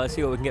so far. Let's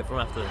see what we can get from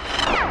after this.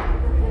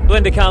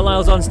 Belinda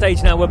Carlisle's on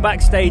stage now. We're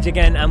backstage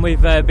again, and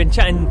we've been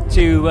chatting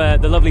to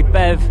the lovely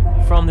Bev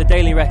from the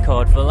Daily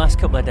Record for the last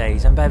couple of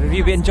days. And Bev, have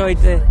you enjoyed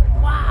the?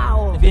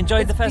 Wow! Have you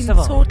enjoyed the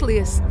festival? Been totally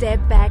a step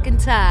back in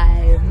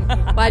time.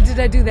 Why did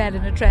I do that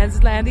in a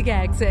transatlantic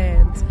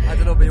accent? I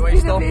don't know, but you want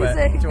to stop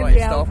it? Do you want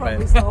to stop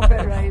it? Stop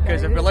it right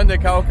because if Belinda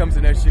Carl comes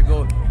in there, she'll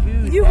go,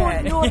 "You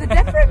won't know the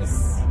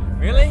difference."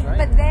 Really?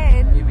 But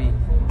then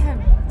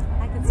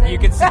I can say you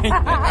can say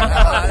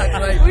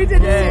we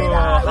didn't say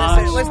that.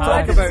 Let's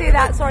talk about say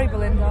that. Sorry,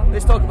 Belinda.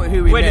 Let's talk about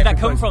who we Where met. did that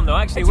come from, though?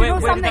 Actually, do you know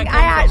something?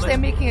 I actually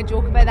am making a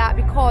joke about that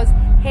because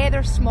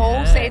Heather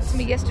Small said to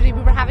me yesterday,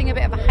 we were having a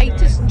bit of a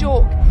heightist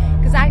joke,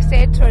 because I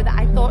said to her that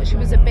I thought she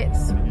was a bit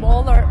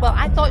smaller. Well,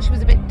 I thought she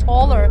was a bit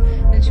taller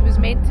than she was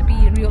meant to be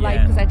in real life,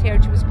 because I'd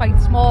heard she was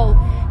quite small.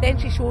 Then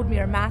she showed me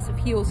her massive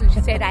heels and she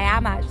said I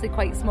am actually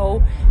quite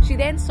small. She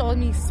then saw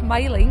me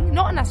smiling,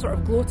 not in a sort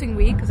of gloating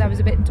way because I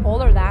was a bit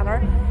taller than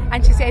her,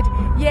 and she said,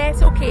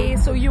 "Yes, okay,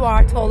 so you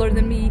are taller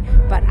than me,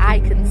 but I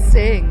can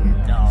sing."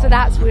 So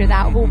that's where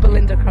that whole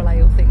Belinda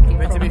Carlisle thing came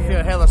from. But to be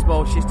fair, Heather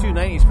Small, she's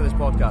 290s for this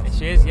podcast.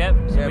 She is, yep.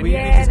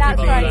 Yeah,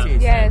 that's right.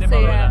 Yeah, so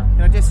yeah.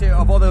 Can I just say,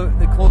 of all the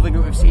clothing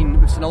that we've seen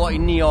a lot of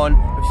neon,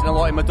 we've seen a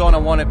lot of Madonna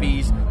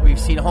wannabes, we've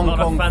seen Hong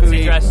Kong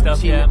fancy dress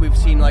stuff, we've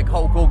seen like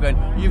Hulk Hogan.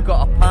 You've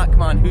got a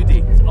Pac-Man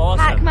hoodie.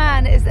 Awesome.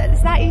 Pac-Man, is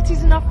that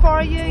 80s enough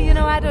for you? You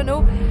know, I don't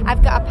know.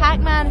 I've got a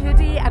Pac-Man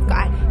hoodie, I've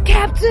got a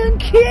Captain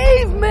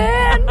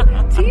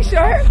Caveman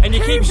t-shirt. And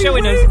you keep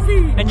showing us,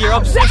 and you're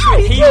obsessed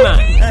with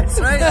He-Man. That's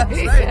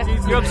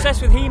right. You're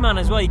obsessed with He-Man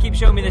as well. You keep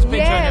showing me this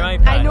picture on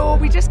your iPad. I know,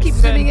 we just keep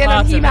zooming in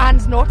on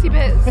He-Man's naughty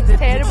bits. It's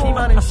terrible.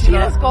 He-Man and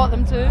She-Ra. She-Ra's got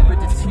them too. But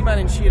did He-Man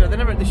and She-Ra,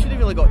 they should have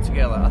really got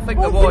together. I think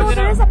there was.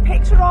 There is a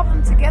picture of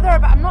them together,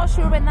 but I'm not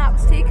sure when that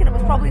was taken. It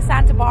was probably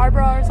Santa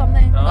Barbara or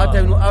something. I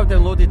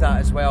downloaded that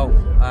as well,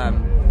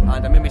 and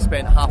I maybe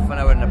spent half an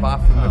hour in the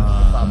bathroom with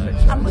that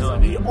picture. And was it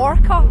wee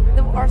Orca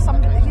or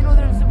something? You know,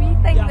 there was a wee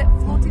thing that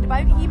floated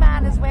about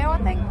He-Man as well, I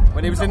think.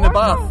 When he was in the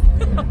bath.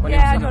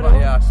 Yeah, I don't know.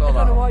 Yeah, I saw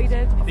that. I don't know what he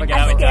did. He didn't A get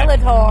out in time.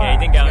 Skeletor. Yeah, he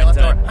didn't get out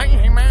in time. Hi,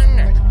 He-Man.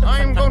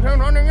 I'm going to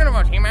run the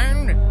universe,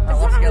 He-Man. Is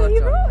that how he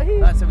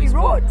wrote? That's how he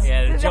wrote.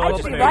 Yeah, the Did jaw he just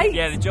actually moved. write?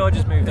 Yeah, the jaw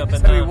just moved up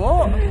and That's how he down.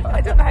 walked.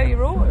 I don't know how he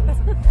wrote.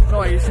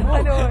 No, he spoke.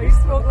 I know, he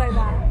spoke like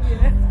that. You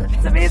know?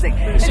 It's amazing.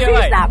 It's Sure, reached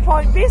right. that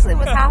point. Basically,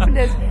 what's happened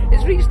is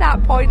it's reached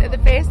that point at the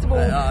festival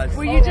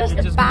where you just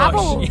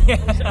babble. mush.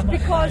 Yeah.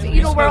 Because, You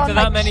you know, we're spoke on to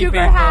that like many sugar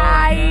people.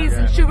 highs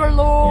and sugar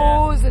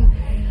lows and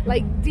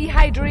like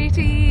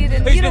dehydrated.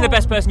 And, Who's you been know, the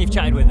best person you've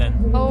chatted with then?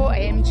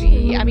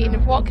 OMG. I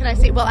mean, what can I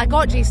say? Well, I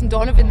got Jason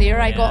Donovan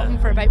there. I got him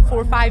for about 4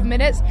 or 5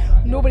 minutes.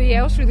 Nobody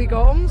else really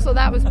got him, so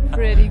that was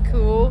pretty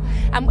cool.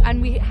 And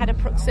we had a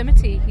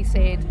proximity, he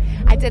said.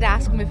 I did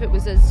ask him if it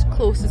was as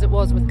close as it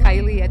was with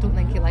Kylie. I don't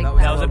think he liked that.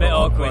 That was a bit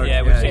awkward,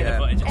 yeah. We've seen the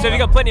footage. So have you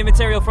got plenty of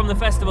material from the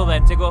festival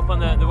then to go up on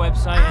the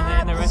website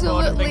and the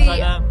record and things like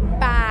that?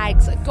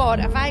 Bags. God,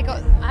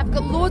 I've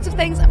got loads of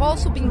things. I've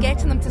also been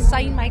getting them to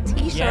sign my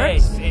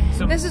t-shirts.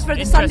 This is for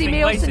the Sunday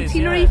Mail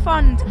Centenary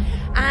Fund,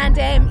 and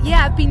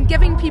I've been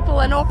giving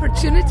people an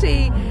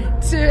opportunity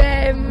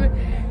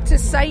to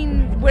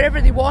sign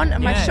wherever they want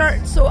on my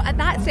shirt. So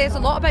that says a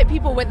lot about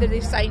people, whether they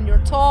sign your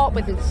top,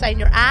 whether they sign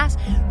your ass.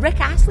 Rick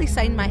Astley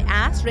signed my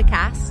ass. Rick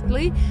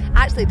Astley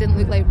actually didn't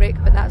look like Rick,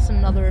 but that's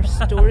another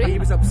story. He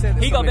was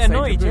upset. He got a bit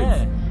annoyed,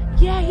 yeah.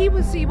 Yeah, he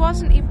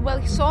wasn't. He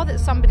saw that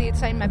somebody had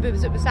signed my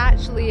boobs. It was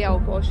actually, oh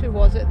gosh, who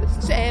was it?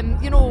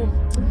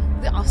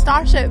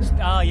 Starship.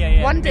 Oh,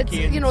 yeah. One did,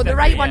 Vicky and the Stephanie,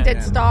 right one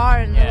did Star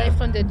and the left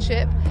one did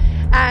Chip.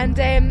 And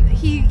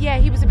he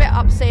was a bit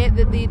upset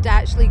that they'd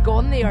actually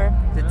gone there.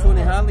 Did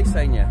Tony Hadley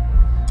sign you?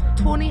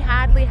 Tony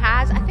Hadley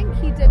has. I think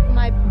he did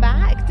my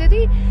back, did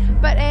he?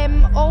 But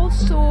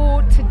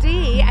also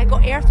today I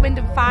got Earth, Wind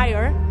and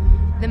Fire.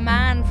 The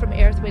man from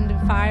Earth, Wind and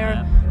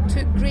Fire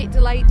took great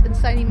delight in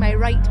signing my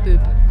right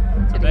boob.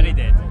 I bet he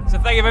did. So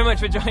thank you very much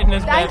for joining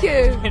us. Thank Bev. you.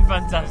 It's been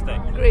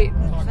fantastic. Great.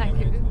 Thank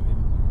you.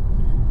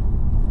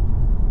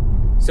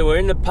 So we're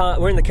in the car.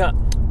 We've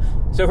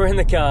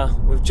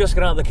just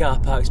got out of the car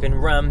park. It's been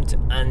rammed,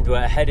 and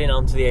we're heading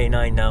onto the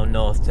A9 now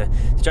north to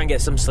try and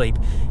get some sleep.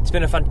 It's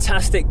been a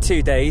fantastic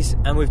 2 days,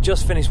 and we've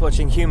just finished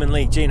watching Human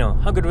League. Gino,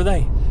 how good were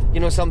they? You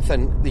know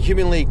something? The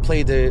Human League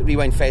played the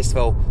Rewind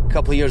Festival a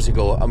couple of years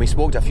ago, and we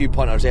spoke to a few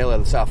punters earlier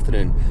this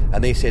afternoon,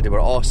 and they said they were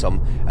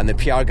awesome. And the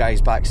PR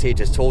guys backstage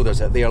has told us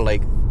that they're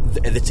like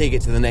they take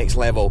it to the next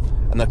level,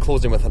 and they're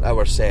closing with an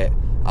hour set.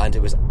 and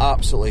it was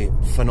absolutely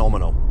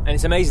phenomenal. And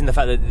it's amazing the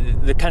fact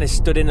that they kind of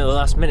stood in at the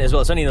last minute as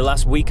well. It's only in the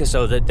last week or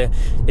so that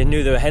they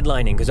knew they were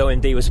headlining, because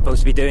OMD was supposed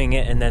to be doing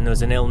it, and then there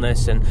was an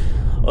illness and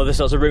other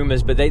sorts of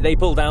rumours, but they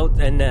pulled out,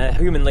 and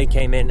Human League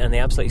came in and they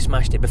absolutely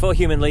smashed it. Before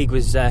Human League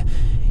was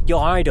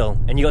your idol,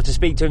 and you got to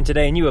speak to him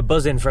today, and you were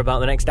buzzing for about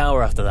the next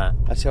hour after that.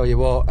 I tell you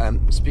what,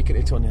 speaking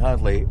to Tony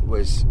Hadley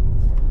was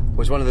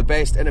one of the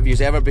best interviews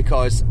ever,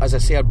 because, as I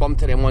say, I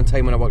bumped into him one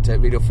time when I worked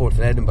at Radio 4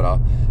 in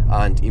Edinburgh,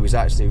 and he was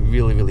actually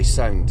really, really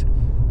sound,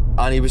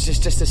 and he was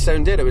just as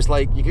sound did. It was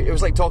like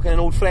talking to an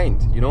old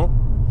friend, you know.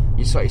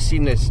 You sort of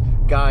seen this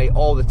guy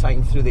all the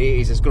time through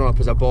the 80s, as growing up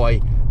as a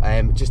boy,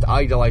 just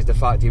idolised the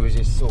fact he was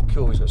just so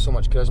cool, he's got so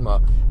much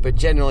charisma, but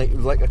generally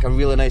like a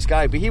really nice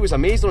guy. But he was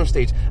amazing on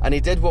stage, and he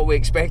did what we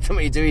expect him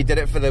to do. He did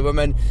it for the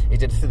women, he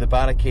did it through the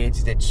barricades,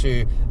 he did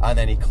Sue, and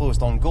then he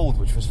closed on Gold,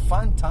 which was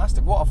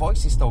fantastic. What a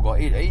voice he's still got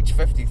at age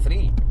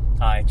 53.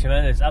 Aye,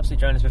 tremendous,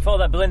 absolutely tremendous. Before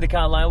that, Belinda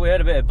Carlisle, we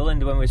heard a bit of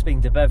Belinda when we were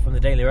speaking to Bev from the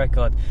Daily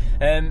Record.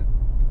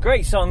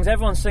 Great songs,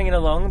 everyone's singing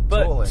along,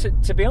 but Totally.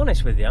 to be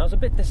honest with you, I was a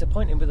bit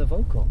disappointed with the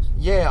vocals.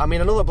 Yeah, I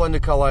mean, I know that Belinda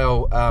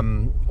Carlisle,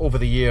 over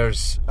the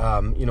years,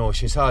 you know,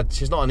 she's not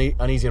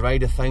an easy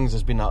ride of things.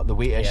 There's been the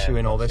weight issue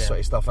and all this sort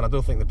of stuff, and I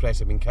don't think the press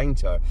have been kind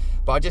to her.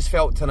 But I just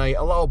felt tonight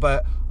a little bit.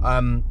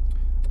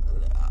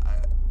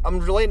 I'm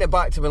relating it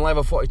back to when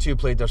Level 42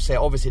 played their set.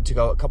 Obviously it took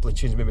a couple of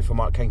tunes maybe for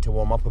Mark King to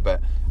warm up a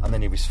bit, and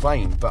then he was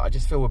fine. But I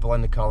just feel with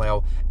Belinda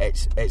Carlisle,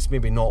 it's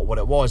maybe not what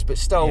it was, but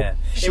still... Yeah.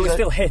 It was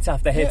still hit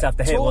after hit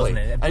after hit, wasn't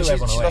it? And she's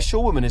a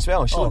showwoman as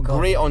well. She looked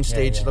great on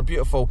stage. She had a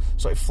beautiful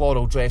sort of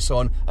floral dress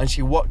on, and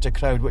she worked a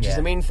crowd, which is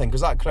the main thing,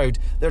 because that crowd,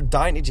 they're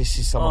dying to just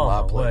see someone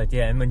like that play. Word,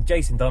 yeah. And when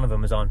Jason Donovan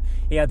was on,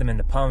 he had them in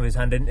the palm of his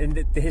hand,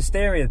 and the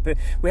hysteria. But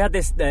we had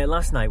this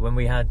last night when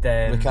we had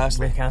Rick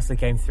Astley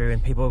came through,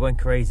 and people were going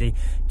crazy.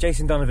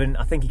 Jason Donovan,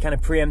 I think he kind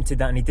of preempted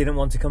that, and he didn't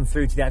want to come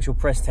through to the actual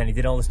press tent. He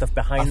did all the stuff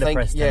behind the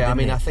press tent. Yeah, I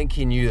mean, I think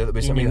he knew that there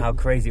was. He knew how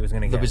crazy it was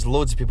going to get. There was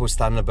loads of people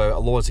standing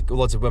about,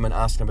 loads of women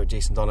asking about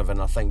Jason Donovan.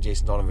 And I think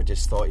Jason Donovan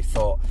just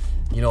thought,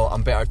 you know,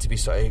 I'm better to be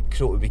sort of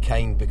cruel to be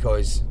kind,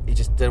 because he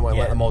just didn't want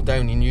to let them all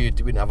down. He knew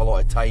he wouldn't have a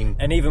lot of time.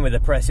 And even with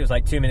the press, it was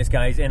like 2 minutes,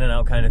 guys, in and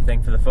out kind of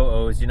thing for the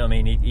photos. You know what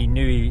I mean? He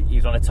knew he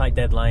was on a tight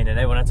deadline, and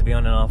everyone had to be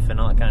on and off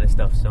and all that kind of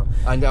stuff. So,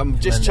 and I'm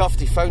just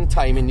chuffed he found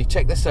time. And you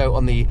check this out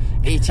on the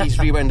 80s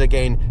Rewind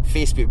Again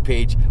Facebook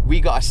page. We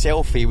got a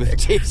selfie with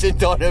Jason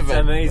Donovan. It's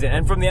amazing.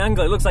 And from the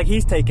angle, it looks like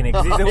he's taking it,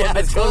 because he's the one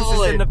that's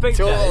closest in the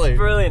picture. It's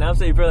brilliant,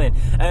 absolutely brilliant.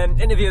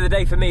 Interview of the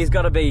day for me has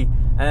got to be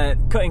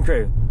Cutting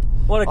Crew.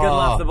 What a good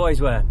laugh the boys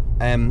were.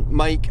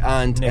 Mike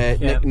and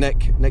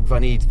Nick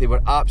Van Eed, they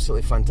were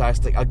absolutely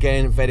fantastic.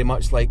 Again, very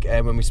much like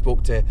when we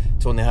spoke to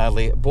Tony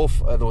Hadley,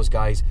 both of those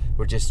guys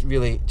were just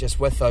really just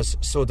with us,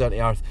 so down to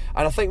earth.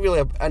 And I think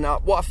really, and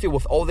what I feel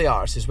with all the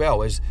artists as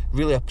well is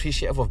really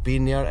appreciative of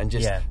being there, and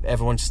just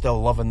everyone's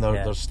still loving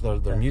their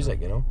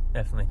music, you know.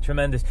 Definitely,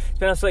 tremendous. It's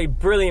been an absolutely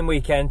brilliant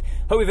weekend.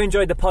 Hope you've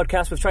enjoyed the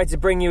podcast. We've tried to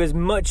bring you as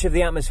much of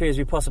the atmosphere as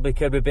we possibly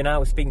could. We've been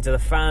out speaking to the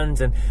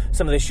fans and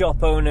some of the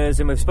shop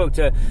owners, and we've spoke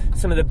to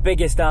some of the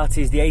biggest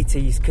artists the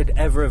 80s could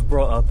ever have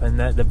brought up, and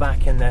they're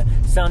back and they're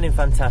sounding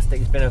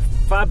fantastic. It's been a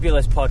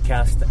fabulous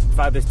podcast,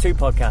 fabulous 2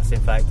 podcasts in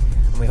fact,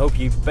 and we hope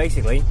you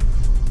basically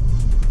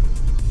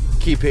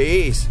keep it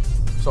easy.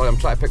 Sorry, I'm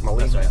trying to pick my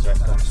leaves.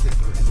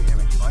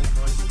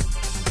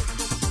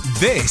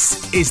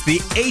 This is the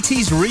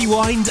 80s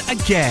Rewind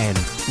Again,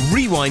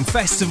 Rewind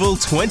Festival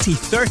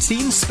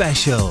 2013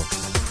 special.